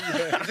timestamp.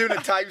 Doing a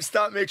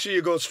timestamp. Make sure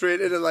you go straight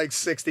into like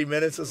 60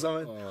 minutes or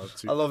something.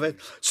 I love it.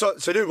 So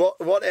dude,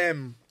 what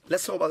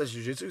let's talk about this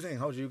jiu-jitsu thing.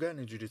 How did you get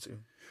into jiu-jitsu?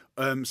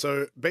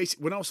 So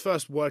basically, when I was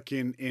first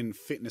working in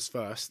Fitness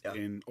First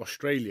in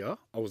Australia,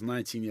 I was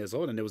 19 years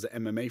old, and there was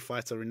an MMA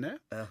fighter in there.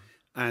 Yeah.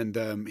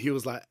 And he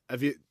was like, I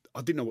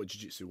didn't know what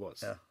jiu-jitsu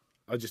was. Yeah.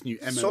 I just knew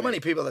MMA. So many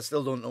people that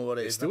still don't know what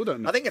it is. Still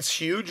don't know. I think it's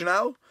huge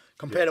now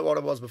compared to what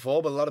it was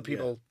before, but a lot of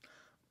people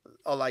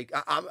are like,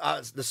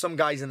 there's some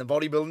guys in the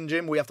bodybuilding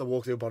gym, we have to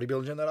walk through a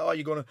bodybuilding gym, they're like, oh,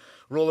 you're going to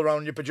roll around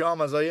in your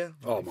pajamas, are you?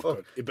 Oh, my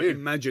God. But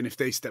imagine if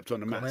they stepped on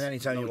the mat.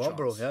 Anytime you want,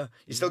 bro, yeah.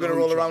 You're still going to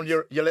roll around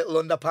your little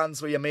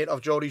underpants with your mate off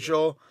Geordie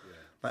Shore.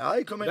 Like,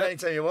 I come in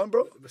anytime you want,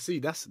 bro. See,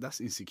 that's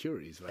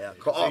insecurities, right? Yeah, of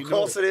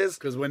course it is.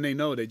 Because when they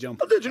know, they jump.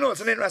 But dude, you know, it's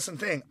an interesting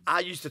thing. I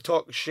used to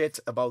talk shit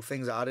about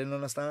things that I didn't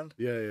understand.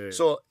 Yeah.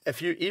 So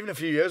even a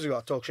few years ago, I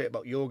talked shit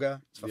about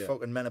yoga. It's for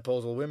fucking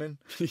menopausal women.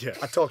 Yeah.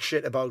 I talk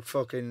shit about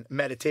fucking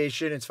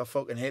meditation. It's for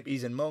fucking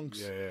hippies and monks.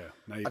 Yeah.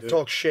 I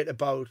talk shit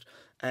about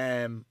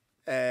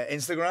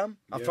Instagram.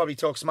 I've probably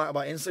talked smack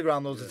about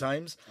Instagram loads of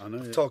times. I know.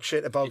 I've talked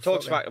shit about. You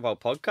talk smack about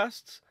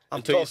podcasts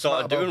until you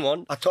started doing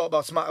one. I talk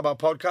about smack about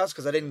podcasts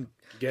because I didn't.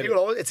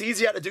 It's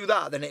easier to do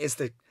that than it is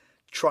to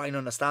try and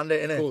understand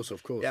it, innit?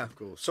 Of course.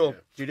 So,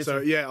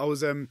 I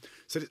was so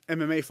this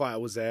MMA fighter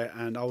was there,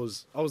 and I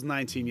was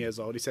 19 years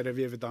old. He said, "Have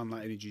you ever done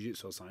like any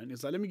jiu-jitsu or something?"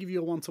 He's like, "Let me give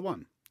you a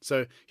 1-to-1."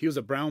 So he was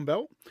a brown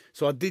belt.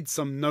 So I did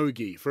some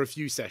no-gi for a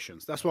few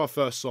sessions. That's where I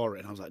first saw it,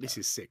 and I was like, "This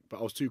is sick." But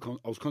I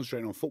was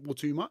concentrating on football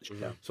too much,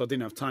 so I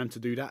didn't have time to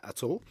do that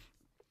at all.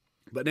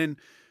 But then,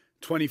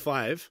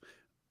 25,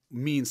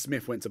 me and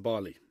Smith went to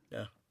Bali.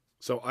 Yeah.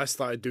 So I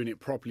started doing it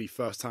properly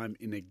first time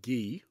in a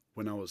gi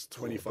when I was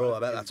 25. Bro, I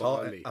bet that's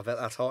hot. I bet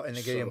that's hot in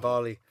a gi in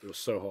Bali. It was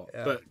so hot.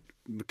 Yeah. But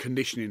the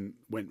conditioning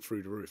went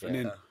through the roof. And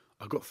then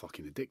I got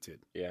fucking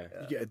addicted. Yeah.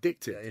 You get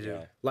addicted. Yeah, you do.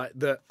 Like,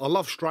 I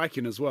love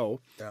striking as well.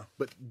 Yeah.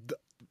 But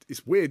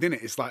it's weird, isn't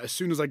it? It's like as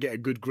soon as I get a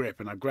good grip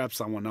and I grab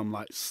someone, I'm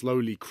like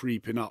slowly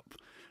creeping up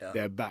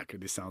their back.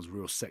 And this sounds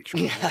real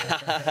sexual.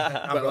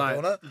 But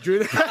like,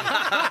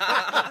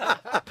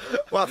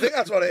 well, I think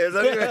that's what it is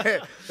anyway.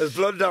 There's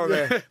blood down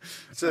there. It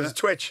says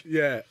twitch.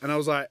 Yeah, and I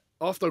was like,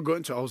 after I got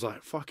into it, I was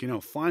like, fucking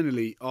hell,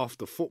 finally,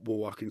 after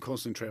football, I can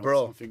concentrate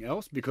on something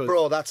else. Because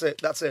Bro, that's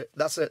it.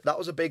 That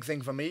was a big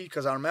thing for me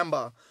because I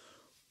remember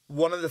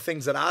one of the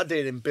things that I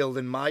did in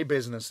building my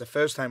business the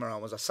first time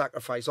around was I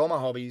sacrificed all my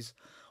hobbies,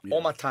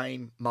 all my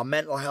time, my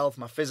mental health,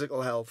 my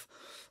physical health.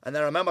 And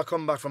then I remember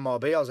coming back from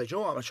RB, I was like, you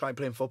know what, I'm going to try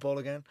playing football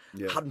again.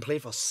 Yeah. I hadn't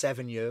played for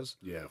 7 years.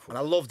 Yeah. And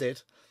I loved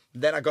it.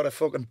 Then I got a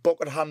fucking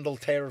bucket handle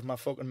tear of my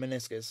fucking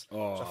meniscus.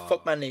 Oh. So I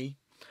fucked my knee.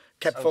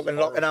 Kept fucking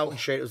locking out and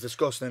shit. It was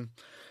disgusting.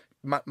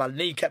 My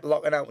knee kept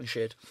locking out and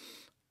shit.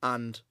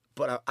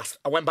 But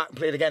I went back and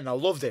played again and I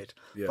loved it.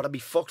 Yeah. But I'd be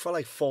fucked for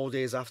like 4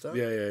 days after.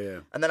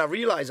 Yeah. And then I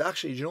realised,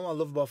 actually, do you know what I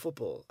love about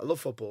football? I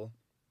love football.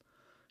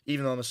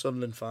 Even though I'm a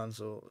Sunderland fan,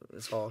 so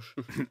it's harsh.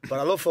 But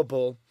I love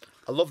football.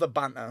 I love the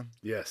banter.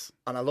 Yes.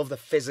 And I love the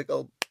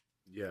physical.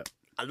 Yeah.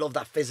 I love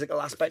that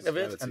physical aspect of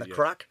it and the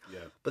crack. Yeah.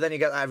 But then you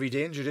get that every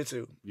day in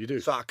jiu-jitsu. You do.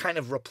 So I kind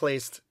of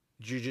replaced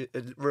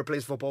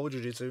football with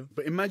jiu-jitsu.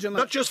 But imagine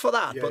not just for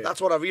that, but that's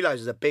what I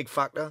realised is a big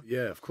factor.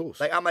 Yeah, of course.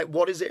 Like I'm like,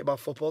 what is it about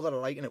football that I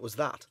like? And it was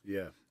that.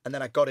 Yeah. And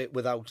then I got it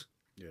without.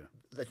 Yeah.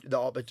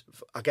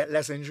 I get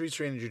less injuries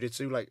training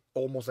jiu-jitsu like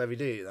almost every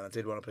day than I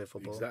did when I played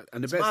football. Exactly.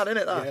 And it's mad,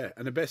 innit, that? Yeah.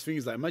 And the best thing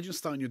is like, imagine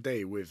starting your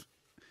day with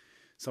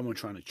someone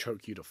trying to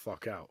choke you the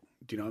fuck out.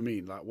 Do you know what I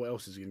mean? Like, what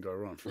else is going to go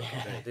wrong throughout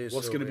the day?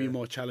 What's going to be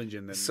more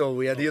challenging than... So,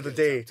 the other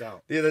day,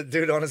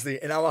 dude, honestly,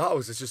 in our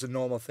house, it's just a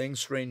normal thing.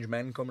 Strange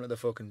men coming to the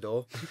fucking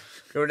door.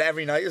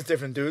 Every night, there's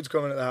different dudes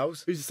coming to the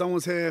house.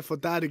 Someone's here for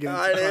dad again.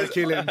 To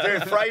kill him.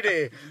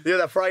 Dude, the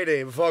other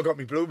Friday, before I got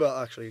my blue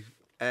belt, actually,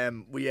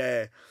 I'm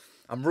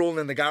rolling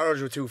in the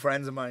garage with two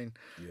friends of mine.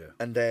 Yeah.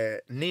 And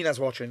Nina's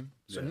watching.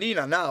 So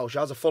Nina now, she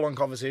has a full-on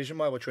conversation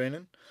while we're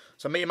training.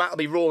 So me and Matt will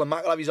be rolling,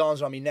 Matt will have his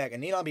arms around my neck,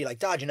 and Nina will be like,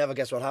 Dad, you never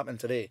guess what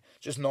happened today.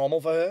 Just normal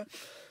for her.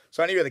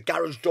 So anyway, the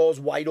garage door's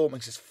wide open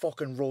because it's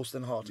fucking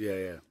roasting hot.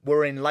 Yeah.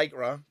 We're in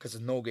Lycra, because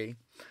there's no gi.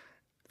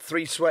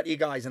 3 sweaty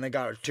guys in the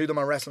garage. 2 of them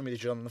are wrestling with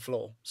each other on the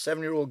floor.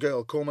 7-year-old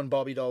girl combing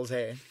Bobby Doll's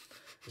hair.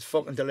 This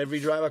fucking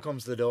delivery driver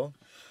comes to the door.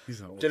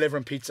 He's like,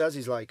 delivering pizzas.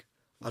 He's like,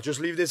 I'll just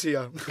leave this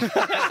here.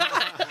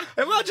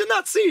 Imagine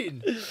that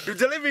scene. The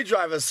delivery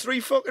drivers, 3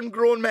 fucking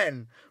grown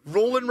men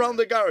rolling around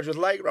the garage with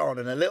light round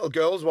and a little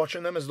girl's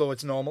watching them as though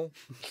it's normal.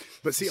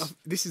 But see,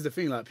 this is the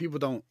thing, like people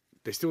don't,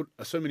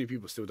 so many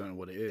people still don't know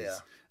what it is. Yeah.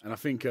 And I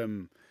think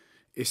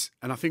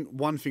And I think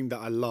one thing that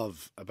I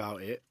love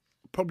about it,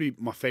 probably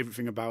my favorite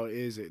thing about it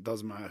is it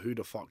doesn't matter who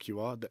the fuck you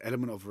are. The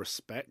element of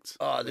respect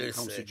when it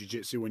comes to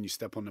jiu-jitsu when you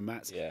step on the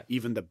mats. Yeah.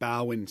 Even the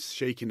bowing,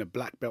 shaking the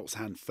black belt's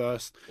hand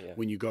first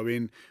when you go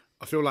in.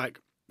 I feel like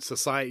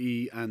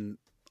society and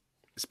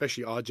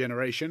especially our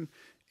generation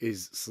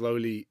is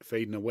slowly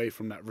fading away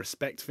from that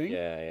respect thing.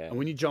 Yeah, yeah. And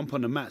when you jump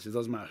on the mats, it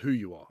doesn't matter who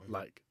you are.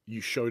 Like, you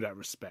show that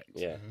respect.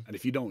 Yeah. And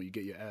if you don't, you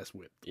get your ass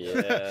whipped.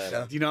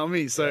 Yeah. Do you know what I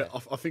mean? So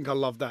I think I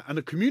love that. And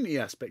the community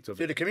aspect of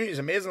it. Dude, the community is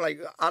amazing.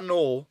 Like, I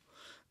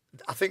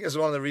think it's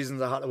one of the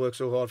reasons I had to work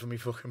so hard for me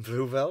fucking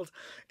blue belt,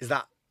 is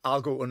that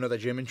I'll go to another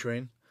gym and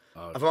train.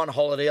 If I'm on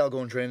holiday, I'll go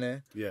and train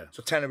there. Yeah.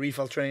 So Tenerife,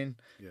 I'll train.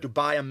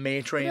 Dubai, I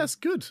may train. Yeah, that's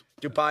good.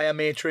 Dubai, I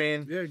may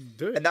train. Yeah,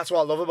 do it. And that's what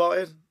I love about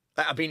it.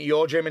 Like, I've been to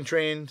your gym and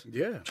trained.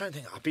 Yeah. I'm trying to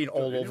think. I've been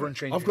all over and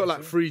trained. I've got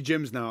like 3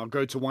 gyms now. I'll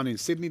go to one in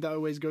Sydney that I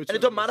always go to. And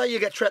it doesn't matter. You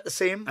get treated the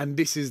same. And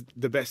this is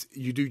the best.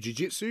 You do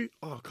jiu-jitsu,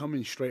 come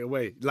in straight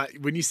away. Like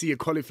when you see a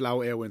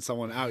cauliflower ear when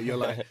someone out, you're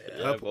like,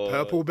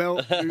 purple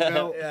belt, blue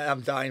belt. Yeah,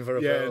 I'm dying for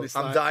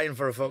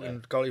a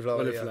fucking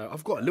cauliflower. Cauliflower.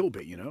 I've got a little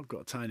bit, I've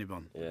got a tiny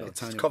one. Yeah.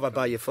 It's covered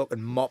by your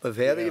fucking mop of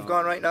hair that you've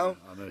got right now.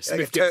 I know. You're Smith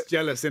like gets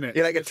jealous, innit?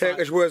 You're like a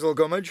Turkish Wurzel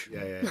Gummidge.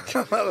 Yeah.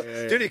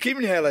 Dude, you're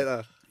keeping your hair like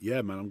that.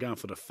 Yeah, man, I'm going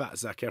for the fat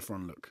Zac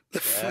Efron look.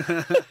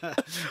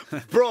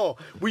 Bro,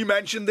 we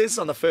mentioned this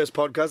on the first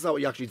podcast that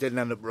we actually didn't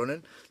end up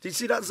running. Did you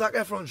see that Zac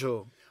Efron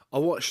show? I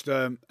watched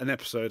an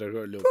episode. I got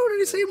a little. Bro, did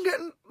you see him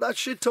getting that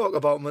shit talk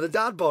about him with a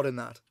dad bod in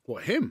that?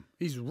 What, him?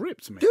 He's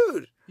ripped, man.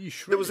 Dude,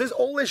 He's there was shredded.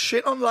 all this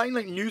shit online,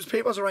 like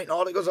newspapers are writing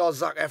articles,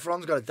 Zac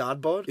Efron's got a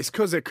dad bod. It's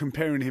because they're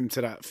comparing him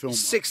to that film.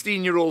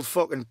 16-year-old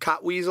fucking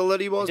cat weasel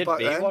that he was Did back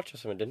then. Baywatch or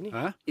something, didn't he?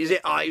 Huh? He was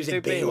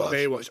in Baywatch.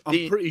 Baywatch.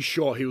 I'm pretty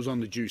sure he was on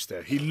the juice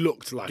there. He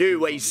looked like.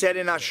 Dude, what he said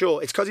in that show,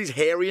 it's because he's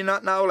hairy in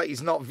that now, like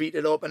he's not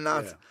veted up and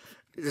that. Yeah.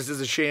 This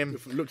is a shame.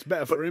 It looks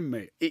better for him,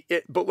 mate.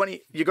 But when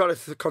you got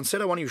to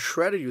consider when he was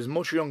shredded, he was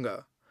much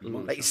younger.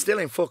 Like he's still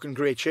in fucking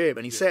great shape.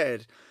 And he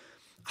said,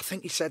 I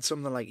think he said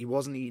something like he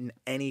wasn't eating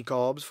any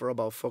carbs for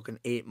about fucking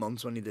 8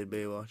 months when he did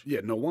Baywatch.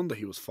 Yeah, no wonder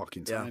he was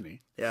fucking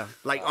tiny. Yeah.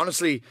 Like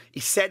honestly, he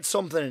said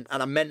something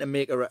and I meant to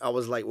make I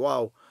was like,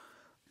 wow,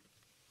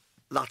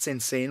 that's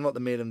insane what they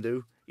made him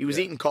do. He was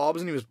eating carbs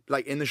and he was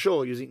like in the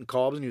show, he was eating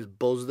carbs and he was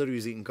buzzed that he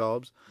was eating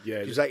carbs.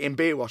 Yeah. He was like in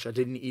Baywatch, I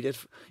didn't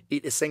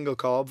eat a single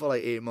carb for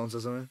like 8 months or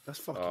something. That's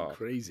fucking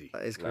crazy.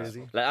 That is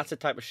crazy. Like that's the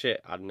type of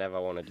shit I'd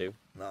never want to do.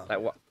 No. Like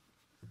what?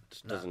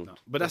 Just doesn't. No.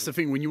 But that's the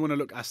thing, when you want to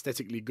look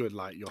aesthetically good,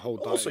 like your whole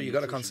diet. Also, you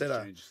got to nutrition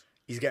consider changes.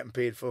 he's getting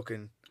paid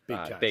fucking Big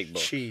cash. Big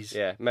bucks. cheese.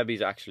 Yeah, maybe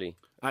he's actually.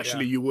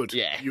 Actually, you would.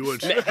 Yeah. You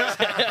would. Cut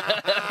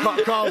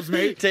carbs,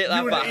 mate. Take that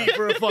you wouldn't back. eat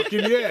for a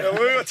fucking year.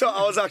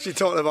 I was actually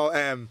talking about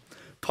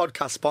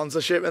podcast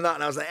sponsorship and that,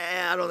 and I was like,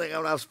 I don't think I'm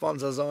gonna have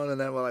sponsors on. And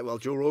then we're like, well,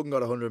 Joe Rogan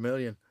got 100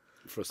 million.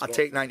 For a I'd spot.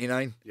 take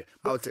 99. Yeah.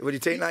 Would you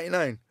take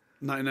 99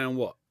 99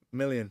 what?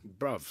 million?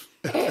 Bruv.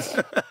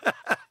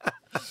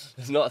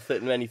 There's not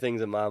many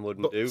things a man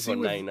wouldn't do for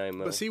 99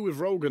 mil. But see, with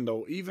Rogan,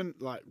 though, even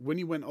like when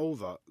he went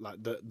over,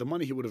 like the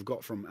money he would have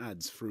got from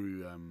ads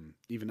through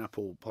even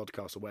Apple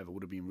Podcasts or whatever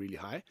would have been really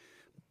high.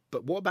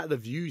 But what about the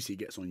views he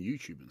gets on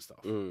YouTube and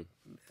stuff?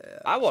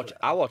 I watched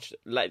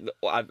like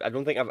I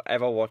don't think I've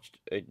ever watched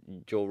a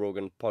Joe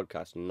Rogan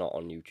podcast not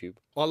on YouTube.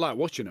 I like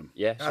watching them.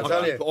 Yeah, I'll I tell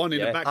keep you. it on in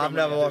the Yeah. background. I've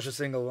never watched a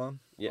single one.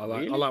 yeah, I like,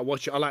 really? I like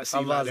watching. I like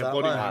seeing How like, their bad's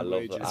body that, man? I love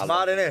language. that. and I It's stuff.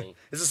 mad, love innit? it.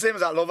 It's the same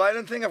as that Love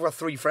Island thing. I've got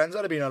 3 friends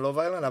that have been on Love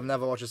Island. I've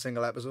never watched a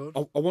single episode.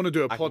 I want to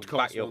do a I can back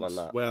podcast you up on once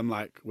that. where I'm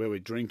like where we're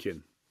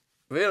drinking.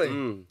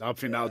 Really? I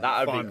think that would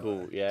That'd be be fun.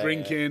 cool, yeah,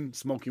 Drinking,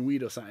 smoking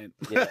weed or something.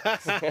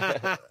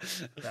 Yeah.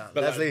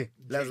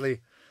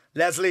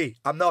 Lesley,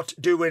 I'm not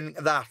doing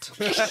that.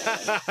 You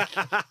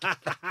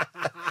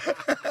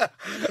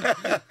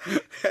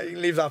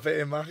can leave that bit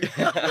in, man.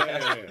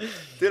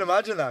 Dude,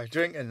 imagine that.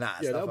 Drinking, nah,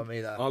 it's not for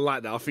me, that. I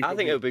like that. I think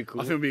it would be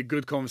cool. I think it would be a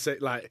good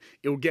conversation. Like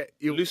it'll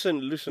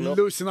Loosen up.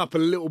 loosen up a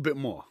little bit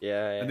more.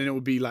 Yeah. And then it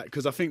would be like,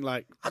 because I think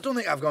like I don't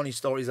think I've got any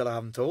stories that I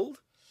haven't told.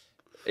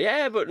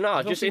 Yeah, but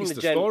no, don't just think in it's the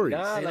the gen. stories.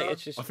 Nah, You like know?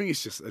 it's just. I think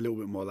it's just a little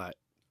bit more like,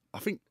 I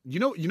think you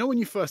know when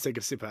you first take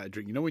a sip out of a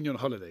drink, when you're on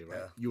holiday, right?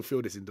 Yeah. You'll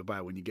feel this in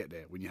Dubai when you get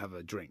there, when you have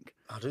a drink.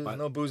 I do. There's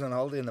no booze on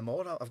holiday in the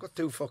morning. I've got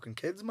 2 fucking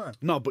kids, man.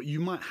 No, but you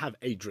might have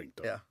a drink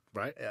though. Yeah.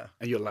 Right? Yeah.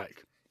 And you're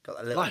like, Got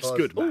that little life's buzz.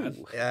 good, man.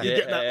 Ooh, yeah. You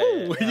get that.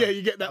 Oh, yeah.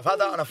 You get that. I've had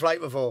that on a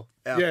flight before.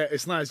 Yeah. Yeah,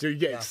 it's nice. You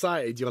get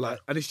excited. You're like,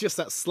 and it's just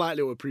that slight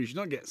little appreciation.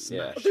 You don't get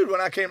smashed. Dude,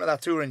 when I came to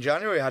that tour in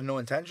January, I had no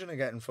intention of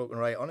getting fucking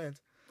right on it.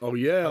 Oh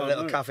yeah. A I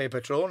little know. Cafe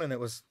Patron, and it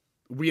was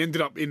We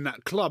ended up in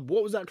that club.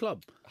 What was that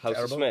club? House of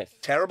terrible. Smith.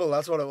 Terrible,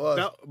 that's what it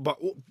was.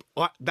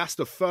 That's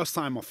the first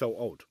time I felt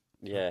old.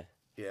 Yeah.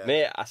 Yeah.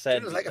 Mate, I said.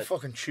 It was like a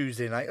fucking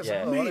Tuesday night or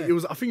Yeah. something. Mate, wasn't it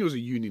was. I think it was a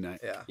uni night.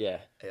 Yeah. Yeah.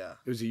 Yeah.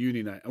 It was a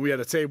uni night, and we had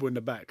a table in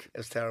the back. It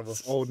was terrible.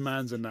 Old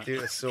man's and that.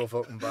 Dude, it's so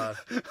fucking bad.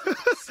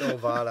 So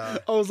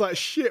bad. I was like,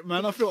 shit,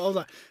 man. I was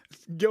like,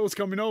 girls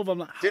coming over. I'm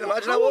like, Dude,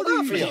 imagine how old I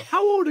are you? feel.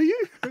 How old are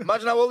you?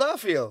 Imagine how old I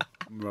feel.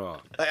 Right.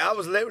 Like, I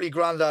was literally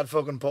Grandad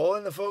fucking Paul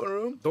in the fucking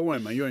room. Don't worry,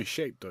 man. You're in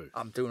shape, though.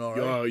 I'm doing all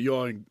right.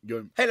 You're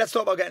Hey, let's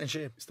talk about getting in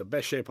shape. It's the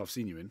best shape I've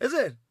seen you in. Is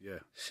it? Yeah.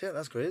 Shit,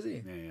 that's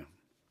crazy. Yeah.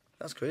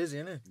 That's crazy,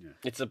 isn't it? Yeah.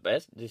 It's the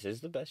best. This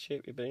is the best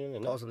shape you've been in,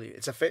 isn't it? Possibly.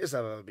 It's the fittest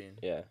I've ever been.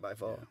 Yeah. By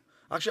far. Yeah.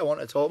 Actually, I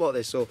wanted to talk about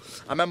this. So,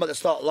 I remember at the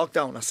start of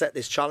lockdown, I set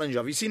this challenge.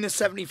 Have you seen this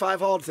 75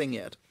 hard thing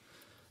yet?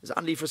 It's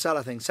Andy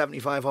Frisella thing,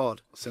 75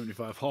 hard.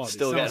 75 hard.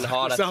 Still getting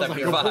hard at sounds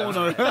 75. Like a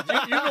porno.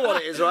 You know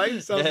what it is, right?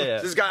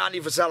 Yeah. This guy,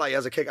 Andy Frisella, he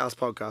has a kick-ass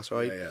podcast,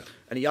 right? Yeah.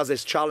 And he has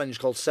this challenge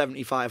called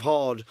 75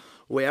 hard,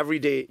 where every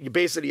day, you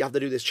basically have to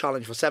do this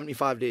challenge for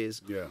 75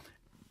 days. Yeah.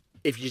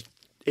 If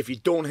you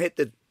don't hit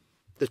the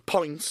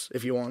points,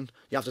 if you want,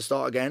 you have to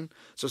start again.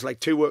 So it's like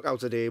 2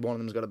 workouts a day. One of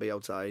them's got to be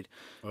outside.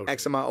 Okay.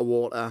 X amount of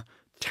water.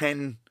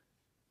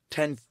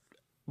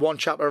 1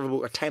 chapter of a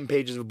book or 10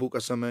 pages of a book or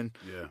something.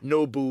 Yeah.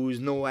 No booze,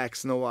 no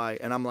X, no Y.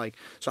 And I'm like,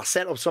 so I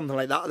set up something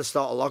like that at the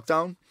start of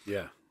lockdown.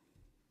 Yeah.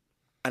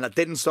 And I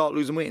didn't start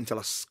losing weight until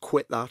I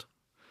quit that.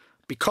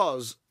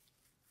 Because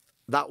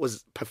that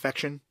was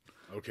perfection.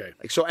 Okay.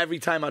 Like, so every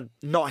time I'd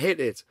not hit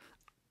it,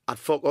 I'd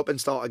fuck up and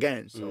start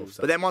again.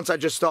 But then once I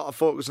just started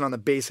focusing on the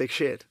basic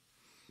shit,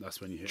 that's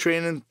when you hit.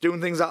 Training,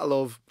 doing things that I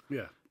love,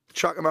 Yeah.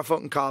 tracking my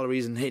fucking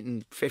calories and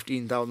hitting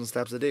 15,000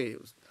 steps a day.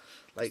 It was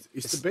like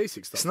It's the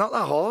basic stuff. It's not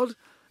that hard.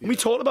 Yeah. We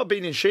talked about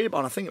being in shape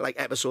on, I think, like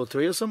episode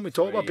 3 or something. We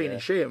talked about being in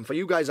shape. And for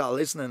you guys that are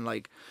listening,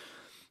 like,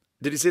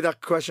 did you see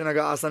that question I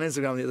got asked on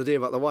Instagram the other day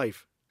about the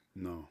wife?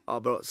 No. Oh,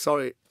 bro,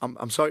 sorry.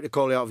 I'm sorry to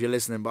call you out if you're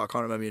listening, but I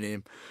can't remember your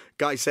name.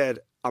 Guy said,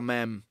 I'm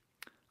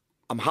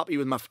happy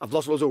with I've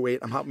lost loads of weight.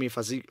 I'm happy with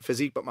my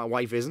physique, but my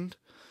wife isn't.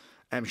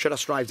 Should I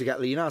strive to get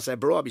leaner? I said,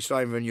 bro, I'd be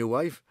striving for a new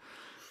wife.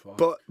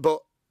 Fuck. But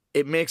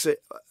it makes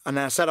it, and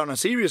I said on a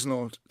serious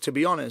note, to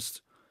be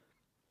honest,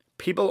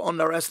 people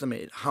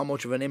underestimate how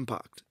much of an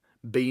impact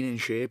being in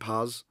shape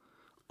has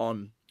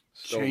on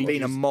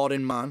being a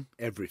modern man.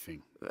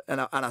 Everything.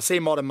 And I say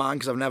modern man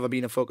because I've never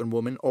been a fucking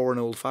woman or an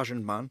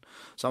old-fashioned man.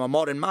 So I'm a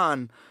modern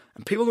man,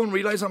 and people don't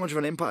realise how much of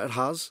an impact it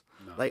has.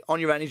 No. Like, on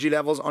your energy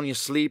levels, on your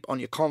sleep, on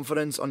your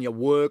confidence, on your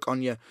work,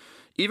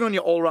 even on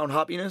your all-round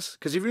happiness.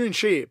 Because if you're in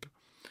shape,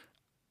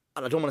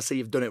 and I don't want to say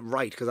you've done it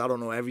right because I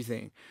don't know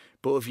everything,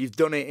 but if you've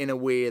done it in a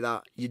way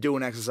that you're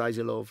doing exercise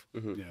you love,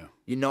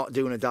 you're not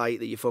doing a diet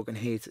that you fucking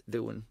hate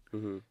doing.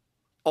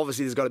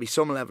 Obviously, there's got to be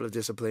some level of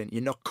discipline.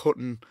 You're not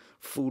cutting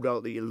food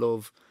out that you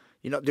love.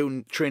 You're not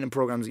doing training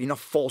programs. You're not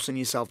forcing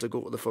yourself to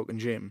go to the fucking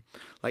gym.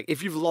 Like,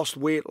 if you've lost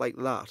weight like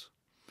that,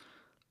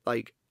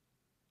 like,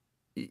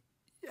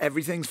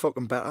 everything's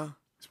fucking better.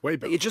 It's way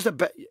better. Like, you're just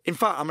in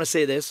fact, I'm going to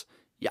say this.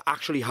 You're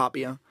actually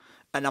happier.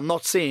 And I'm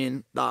not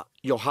saying that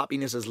your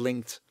happiness is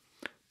linked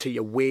to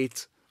your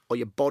weight or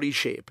your body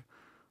shape.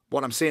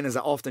 What I'm saying is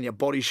that often your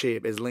body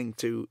shape is linked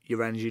to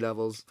your energy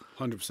levels.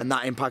 100%. And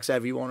that impacts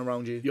everyone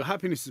around you. Your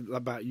happiness is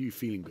about you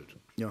feeling good.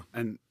 Yeah.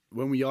 And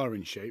when we are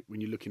in shape,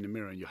 when you look in the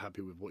mirror and you're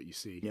happy with what you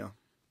see,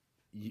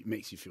 it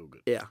makes you feel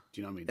good. Yeah.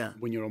 Do you know what I mean? Yeah.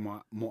 When you're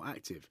more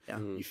active,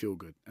 you feel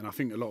good. And I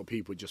think a lot of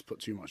people just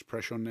put too much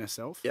pressure on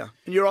themselves. Yeah.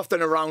 And you're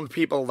often around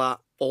people that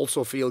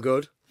also feel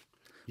good.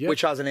 Yeah.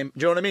 Which has do you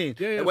know what I mean?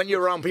 Yeah, when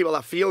you're around people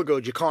that feel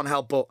good, you can't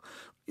help but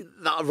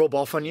that'll rub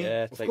off on you.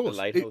 Yeah, it's of like course.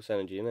 the lighthouse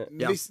energy, isn't it?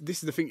 Yeah. This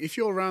is the thing. If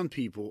you're around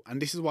people,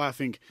 and this is why I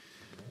think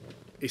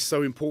it's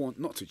so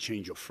important not to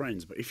change your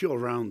friends, but if you're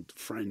around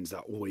friends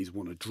that always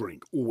want to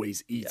drink,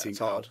 always eating, it's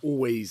hard.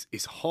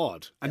 It's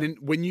hard. And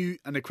then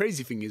and the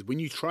crazy thing is when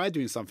you try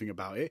doing something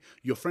about it,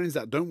 your friends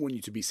that don't want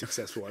you to be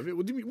successful at it,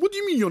 what do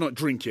you mean you're not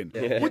drinking?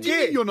 Yeah. What do you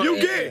mean you're not? You're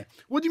gay.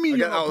 What do you mean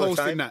you're not posting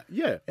posting that?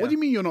 Yeah. What do you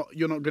mean you're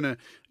not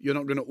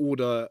gonna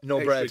order no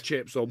extra bread,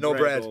 chips or no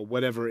bread or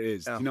whatever it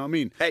is? Yeah. You know what I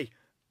mean? Hey,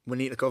 we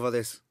need to cover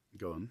this.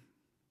 Go on.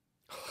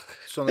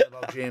 Something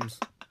about James.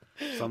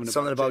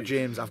 Something about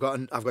James. I've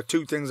got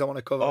 2 things I want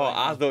to cover. Oh,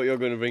 I thought you were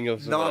going to bring up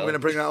something No, I'm going to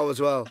bring that up as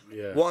well.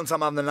 Yeah. Once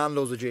I'm having the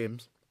Nando's with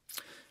James.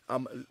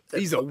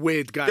 He's a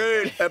weird guy.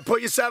 Dude,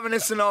 put yourself in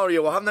this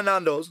scenario. We're having the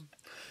Nando's.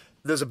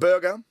 There's a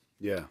burger.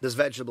 Yeah. There's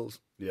vegetables.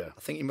 Yeah. I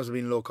think he must have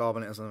been low carb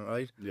in it or something,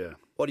 right? Yeah.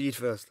 What do you eat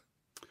first?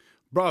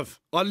 Bruv,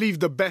 I leave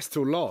the best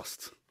till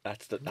last.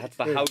 That's the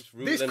house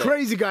rule. This innit?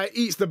 crazy guy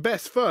eats the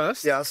best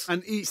first, Yes.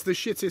 and eats the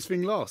shittiest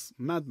thing last.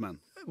 Madman.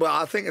 Well,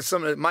 I think it's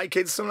something my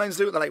kids sometimes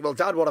do. They're like, well,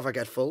 Dad, what if I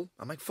get full?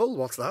 I'm like, full?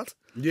 What's that?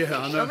 Yeah,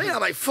 I You know. know what I mean?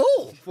 I'm like,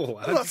 full? Full.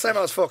 I'm not saying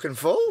I was fucking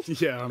full.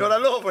 Yeah, I You know what I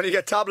love? When you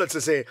get tablets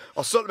to say,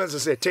 or supplements to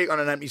say, take on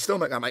an empty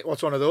stomach. I'm like,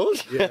 what's one of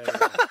those? Yeah.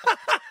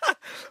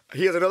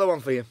 Here's another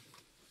one for you.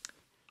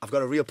 I've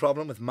got a real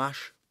problem with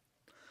MASH.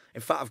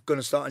 In fact, I'm going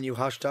to start a new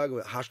hashtag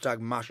with hashtag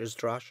MASH is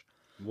trash.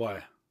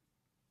 Why?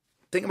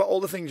 Think about all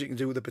the things you can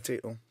do with a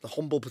potato. The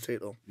humble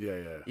potato.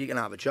 Yeah. You can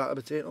have a jacket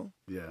potato.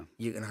 Yeah.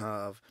 You can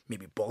have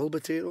maybe boiled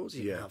potatoes.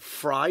 You Yeah. can have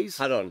fries.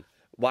 Had on.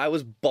 Why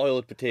was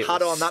boiled potatoes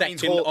Had on, that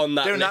means second hold on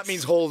that Darren, list? that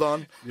means hold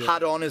on.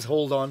 Had on is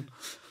hold on.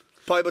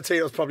 Boiled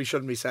potatoes probably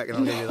shouldn't be second.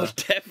 I'll give you that.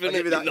 Definitely I'll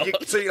give you that.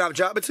 not. So you can have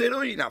jacket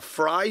potato, you can have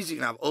fries, you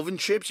can have oven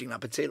chips, you can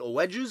have potato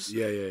wedges.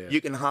 Yeah.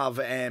 You can have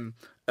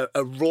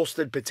a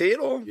roasted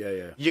potato.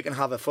 Yeah. You can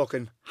have a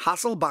fucking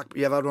Hasselback.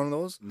 You ever had one of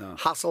those? No.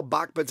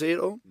 Hasselback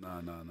potato.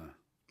 No.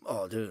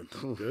 Oh, dude.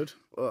 Good.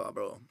 Oh,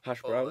 bro.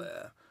 Hash brown. Oh,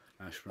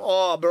 yeah. Hash brown.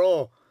 Oh,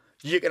 bro.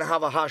 You can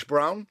have a hash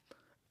brown.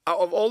 Out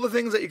of all the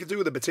things that you could do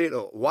with a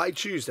potato, why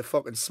choose to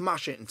fucking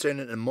smash it and turn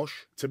it into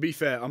mush? To be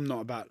fair, I'm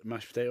not about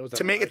mashed potatoes.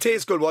 To make it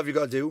taste good, what have you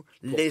got to do?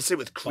 Lace it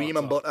with cream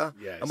and butter.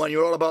 Yeah, and when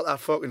you're all about that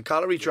fucking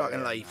calorie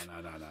tracking life.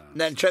 No. And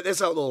then check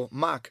this out, though.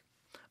 Mac.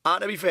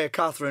 And to be fair,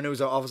 Catherine,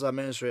 who's our office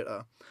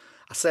administrator,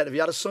 I said, if you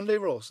had a Sunday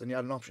roast and you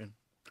had an option,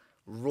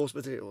 roast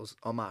potatoes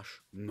or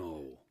mash.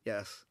 No.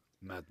 Yes.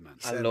 Madman.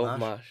 I love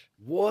mash.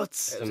 What?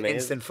 It was amazing.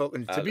 instant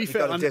fucking. To be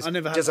fair, I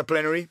never had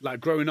disciplinary. Like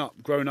growing up,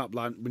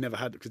 like we never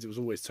had, because it was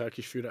always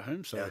Turkish food at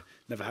home. So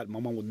never had. My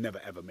mum would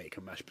never ever make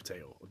a mashed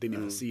potato. I didn't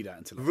even see that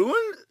until.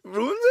 Ruins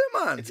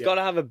it, man. It's got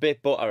to have a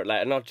bit butter,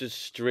 like not just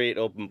straight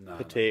up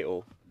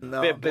potato.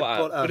 No, bit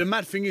butter. But the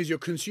mad thing is, you're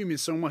consuming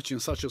so much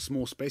in such a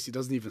small space. It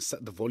doesn't even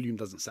the volume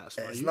doesn't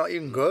satisfy It's you. not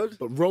even good.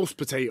 But roast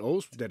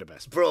potatoes, they're the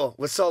best. Bro,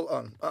 with salt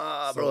on.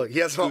 Bro,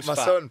 here's what my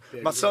son.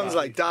 My son's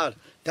like, Dad.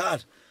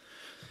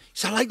 He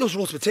said, I like those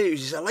roast potatoes.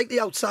 He said, I like the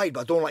outside, but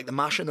I don't like the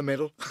mash in the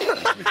middle.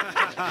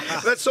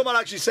 Then someone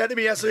actually said to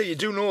me yesterday, you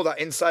do know that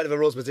inside of a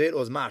roast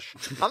potato is mash.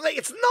 I'm like,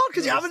 it's not,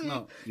 because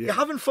you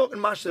haven't fucking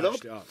mashed it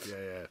up.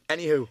 Yeah.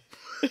 Anywho.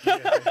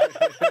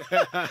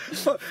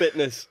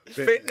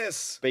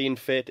 Fitness. Being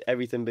fit,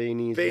 everything being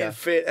easier. Being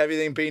fit,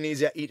 everything being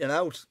easier, eating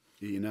out.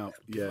 Eating out,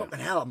 yeah. Fucking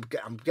hell,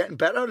 I'm getting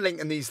better at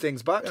linking these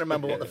things back and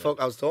remember what the fuck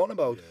I was talking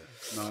about.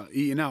 No,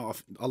 eating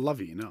out, I love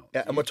eating out.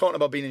 Yeah, and we're talking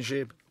about being in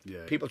shape.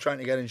 Yeah. People trying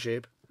to get in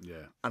shape.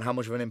 Yeah. And how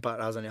much of an impact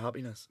it has on your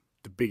happiness.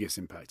 The biggest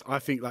impact. I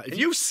think like... And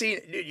you've seen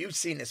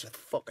this with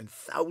fucking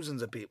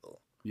thousands of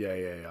people. Yeah,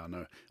 I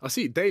know. I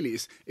see it daily.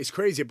 It's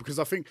crazy because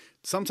I think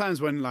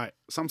sometimes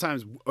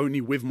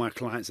only with my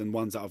clients and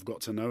ones that I've got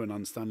to know and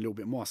understand a little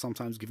bit more, I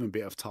sometimes give them a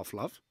bit of tough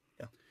love.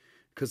 Yeah.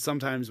 Because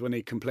sometimes when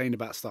they complain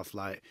about stuff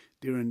like,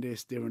 Diren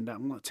this, Diren that,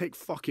 I'm like, take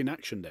fucking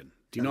action then.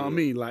 Do you know what I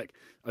mean? Like,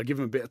 I give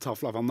them a bit of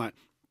tough love. I'm like,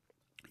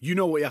 you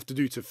know what you have to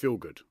do to feel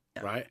good,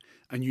 right?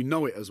 And you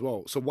know it as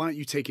well. So why aren't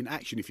you taking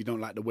action if you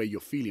don't like the way you're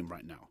feeling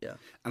right now? Yeah.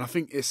 And I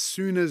think as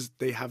soon as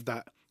they have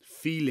that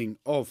feeling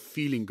of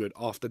feeling good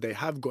after they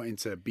have got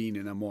into being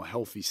in a more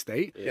healthy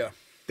state,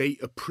 they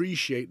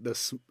appreciate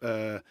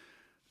the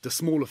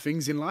smaller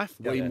things in life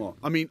way more.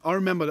 I mean, I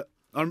remember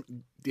that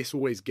this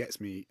always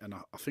gets me, and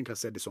I think I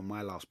said this on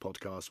my last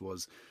podcast,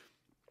 was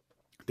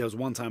there was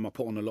one time I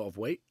put on a lot of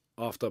weight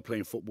after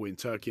playing football in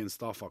Turkey and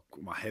stuff.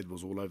 My head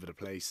was all over the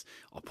place.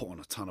 I put on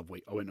a ton of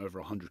weight. I went over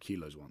 100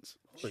 kilos once.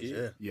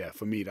 Yeah,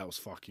 for me that was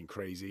fucking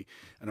crazy.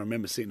 And I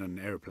remember sitting on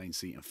an airplane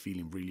seat and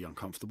feeling really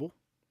uncomfortable.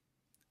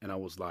 And I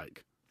was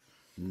like,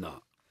 nah,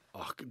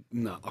 I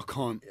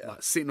can't.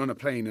 Like sitting on a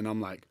plane, and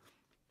I'm like,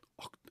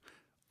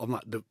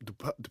 the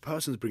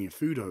person's bringing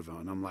food over,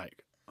 and I'm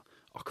like,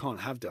 I can't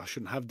have this. I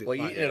shouldn't have this. Well,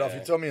 you eating it off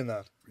your tummy and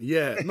that.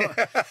 Yeah,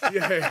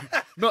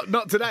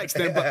 not to that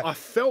extent, but I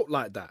felt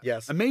like that.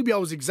 Yes. And maybe I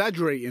was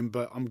exaggerating,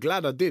 but I'm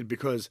glad I did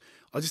because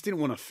I just didn't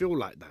want to feel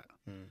like that.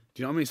 Do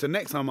you know what I mean? So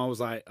next time I was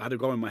like, I had to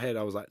go in my head.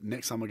 I was like,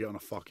 next time I get on a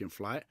fucking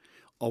flight,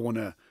 I want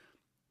to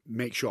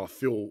make sure I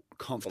feel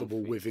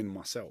comfortable within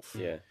myself.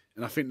 Yeah.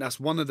 And I think that's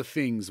one of the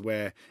things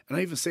where, and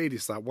I even say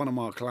this, like one of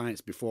my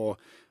clients before,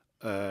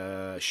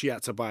 she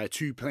had to buy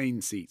 2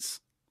 plane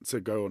seats to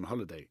go on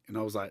holiday. And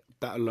I was like,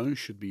 that alone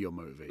should be your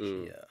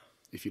motivation. Yeah.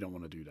 If you don't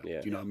want to do that. Yeah.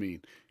 Do you know what I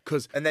mean?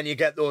 And then you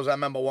get those. I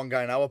remember one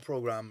guy in our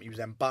program, he was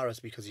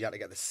embarrassed because he had to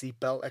get the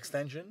seatbelt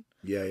extension.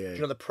 Yeah. You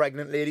know the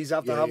pregnant ladies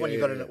have to have when you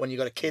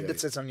got a kid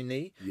that sits on your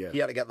knee. Yeah. He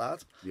had to get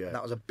that. Yeah. And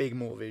that was a big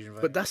motivation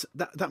for him. But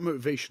that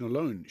motivation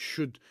alone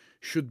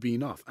should be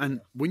enough.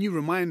 And when you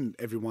remind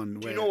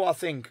everyone, Do you know what I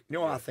think? You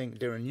know what I think,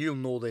 Diren? You'll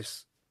know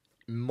this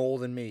more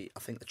than me.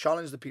 I think the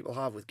challenge that people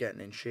have with getting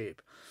in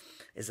shape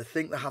is they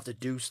think they have to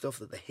do stuff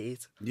that they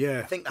hate.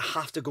 Yeah. They think they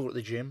have to go to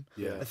the gym.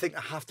 Yeah. They think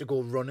they have to go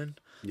running.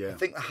 Yeah. They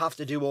think they have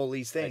to do all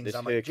these things. This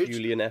I'm like,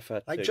 Herculean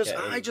effort. I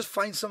just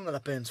find something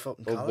that burns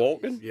fucking Or calories.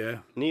 walking.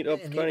 Yeah. Neat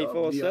up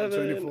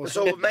 24/7.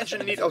 So we've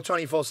mentioned Neat Up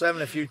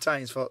 24/7 a few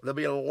times. There'll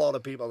be a lot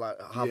of people that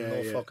have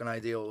no fucking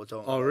idea what we're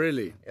talking about. Oh,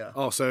 really? Yeah.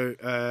 Oh, so...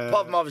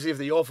 Apart from obviously if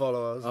they're your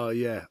followers. Oh,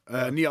 yeah.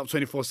 NEAT up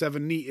 24/7.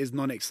 NEAT is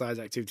non-exercise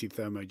activity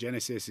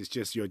thermogenesis. It's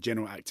just your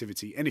general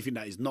activity. Anything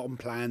that is not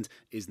unplanned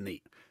is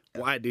NEAT.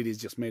 What I did is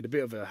just made a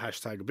bit of a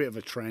hashtag, a bit of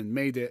a trend,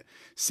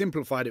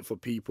 simplified it for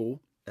people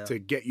to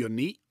get your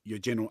NEAT, your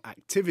general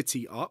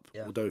activity up.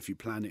 Although if you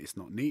plan it, it's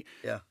not NEAT.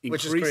 Yeah,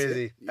 which is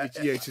crazy. It's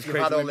just You've crazy.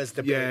 had all this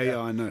debate. Yeah,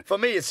 I know. For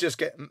me, it's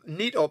just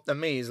NEAT up to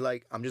me is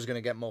like, I'm just going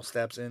to get more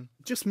steps in.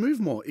 Just move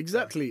more,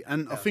 exactly.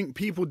 And I think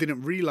people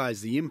didn't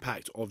realise the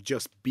impact of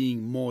just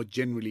being more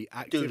generally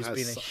active. Dude, it's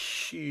been a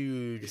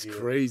huge It's deal.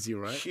 crazy,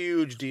 right?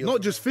 Huge deal.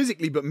 Not just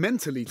physically, but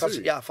mentally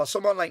too. For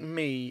someone like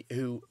me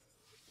who,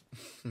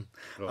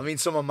 I mean,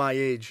 someone my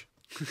age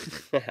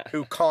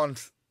who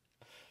can't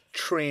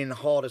train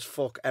hard as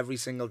fuck every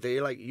single day.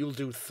 Like, you'll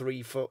do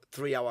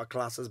 3-hour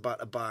classes back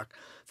to back,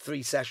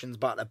 3 sessions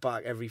back to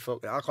back every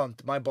fucking.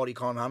 My body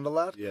can't handle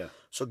that. Yeah.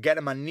 So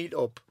getting my NEAT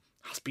up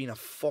has been a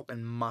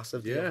fucking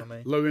massive deal for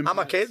me. Low impact. And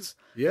my kids.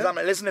 Yeah. I'm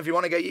like, listen, if you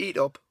want to get your EAT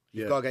up,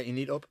 You've got to get your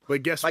neat up.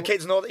 But guess My what?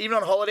 kids know that even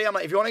on holiday, I'm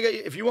like, if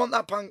you want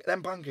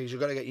them pancakes, you've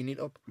got to get your neat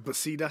up. But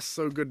see, that's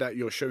so good that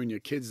you're showing your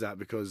kids that,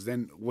 because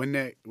then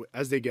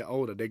as they get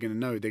older, they're gonna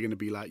know. They're gonna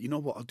be like, you know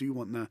what, I do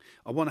want that.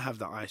 I want to have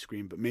that ice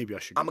cream, but maybe I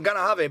should. I'm gonna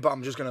have it, but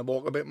I'm just gonna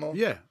walk a bit more.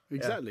 Yeah,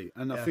 exactly.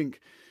 And I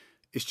think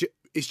it's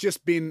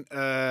just been.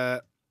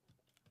 It's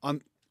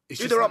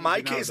Dude, just they're on having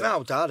my been out kids there.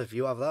 now, Dad. If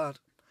you have that,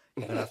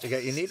 you're gonna have to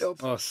get your neat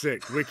up. Oh,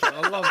 sick, wicked!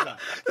 I love that.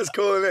 That's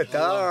cool, isn't it, love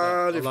Dad?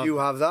 that. I If love you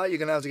that. have that, you're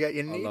gonna have to get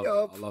your I neat love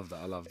up. that. I love that.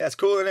 I love Yeah, that. it's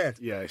cool, isn't it?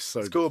 Yeah, it's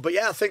so It's cool. But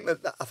yeah, I think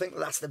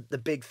that's the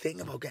big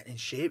thing about getting in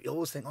shape. You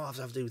always think, oh, I have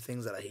to do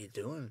things that I hate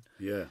doing.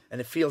 Yeah. And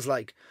it feels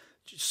like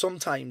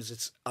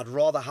sometimes I'd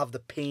rather have the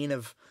pain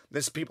of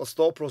this people's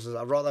thought process.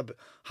 I'd rather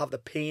have the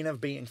pain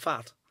of being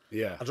fat.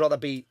 Yeah. I'd rather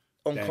be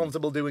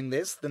uncomfortable doing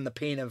this than the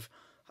pain of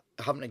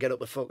having to get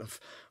up at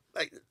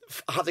I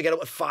have to get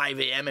up at 5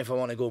 a.m. if I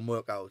want to go and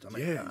work out. I'm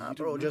like, Yeah, nah, you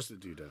bro, don't just have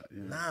to do that.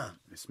 Yeah. nah.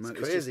 It's mad. It's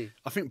It's crazy. just-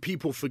 I think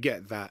people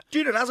forget that.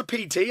 Dude, and as a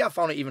PT, I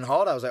found it even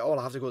harder. I was like, oh,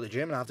 I have to go to the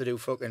gym and I have to do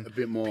fucking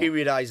bit more.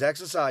 periodized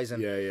exercise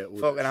and all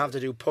fucking that I have to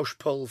do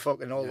push-pull,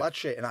 fucking all that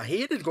shit. And I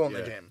hated going to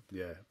the gym.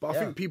 Yeah, but I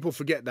think people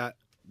forget that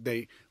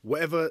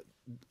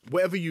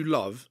whatever you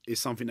love is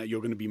something that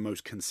you're going to be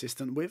most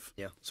consistent with.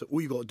 Yeah. So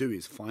all you got to do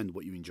is find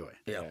what you enjoy.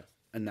 Yeah.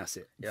 And that's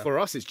it. Yeah. For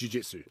us, it's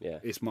jiu-jitsu. Yeah.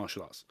 It's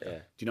martial arts. Yeah. Do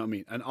you know what I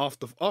mean? And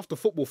after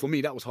football, for me,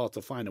 that was hard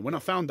to find. And when I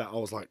found that, I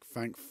was like,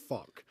 thank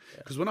fuck.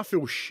 Because when I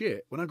feel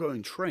shit, when I go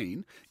and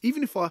train,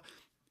 even if I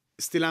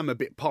still am a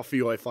bit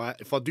puffy or if I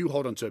do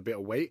hold on to a bit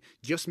of weight,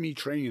 just me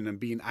training and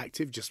being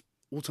active just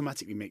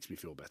automatically makes me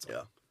feel better.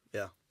 Yeah.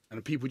 Yeah.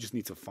 And people just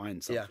need to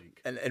find something.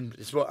 Yeah, and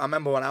it's what I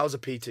remember when I was a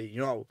PT.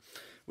 You know,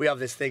 we have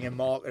this thing in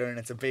marketing, and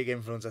it's a big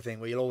influencer thing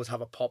where you'll always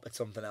have a pop at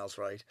something else,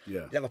 right?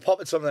 Yeah. You have a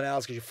pop at something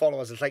else because you follow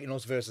us. It's like an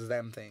us versus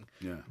them thing.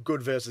 Yeah.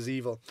 Good versus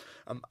evil.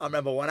 I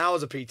remember when I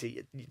was a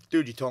PT,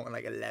 dude, you're talking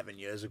like 11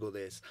 years ago.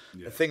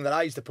 Yeah. The thing that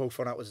I used to poke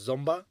fun at was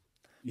Zumba.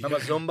 Remember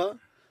Zumba?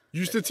 You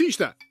used to teach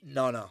that?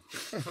 No.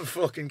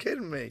 Fucking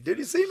kidding me. Did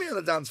you see me on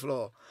the dance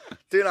floor?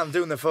 Dude, I'm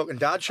doing the fucking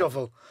dad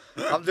shuffle.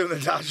 I'm doing the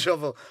dad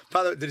shuffle.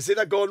 By the way, did you see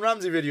that Gordon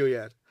Ramsay video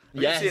yet?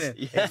 Have Yes, you seen it?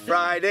 yeah. It's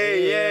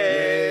Friday,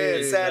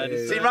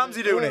 yeah. See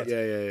Ramsay doing it?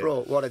 Yeah.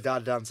 Bro, what a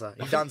dad dancer.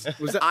 He danced.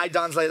 that- I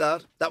dance like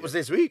that. That was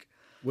this week.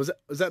 Was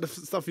that the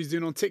stuff he's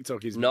doing on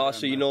TikTok? No,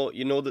 so you know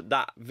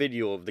that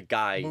video of the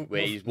guy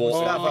where he's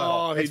walking.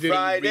 Oh, he It's did it.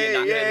 Friday,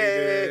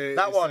 Reenacted.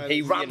 That one.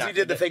 He Ramsay reenacted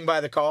did the it. thing by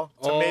the car.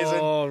 It's amazing.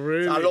 Oh,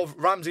 really? I love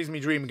Ramsay's my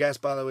dream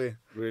guest, by the way.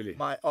 Really?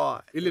 He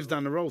He lives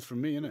down the road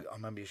from me, innit? I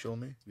remember you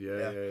showing me.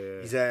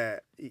 Yeah.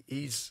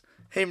 He's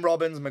him,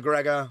 Robbins,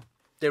 McGregor,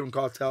 Diren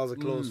Kartel's a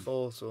close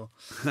four. So,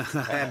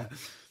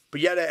 but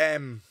yeah,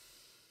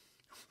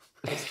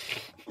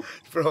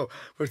 bro,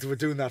 we're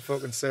doing that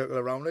fucking circle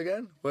around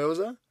again. Where was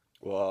I?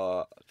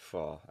 What?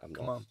 I'm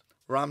Come not. on,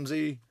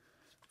 Ramsay,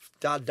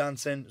 dad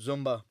dancing,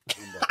 Zumba.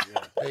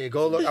 There you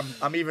go. Look,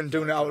 I'm even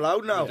doing it out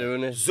loud now. You're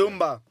doing it.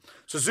 Zumba.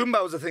 So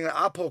Zumba was the thing that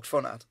I poked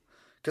fun at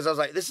because I was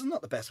like, this is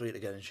not the best way to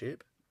get in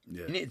shape.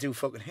 Yeah. You need to do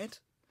fucking HIIT.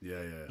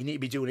 Yeah. You need to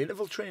be doing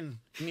interval training.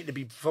 You need to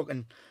be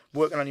fucking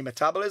working on your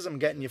metabolism,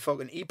 getting your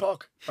fucking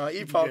EPOC.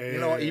 You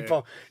know what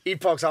EPOC?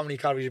 EPOC's how many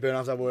calories you burn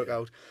after a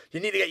workout. You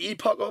need to get your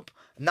EPOC up.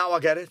 Now I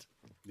get it.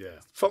 Yeah.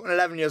 Fucking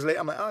 11 years later,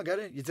 I'm like, oh, I get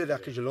it. You did that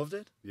because you loved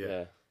it.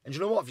 Yeah. And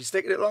you know what? If you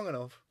stick at it long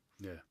enough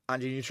Yeah.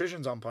 and your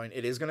nutrition's on point,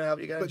 it is going to help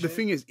you get in But the shape.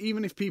 thing is,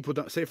 even if people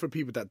don't, say for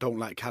people that don't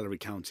like calorie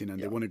counting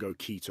and they want to go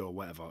keto or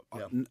whatever,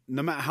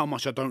 no matter how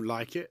much I don't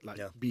like it,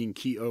 like being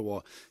keto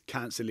or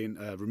cancelling,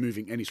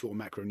 removing any sort of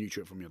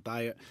macronutrient from your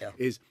diet,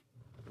 is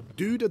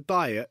do the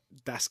diet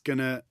that's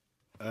gonna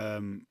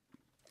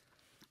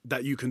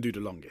that you can do the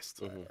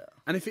longest.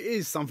 And if it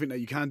is something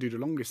that you can do the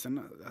longest,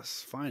 then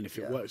that's fine. If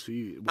it works for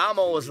you, I'm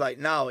always like,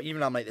 now,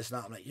 even I'm like this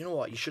now, I'm like, you know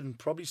what? You shouldn't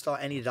probably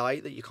start any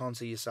diet that you can't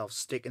see yourself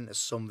sticking to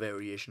some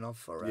variation of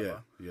forever. Yeah,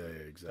 You know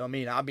exactly. what I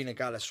mean? I've been a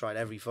guy that's tried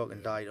every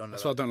fucking diet under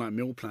That's why I don't like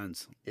meal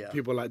plans. Yeah.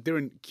 People are like,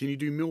 Diren, can you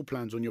do meal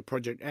plans on your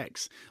Project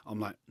X? I'm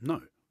like, no,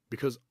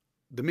 because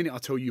the minute I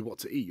tell you what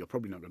to eat, you're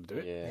probably not going to do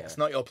it. Yeah. It's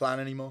not your plan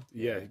anymore.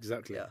 Yeah,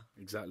 exactly. Yeah.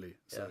 Exactly.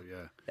 So,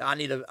 yeah. Yeah, I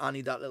need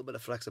that little bit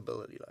of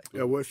flexibility. Like,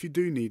 Yeah, well, if you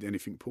do need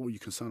anything, Paul, you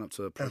can sign up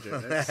to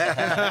Project X.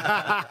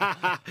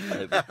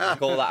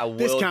 Call that a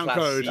Discount world-class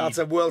code. seed. that's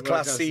a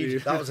world-class World-class seed.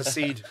 seed. That was a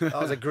seed.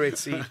 That was a great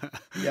seed.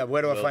 Yeah,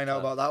 where do I find out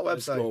about that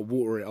website? Well,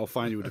 water it. I'll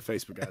find you with the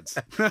Facebook ads.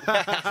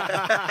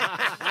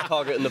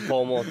 Targeting the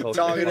Paul Mort talk.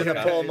 Targeting the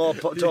Paul Mort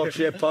Talk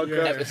Shit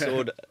podcast.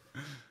 Episode.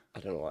 I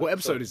don't know What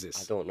episode is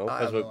this? I don't know I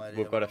because have no idea,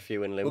 we've got a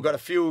few in limbo. We've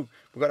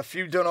got a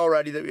few done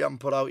already that we haven't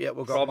put out yet.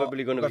 We've got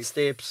Probably going to be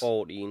Stapes.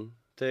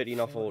 13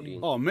 or 14.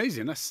 Oh,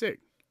 amazing. That's sick.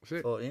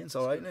 14, it's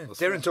all right, isn't it?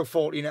 Darren took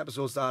 14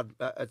 episodes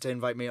to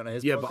invite me on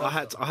his Yeah,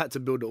 podcast. but I had to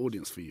build the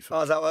audience for you.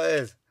 Oh, is that what it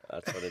is?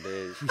 That's what it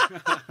is.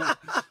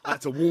 I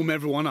had to warm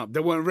everyone up. They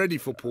weren't ready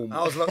for Paul I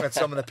Mort. was looking at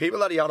some of the people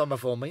that he had on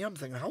before me. I'm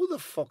thinking, how the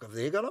fuck have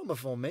they got on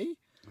before me?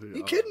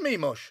 You kidding me,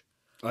 Mush?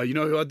 You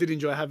know who I did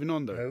enjoy having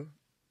on though? Who?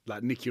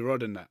 Like Nicky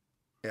Rod and that.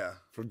 Yeah.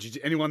 From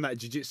anyone that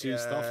jiu-jitsu and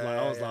stuff, like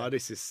I was yeah. like, oh,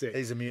 this is sick.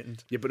 He's a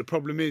mutant. Yeah, but the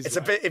problem is, It's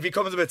a bit. It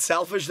becomes a bit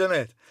selfish, doesn't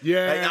it?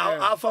 Yeah.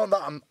 Like, I found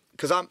that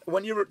because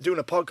when you're doing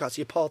a podcast,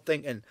 you're part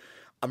thinking,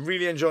 I'm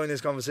really enjoying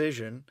this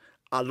conversation.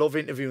 I love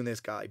interviewing this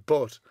guy,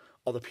 but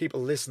are the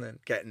people listening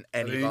getting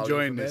any value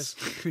enjoying from this?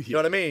 You know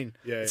what I mean?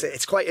 Yeah,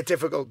 It's quite a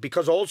difficult,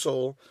 because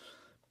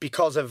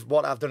of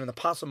what I've done in the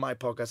past on my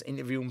podcast,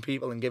 interviewing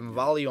people and giving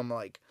value, I'm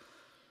like,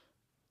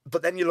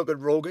 but then you look at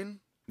Rogan,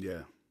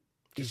 Yeah.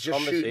 he's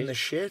just shooting the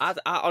shit. I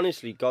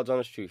honestly, God's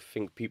honest truth,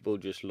 think people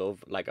just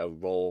love like a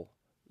raw,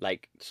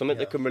 like something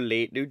they can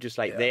relate to, just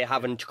like they're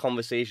having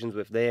conversations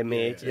with their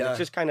mates. And it's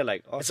just kind of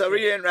like, it's a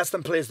really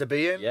interesting place to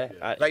be in.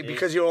 Yeah.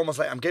 Because you're almost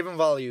like, I'm giving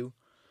value,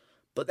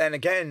 but then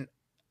again,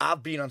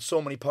 I've been on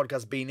so many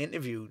podcasts being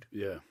interviewed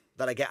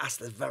that I get asked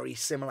the very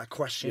similar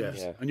questions.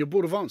 Yeah. And you're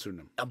bored of answering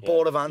them. I'm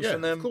bored of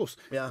answering them. Of course.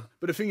 Yeah.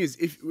 But the thing is,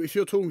 if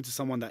you're talking to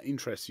someone that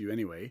interests you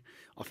anyway,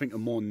 I think a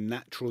more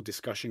natural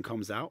discussion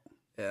comes out.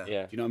 Yeah.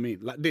 Yeah. Do you know what I mean?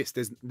 Like this,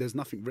 there's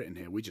nothing written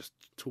here. We're just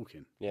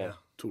talking. Yeah.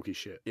 Talking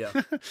shit. Yeah.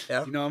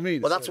 Yeah. You know what I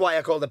mean? Well, that's why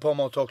I call it the Paul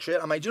Mort Talk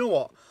Shit. I'm like, do you know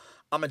what?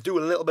 I'm going to do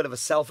a little bit of a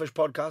selfish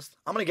podcast.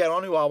 I'm going to get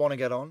on who I want to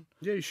get on.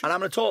 Yeah, you should. And I'm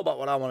going to talk about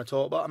what I want to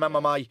talk about. I remember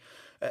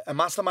a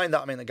mastermind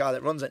that I'm in, the guy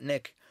that runs it,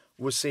 Nick,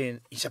 was saying,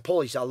 he said,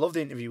 Paul, I love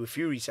the interview with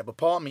you. He said, but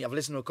part of me, I've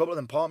listened to a couple of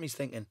them, part of me's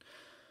thinking,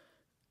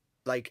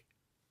 like,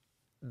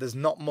 there's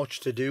not much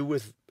to do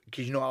with,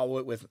 because I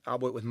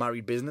work with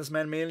married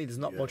businessmen mainly. There's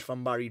not much for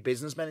married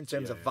businessmen in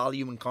terms of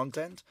value and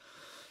content.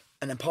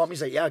 And then part of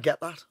me's like, yeah, I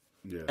get that.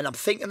 Yeah. And I'm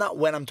thinking that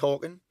when I'm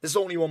talking. This is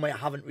the only one way I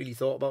haven't really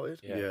thought about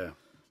it. Yeah.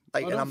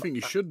 Like, I don't think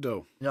you should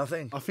though. You know what I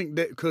think? I think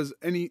that because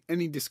any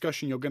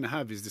discussion you're going to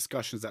have is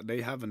discussions that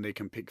they have and they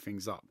can pick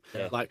things up.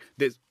 Yeah. Like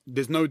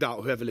there's no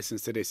doubt whoever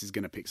listens to this is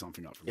going to pick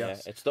something up from Yeah,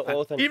 this. it's the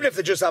authentic. Even if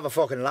they just have a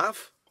fucking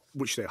laugh.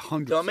 Which they're 100%.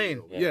 You know what I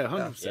mean? will. Yeah,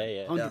 100%.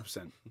 Yeah.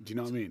 100%. Do you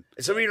know what I mean?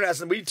 It's a really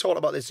interesting. We talked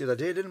about this the other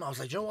day, didn't we? I was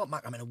like, you know what,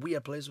 Mac? I'm in a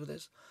weird place with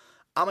this.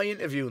 Am I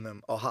interviewing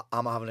them or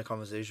am I having a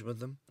conversation with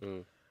them?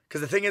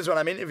 Because the thing is, when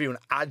I'm interviewing,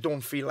 I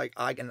don't feel like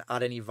I can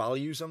add any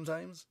value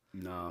sometimes.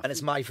 No. And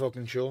it's my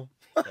fucking show.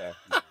 Yeah.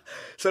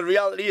 So the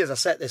reality is, I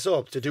set this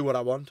up to do what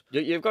I want.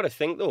 You've got to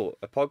think though,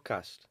 a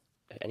podcast.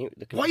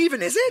 What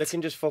even is They it?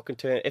 can just fucking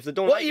turn. If they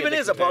don't. What like even it,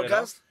 is a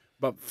podcast?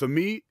 But for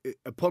me,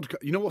 a podcast.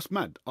 You know what's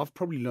mad? I've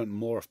probably learned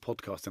more off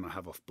podcasts than I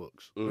have off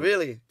books.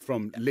 Really?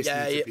 From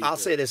listening to people. I'll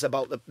say this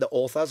about the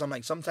authors. I'm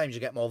like, sometimes you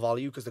get more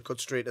value because they cut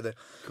straight to the.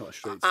 Cut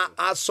straight to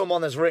As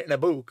someone that's written a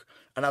book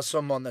and as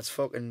someone that's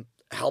fucking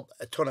helped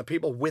a ton of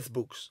people with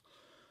books,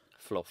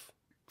 Fluff.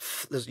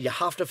 you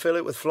have to fill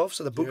it with fluff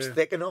so the book's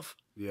thick enough.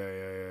 Yeah.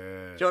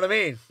 Do you know what I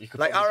mean?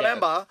 Like, I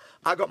remember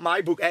I got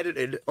my book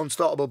edited,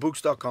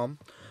 unstartablebooks.com.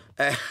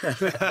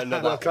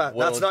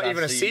 That's not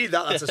even a seed.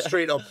 That's a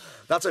straight up.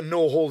 That's a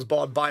no holds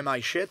barred buy my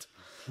shit.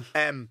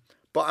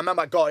 But I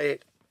remember I got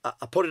it.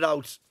 I put it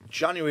out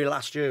January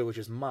last year, which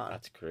is mad.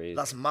 That's crazy.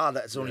 That's mad.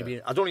 That it's only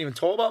been. I don't even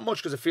talk about it much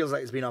because it feels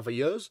like it's been out for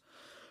years.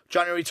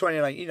 January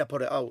 2019, I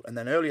put it out, and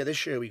then earlier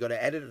this year we got it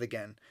edited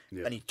again,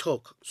 and he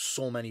took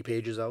so many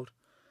pages out.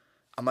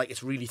 I'm like,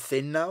 it's really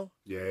thin now.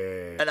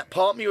 Yeah. And that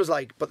part of me was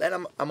like, but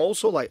then I'm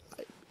also like,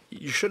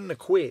 you shouldn't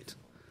equate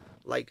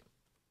like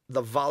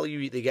the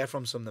value they get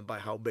from something by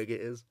how big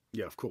it is.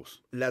 Yeah, of course.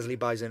 Lesley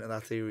buys into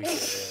that theory.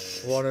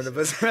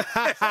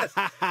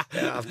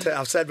 100%.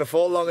 I've said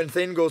before, long and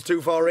thin goes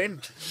too far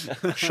in.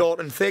 Short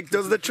and thick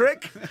does the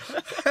trick.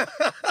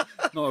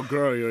 Not a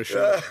grower, you're a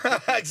show.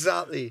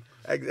 Exactly.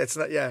 It's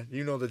not. Yeah,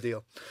 you know the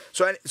deal.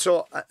 So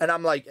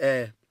I'm like,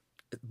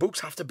 books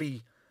have to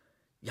be.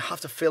 You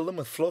have to fill them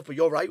with fluff. But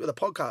you're right with a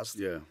podcast.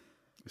 Yeah.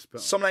 It's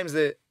better. Sometimes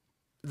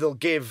they'll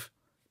give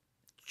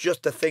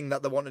just the thing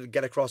that they wanted to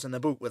get across in the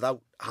book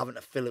without having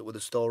to fill it with a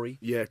story.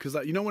 Yeah, because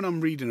like, you know, when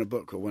I'm reading a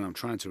book or when I'm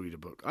trying to read a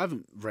book, I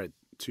haven't read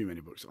too many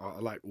books. I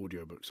like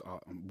audiobooks.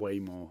 I'm way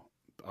more.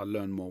 I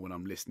learn more when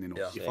I'm listening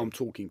or if I'm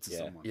talking to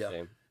someone. Yeah.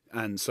 Same.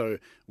 And so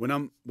when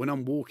I'm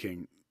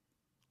walking,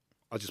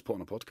 I just put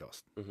on a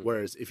podcast.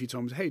 Whereas if you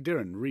told me, hey,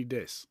 Diren, read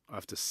this, I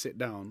have to sit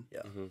down.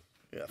 Yeah.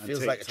 Yeah, it And feels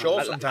take like a time.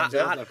 chore sometimes. I-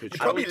 Yeah. like a You chore.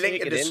 probably I would link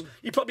take it it to, in.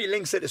 you probably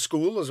links it to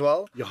school as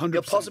well. You're 100%.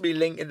 You'll possibly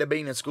link it to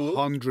being at school.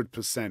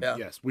 100%, Yeah.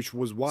 yes. Which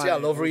was why. See, I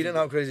love reading.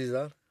 How crazy is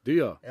that? Do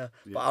you? Yeah.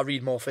 But I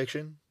read more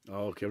fiction.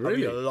 Oh, okay, I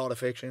read a really? lot of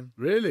fiction.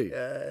 Really?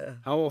 Yeah.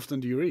 How often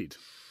do you read?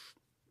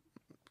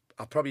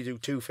 I probably do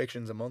 2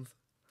 fictions a month,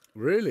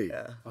 Really?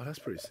 Yeah. Oh, that's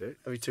pretty sick.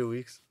 every 2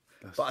 weeks.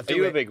 But I Are do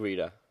you a it. big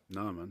reader?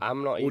 No, man.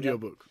 I'm not either.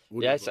 Audiobook.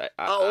 Yes, I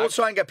always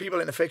try and get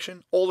people into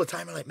fiction all the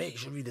time. I'm like, mate, you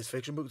should read this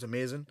fiction book. It's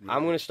amazing.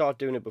 I'm going to start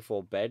doing it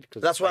before bed.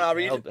 Cause That's when I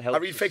read. helps I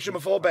read fiction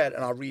before bed,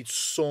 and I read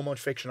so much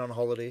fiction on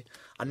holiday.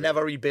 I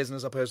never read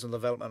business or personal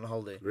development on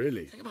holiday.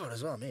 Really? Think about it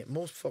as well, mate.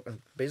 Most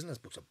fucking business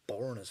books are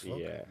boring as fuck.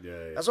 Yeah.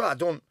 Yeah. That's why I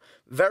don't.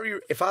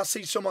 If I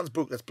see someone's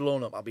book that's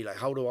blown up, I'll be like,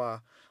 how do I?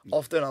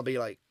 Often I'll be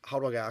like, how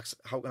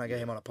can I get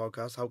him on a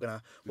podcast? How can I?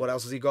 What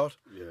else has he got?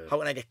 Yeah. How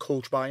can I get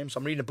coached by him? So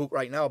I'm reading a book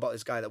right now about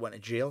this guy that went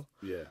to jail,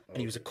 Yeah. and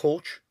he was a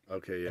coach,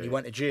 Okay, yeah. and he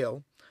went to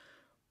jail,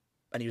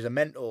 and he was a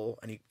mentor,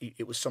 and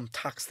it was some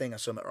tax thing or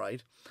something,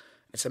 right?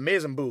 It's an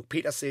amazing book.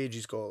 Peter Sage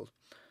he's called.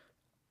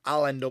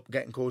 I'll end up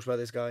getting coached by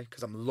this guy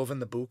because I'm loving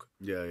the book.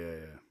 Yeah.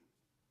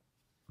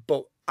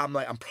 But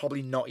I'm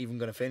probably not even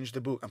going to finish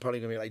the book. I'm probably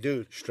going to be like,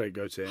 dude, Straight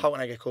go to it. how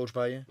can I get coached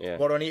by you? Yeah.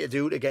 What do I need to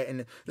do to get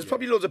in? There's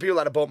probably loads of people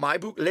that have bought my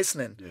book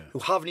listening who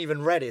haven't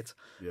even read it.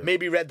 Yeah.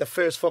 Maybe read the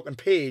first fucking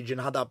page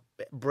and had their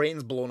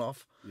brains blown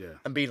off. Yeah.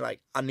 And been like,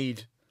 I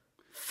need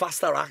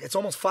faster. It's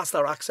almost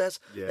faster access.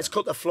 Yeah. It's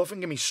cut the fluff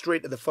and give me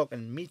straight to the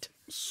fucking meat.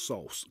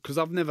 Sauce. Because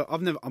I'll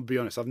be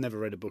honest, I've never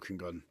read a book and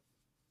gone,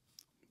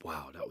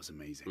 wow, that was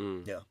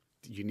amazing. Yeah.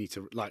 You need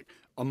to, like,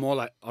 I'm more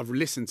like, I've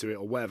listened to it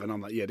or whatever, and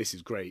I'm like, yeah, this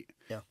is great.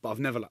 Yeah. But I've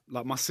never,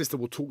 like my sister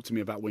will talk to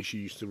me about when she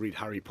used to read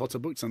Harry Potter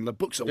books, and the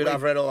books are Dude, way...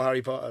 I've read all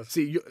Harry Potter.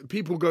 See,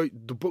 people go,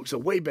 the books are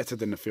way better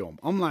than the film.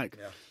 I'm like,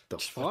 the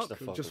watch fuck? the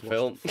fucking Just watch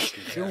film. the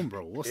fucking film,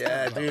 bro. What's Yeah,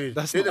 that about? dude.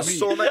 That's Dude, not there's me.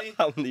 so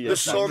many.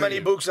 There's so many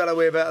books that are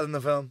way better than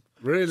the film.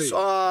 Really?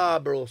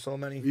 Bro, so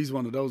many. He's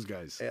one of those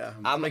guys. Yeah.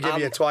 I'm going to give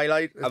you a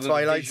Twilight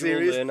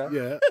series.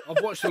 Yeah,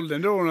 I've watched all of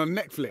them. They're all on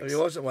Netflix. Have you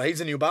watched it? Well,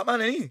 he's a new Batman,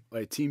 isn't he?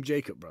 Wait, Team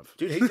Jacob, bruv.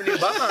 Dude, he's a new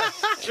Batman.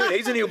 Dude,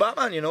 he's a new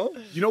Batman, you know?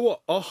 You know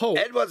what? I hope...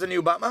 Edward's a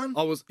new Batman.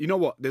 you know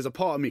what? There's a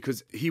part of me,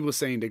 because he was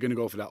saying they're going to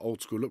go for that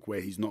old school look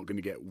where he's not going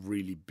to get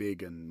really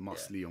big and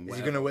muscly and He's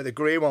whatever. going to wear the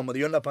grey one with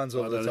the underpants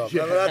over the top.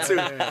 Yeah. Remember that too?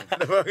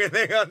 The fucking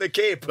thing on the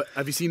cape. But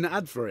have you seen the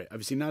ad for it? Have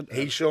you seen that?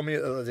 He showed me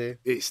it the other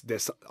day.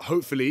 There's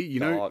hopefully, you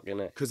know, Dark,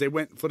 innit? because they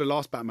went for the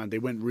last Batman, they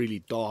went really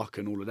dark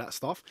and all of that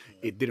stuff.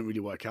 It didn't really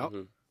work out.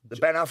 The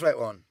Ben Affleck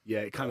one. Yeah,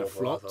 it kind of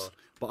Awful, I flopped. thought.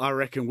 But I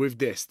reckon with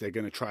this, they're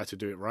going to try to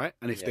do it right.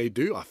 And if they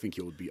do, I think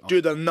it would be.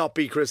 Dude, they'll not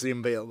be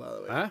Christian Bale, by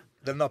the way. Huh?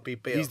 They'll not be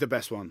Bale. He's the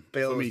best one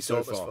Bale for me was so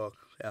dope as far. fuck.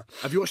 Yeah.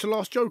 Have you watched the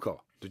last Joker?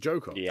 The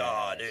Joker. Yeah.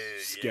 Oh, dude.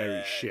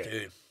 Scary shit.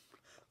 Dude.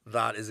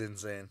 That is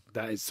insane.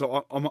 That is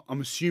so. I'm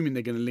assuming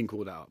they're going to link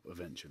all that up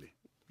eventually.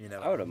 You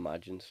never I would know.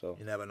 imagine so.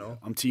 You never know.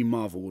 I'm Team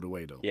Marvel all the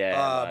way though.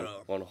 Yeah,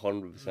 bro. man.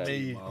 100%.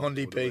 Me, Marvel Hundy all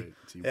the P. way.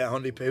 Team Yeah,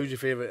 Hundy P. Who's your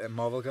favourite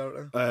Marvel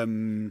character?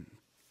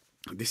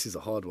 This is a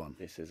hard one.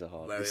 This is a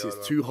hard Very This hard is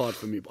one. too hard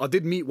for me. I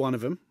did meet one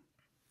of them,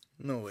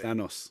 No way.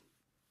 Thanos.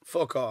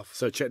 Fuck off.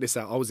 So check this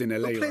out. I was in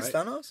LA, Who plays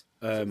right? Thanos?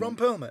 Is it Ron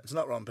Perlman? It's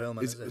not Ron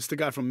Perlman, is it? It's the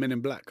guy from Men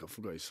in Black. I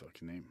forgot his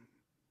fucking name.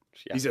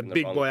 Yeah, He's a in the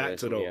big wrong boy person,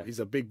 actor, though. yeah. He's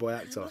a big boy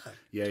actor.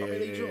 Yeah, Tommy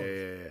Lee yeah.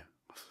 Jones.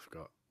 I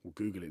forgot. We'll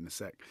Google it in a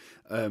sec.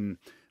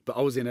 But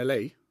I was in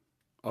LA.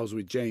 I was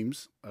with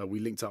James. We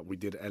linked up. We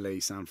did LA,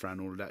 San Fran,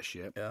 all of that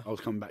shit. Yeah. I was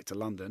coming back to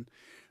London.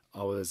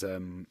 I was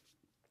like,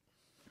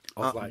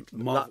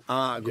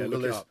 Google look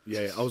it this. up.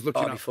 Yeah, I was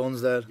looking Oh, my up.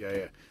 phone's dead.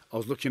 Yeah. I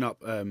was looking up.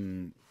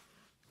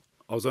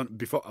 I was on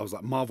before. I was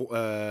like, Marvel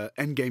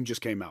Endgame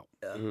just came out,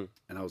 and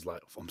I was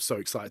like, I'm so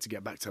excited to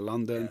get back to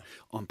London.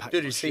 Unpack.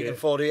 Dude, my you're seeing shit.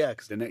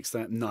 40X. The next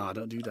time, nah,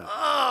 don't do that.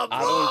 Oh, bro.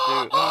 I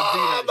don't do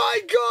Oh, my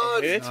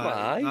God. It hurts my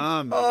eye.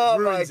 Nah, man, Oh, it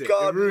my ruins it. It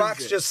God. ruins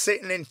Max it. just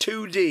sitting in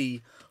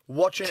 2D,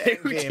 watching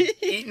Endgame,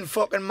 eating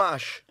fucking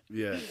mash,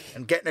 Yeah.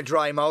 and getting a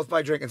dry mouth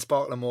by drinking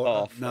sparkling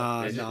water. Oh,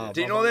 Nah.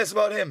 Do you know this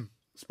about him?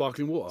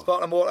 Sparkling water.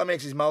 Sparkling water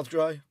makes his mouth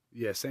dry.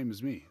 Yeah, same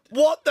as me.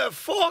 What the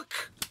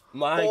fuck?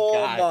 my Oh,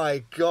 God.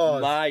 my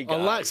God. My God.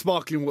 I like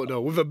sparkling water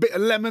though, with a bit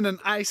of lemon and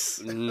ice.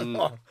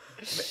 Oh,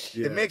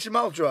 Yeah. It makes your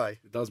mouth dry.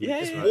 It does. Yeah.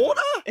 Make it dry.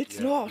 Water? It's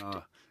Yeah, not.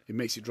 nah, it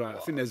makes it dry. I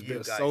think there's a you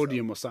bit of guys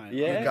sodium or something.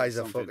 Yeah. You guys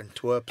are Something. fucking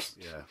twerps.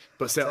 Yeah.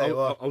 But so Tell you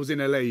what. I was in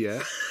LA,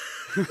 yeah.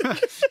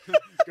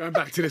 Going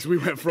back to this, we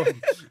went from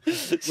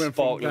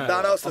Sparkling that.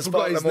 Thanos I to forgot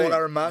sparkling his water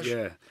name. and mash.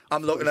 Yeah.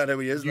 I'm looking at who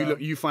he is now.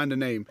 You find a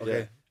name.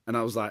 Okay. And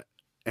I was like,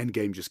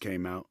 Endgame just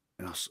came out,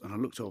 and I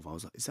looked over. I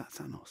was like, is that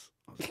Thanos?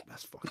 I was like,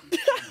 that's fucking.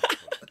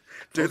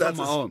 Dude, that's that's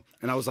on my own.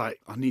 And I was like,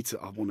 I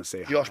want to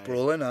say Josh hi.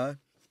 Brolin, huh?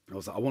 I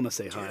was like, I want to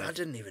say Dude, hi. I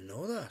didn't even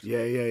know that.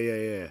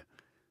 Yeah.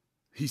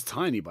 He's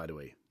tiny, by the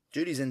way.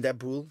 Dude, he's in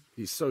Deadpool.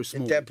 He's so In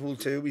small. Deadpool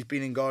 2, he's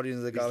been in Guardians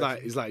of the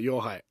Galaxy. He's like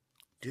your height.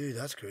 Dude,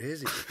 that's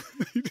crazy.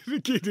 The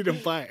kid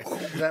didn't bite.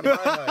 Is that my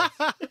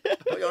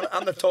height?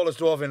 I'm the tallest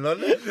dwarf in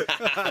London.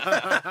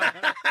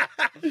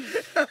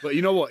 But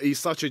you know what? He's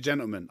such a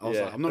gentleman. I was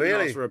Yeah. like, I'm not going to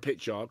Really? ask for a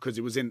picture because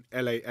it was in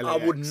LA. I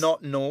would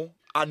not know.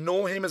 I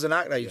know him as an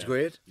actor. He's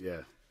great.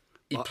 Yeah.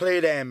 He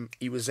played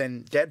he was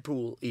in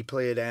Deadpool. He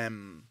played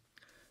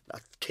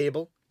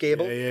Gable. Yeah.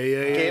 Gable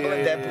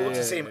in Deadpool. It's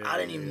the same. yeah, I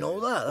didn't even know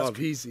that. That's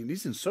He's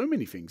in so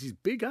many things. He's a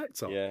big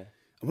actor. Yeah.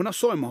 And when I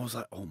saw him, I was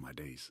like, oh my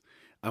days.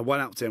 I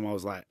went up to him. I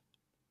was like,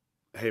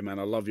 hey man,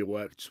 I love your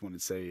work. Just wanted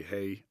to say,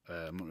 hey,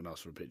 I'm not going to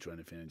ask for a picture or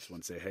anything. I just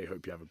want to say, hey,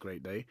 hope you have a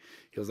great day.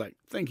 He was like,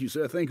 thank you,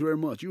 sir. Thank you very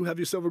much. You have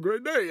yourself a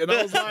great day. And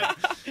I was like,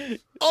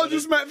 I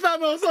just met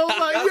Thanos. I was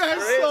like,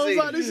 yes. I was crazy.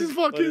 like, this is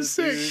fucking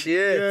sick.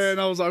 Shit. Yeah,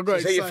 and I was like, great.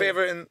 Is he your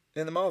favourite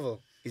in the Marvel?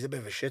 He's a bit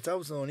of a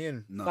shithouse, though,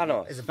 isn't he? No,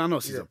 Thanos.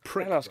 Thanos is a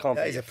prick. Thanos can't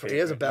Yeah, be he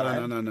your is a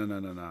favourite.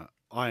 bad No.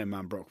 Iron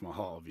Man broke my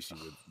heart, obviously,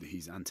 with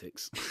his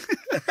antics.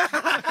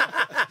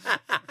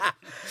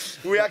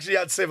 We actually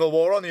had Civil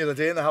War on the other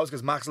day in the house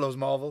because Max loves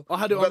Marvel. I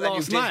had it We've on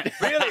got that new last night.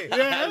 Really?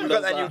 Yeah. We've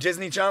got that new that.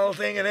 Disney Channel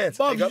thing in it.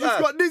 Bob, You you got just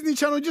that? got Disney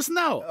Channel just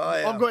now. Oh,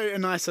 yeah. I've got it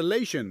in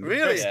isolation.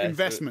 Really? Best Yeah,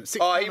 investment.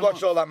 Oh, he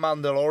watched all that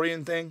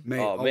Mandalorian thing. Mate,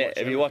 Oh, I mate, watch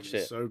have you watched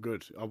everything. it? So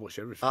good. I watch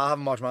everything. I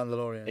haven't watched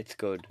Mandalorian. It's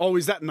good. Oh,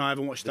 is that? No, I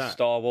haven't watched The that.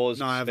 Star Wars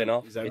No, I haven't.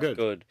 spin-off. Is that It's good?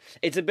 good.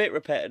 It's a bit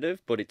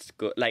repetitive, but it's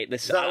good. Like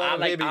this, that the one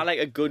with I like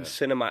a good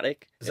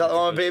cinematic. Is that the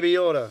one with Baby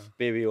Yoda?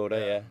 Baby Yoda,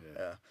 yeah.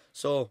 Yeah.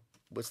 So,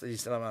 You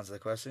still haven't answered the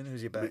question.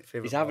 Who's your favourite?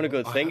 He's having a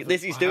good thing.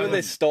 He's I doing haven't.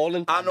 this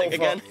stalling I know.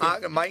 again.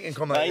 Mine can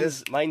come like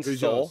this. Mine's Who's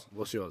Thor. yours?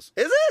 What's yours?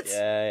 Is it?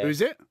 Yeah.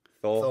 Who's it?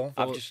 Thor.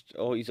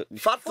 Thor. He's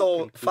Fat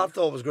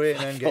Thor was great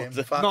in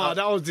Endgame. No,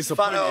 that was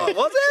disappointing.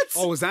 Was it?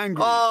 I was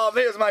angry. Oh,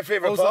 mate, it was my I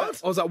favourite was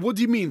part. like, what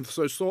do you mean?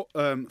 So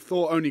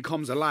Thor only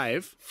comes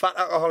alive? Fat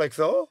alcoholic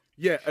Thor?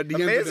 Yeah, at the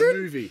end of the Amazing?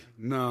 movie.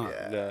 No.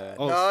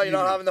 No, you're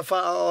not having the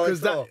fat alcoholic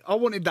Thor. I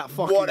wanted that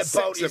fucking What about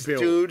sex his appeal.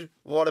 dude?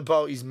 What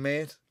about his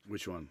mate?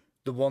 Which one?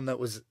 The one that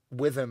was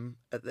with him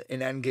in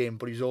Endgame,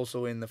 but he's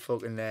also in the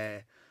fucking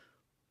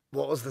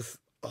what was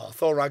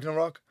Thor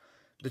Ragnarok?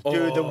 The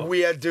dude, the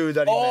weird dude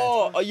that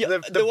he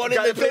met. The one in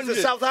guy the that plays the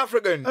dungeon. South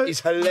African.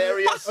 He's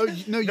hilarious.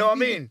 You know what I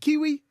mean?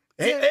 Kiwi?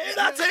 Hey,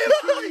 that's him.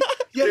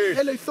 Yeah, Dude,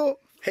 hello, Thor.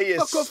 he is.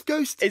 Fuck off,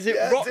 ghost. Is it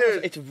Yeah, rock?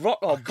 dude. It's rock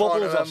or Can't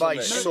bubbles or remember, something.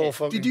 he's so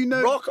fucking. Did you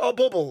know- Rock or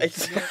Bubbles?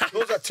 It's-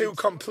 Those are two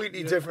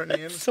completely different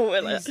names.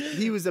 Something like that.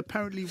 He was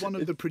apparently one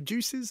of the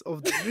producers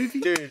of the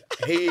movie. Dude,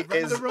 he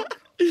is. Rock.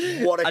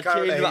 What a I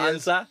character changed he my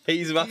is. answer.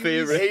 He's my He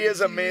favourite.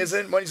 is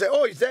amazing. When you say,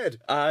 "Oh, he's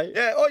dead," Aye.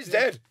 yeah, oh, he's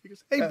dead. He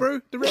goes, hey,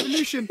 bro, the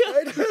revolution.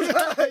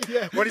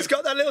 When he's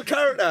got that little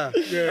character,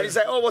 and he's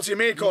like, "Oh, what's your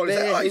mate called?" He's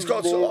like, "Oh, he's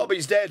got so, but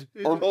he's dead."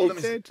 Hold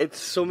him. It's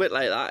something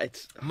like that.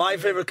 It's My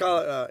favorite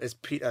character is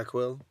Peter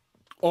Quill,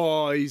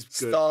 Oh, he's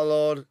good.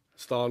 Star-Lord.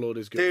 Star-Lord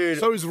is good. Dude.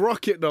 So is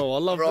Rocket, though. I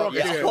love Rocket.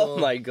 Rocket. yeah. Oh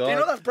my god. Do you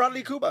know that's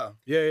Bradley Cooper?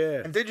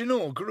 Yeah. And did you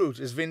know Groot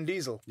is Vin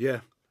Diesel? Yeah.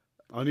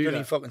 I knew Couldn't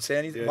he that. fucking say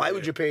anything? Yeah, Why yeah.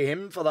 would you pay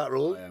him for that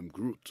role? I am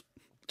Groot.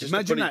 Just to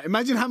Imagine put that.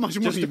 Imagine how much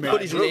Just money to he made.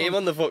 put his name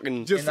on the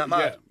fucking. Just, In that yeah,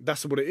 mad?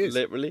 that's what it is.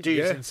 Literally. Dude,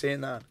 Yeah. it's insane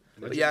that.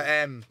 But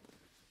yeah,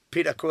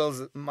 Peter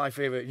Quill's my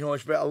favourite. You know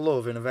which bit I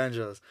love in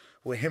Avengers?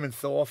 With him and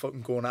Thor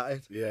fucking going at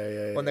it.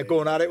 Yeah. When they're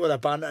going at it with a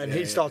banter and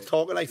he starts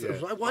talking like,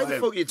 why the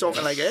fuck are you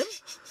talking like him?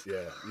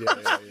 Yeah.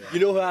 You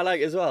know who I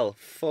like as well?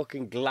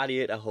 Fucking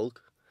Gladiator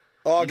Hulk.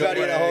 Oh,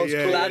 Gladiator Hulk's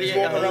yeah, cool. yeah, He's yeah.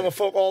 walking around with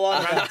fuck all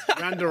that.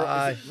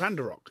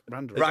 Randarok.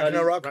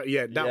 Ragnarok.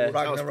 Yeah, that was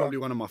Ragnarok. probably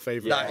one of my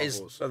favourite. That is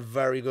Marvels. a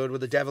very good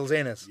with the devil's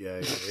anus. Yeah.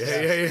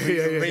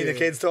 Me and the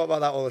kids talk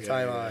about that all the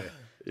time. aye.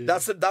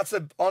 That's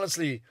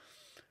honestly,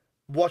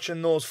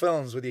 watching those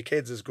films with your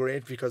kids is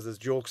great because there's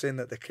jokes in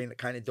that they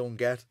kind of don't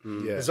get.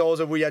 Yeah. There's always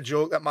a weird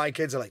joke that my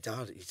kids are like,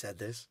 "Dad, he said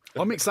this."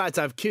 I'm excited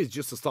to have kids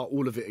just to start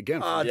all of it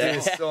again. Oh, Yeah.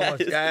 dude, so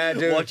much. Yeah,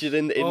 dude. Watch it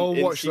in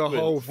watch the sequence.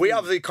 whole thing. We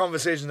have the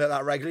conversation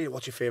that regularly.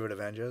 What's your favorite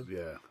Avengers?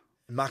 Yeah.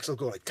 And Max will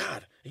go like,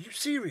 "Dad, are you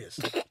serious?"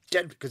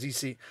 Dead because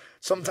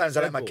sometimes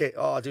I let my kid.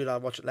 Oh, dude, I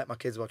watch it. Let my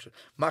kids watch it.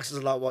 Max is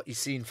a lot. What he's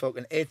seen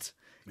fucking It.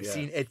 He's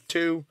seen It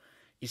 2.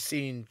 He's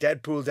seen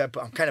Deadpool.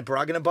 I'm kind of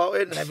bragging about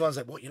it, and everyone's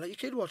like, "What? You let your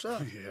kid watch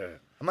that?" Yeah.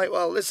 I'm like,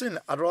 "Well, listen,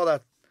 I'd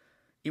rather."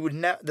 He would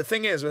never. The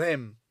thing is with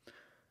him,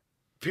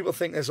 people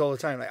think this all the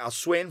time. Like I'll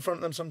swear in front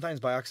of them sometimes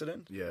by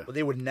accident. Yeah. But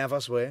they would never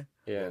swear.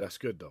 Yeah, Yeah. that's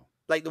good though.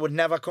 Like they would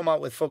never come out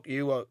with "fuck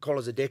you" or call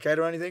us a dickhead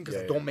or anything because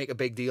they don't make a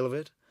big deal of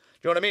it.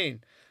 Do you know what I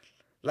mean?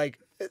 Like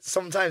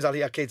sometimes I'll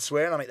hear kids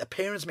swearing. I'm like, the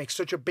parents make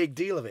such a big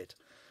deal of it.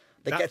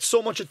 They get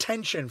so much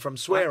attention from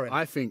swearing.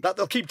 I think- that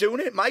they'll keep doing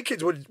it. My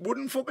kids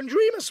wouldn't fucking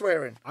dream of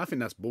swearing. I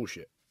think that's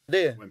bullshit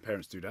Yeah. when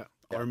parents do that.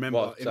 I remember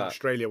What's in that?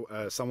 Australia,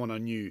 someone I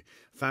knew,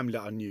 family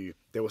that I knew,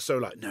 they were so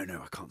like, no,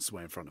 I can't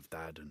swear in front of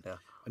dad, and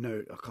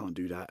no, I can't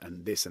do that,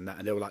 and this and that,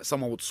 and they were like,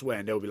 someone would swear,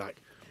 and they'll be like,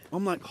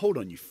 I'm like, hold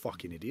on, you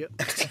fucking idiot.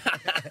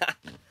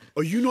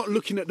 Are you not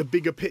looking at the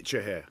bigger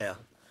picture here? Yeah.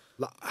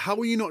 Like, how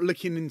are you not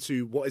looking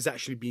into what is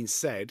actually being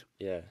said,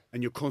 Yeah.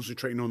 and you're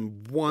concentrating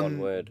on one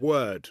word.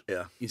 word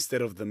Yeah.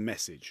 instead of the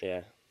message?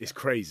 Yeah. It's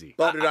crazy.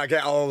 That did I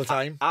get all the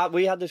time.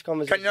 We had this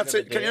conversation. Can you not the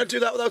other can you day. not do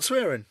that without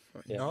swearing?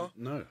 No.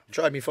 No.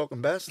 Tried me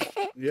fucking best.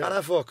 Yeah. Can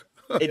I fuck?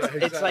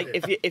 It's like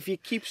if you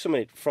keep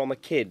something from a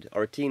kid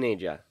or a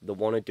teenager, they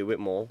want to do it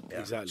more.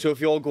 Exactly. So if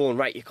you're going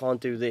right, you can't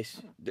do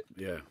this.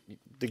 Yeah.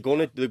 They're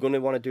gonna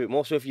want to do it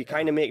more. So if you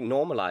kind of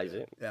normalize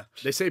it, Yeah.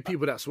 They say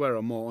people that swear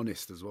are more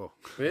honest as well.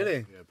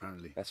 Really? Yeah,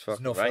 apparently. that's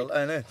fucking No right. filter,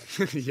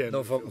 innit? Yeah.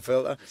 No fucking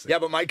filter. Yeah,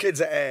 but my kids,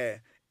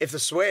 if they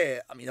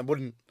swear, I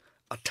mean,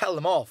 I'd tell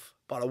them off,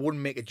 but I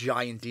wouldn't make a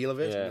giant deal of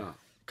it. Yeah. No.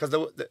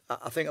 Because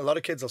I think a lot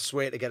of kids will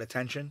swear to get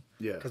attention.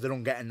 Yeah. Because they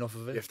don't get enough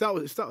of it. If that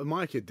was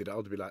my kid did it, I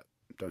would be like,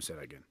 don't say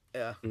that again.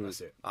 Yeah.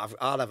 That's it.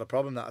 I'd have a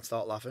problem that I'd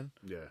start laughing.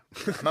 Yeah.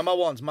 I remember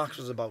once Max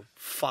was about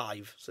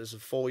 5, so this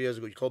was 4 years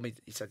ago. He called me.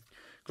 He said,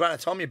 "Granny,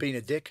 Tom, you're being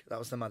a dick." That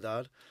was to my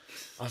dad.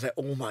 I was like,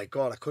 "Oh my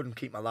god!" I couldn't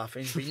keep my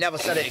laughing. But he never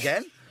said it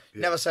again.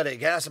 Never said it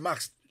again. I said,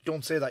 "Max,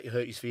 don't say that. You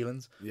hurt his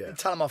feelings." Yeah. And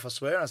tell him off. I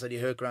swear. I said, "You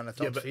hurt Granny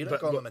Tom's feelings."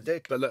 Call him a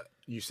dick. But look,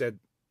 you said,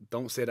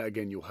 don't say that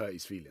again. You'll hurt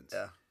his feelings.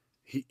 Yeah.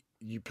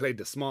 You played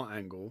the smart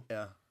angle.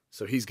 Yeah.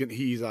 So he's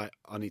like,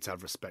 I need to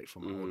have respect for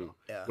my older.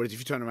 Yeah. Whereas if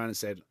you turn around and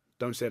said,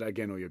 don't say that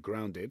again or you're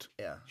grounded,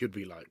 Yeah. you'd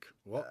be like,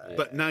 what?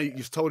 But now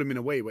you've told him in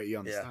a way where he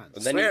understands.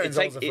 And then Swearing's it's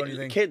like always a funny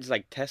thing. kids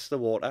like test the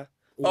water.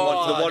 They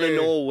Oh, want to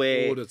dude. know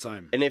where All the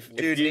time. And if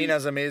Dude, you,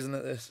 Nina's amazing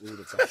at this. All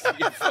the time.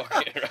 you're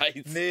fucking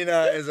right.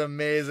 Nina is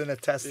amazing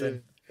at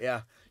testing.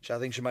 Yeah. I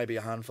think she might be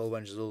a handful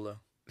when she's older.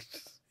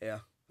 Yeah.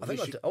 I think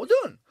think I was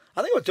done.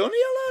 I think we're done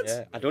here, lads.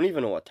 Yeah, I don't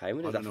even know what time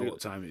it is. I don't know what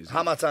time it is.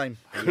 Hammer time.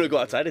 I'm gonna go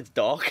outside. It's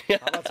dark.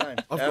 Hammer time.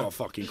 I've got a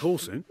fucking call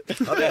soon.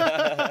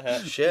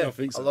 Shit. I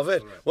think so. I love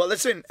it. All right. Well,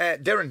 listen,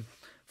 Diren,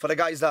 for the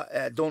guys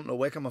that don't know,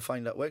 where can I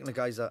find that? Where can the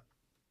guys that...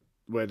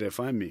 Where do they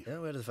find me? Yeah,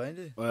 where do they find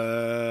you?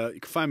 You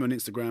can find me on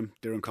Instagram,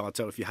 Diren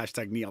Kartel. If you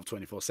hashtag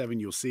NeatUp247,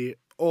 you'll see it.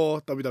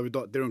 Or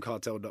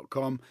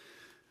www.direnkartel.com.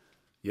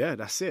 Yeah,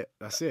 that's it.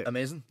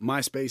 Amazing.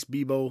 MySpace,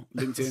 Bebo,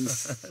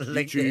 LinkedIn,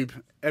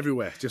 YouTube,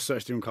 everywhere. Just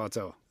search Diren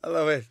Kartel. I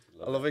love it.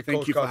 Thank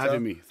Coach you for Kartel.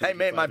 having me. Hey,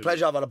 mate, my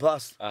pleasure. I've had a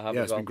blast. I have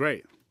Yeah, as it's well. been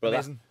great. Brother.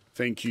 Amazing.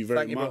 Thank you very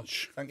Thank you, bro.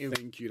 much. Thank you.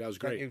 That was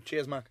great. Thank you.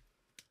 Cheers, Mac.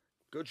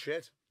 Good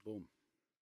shit. Boom.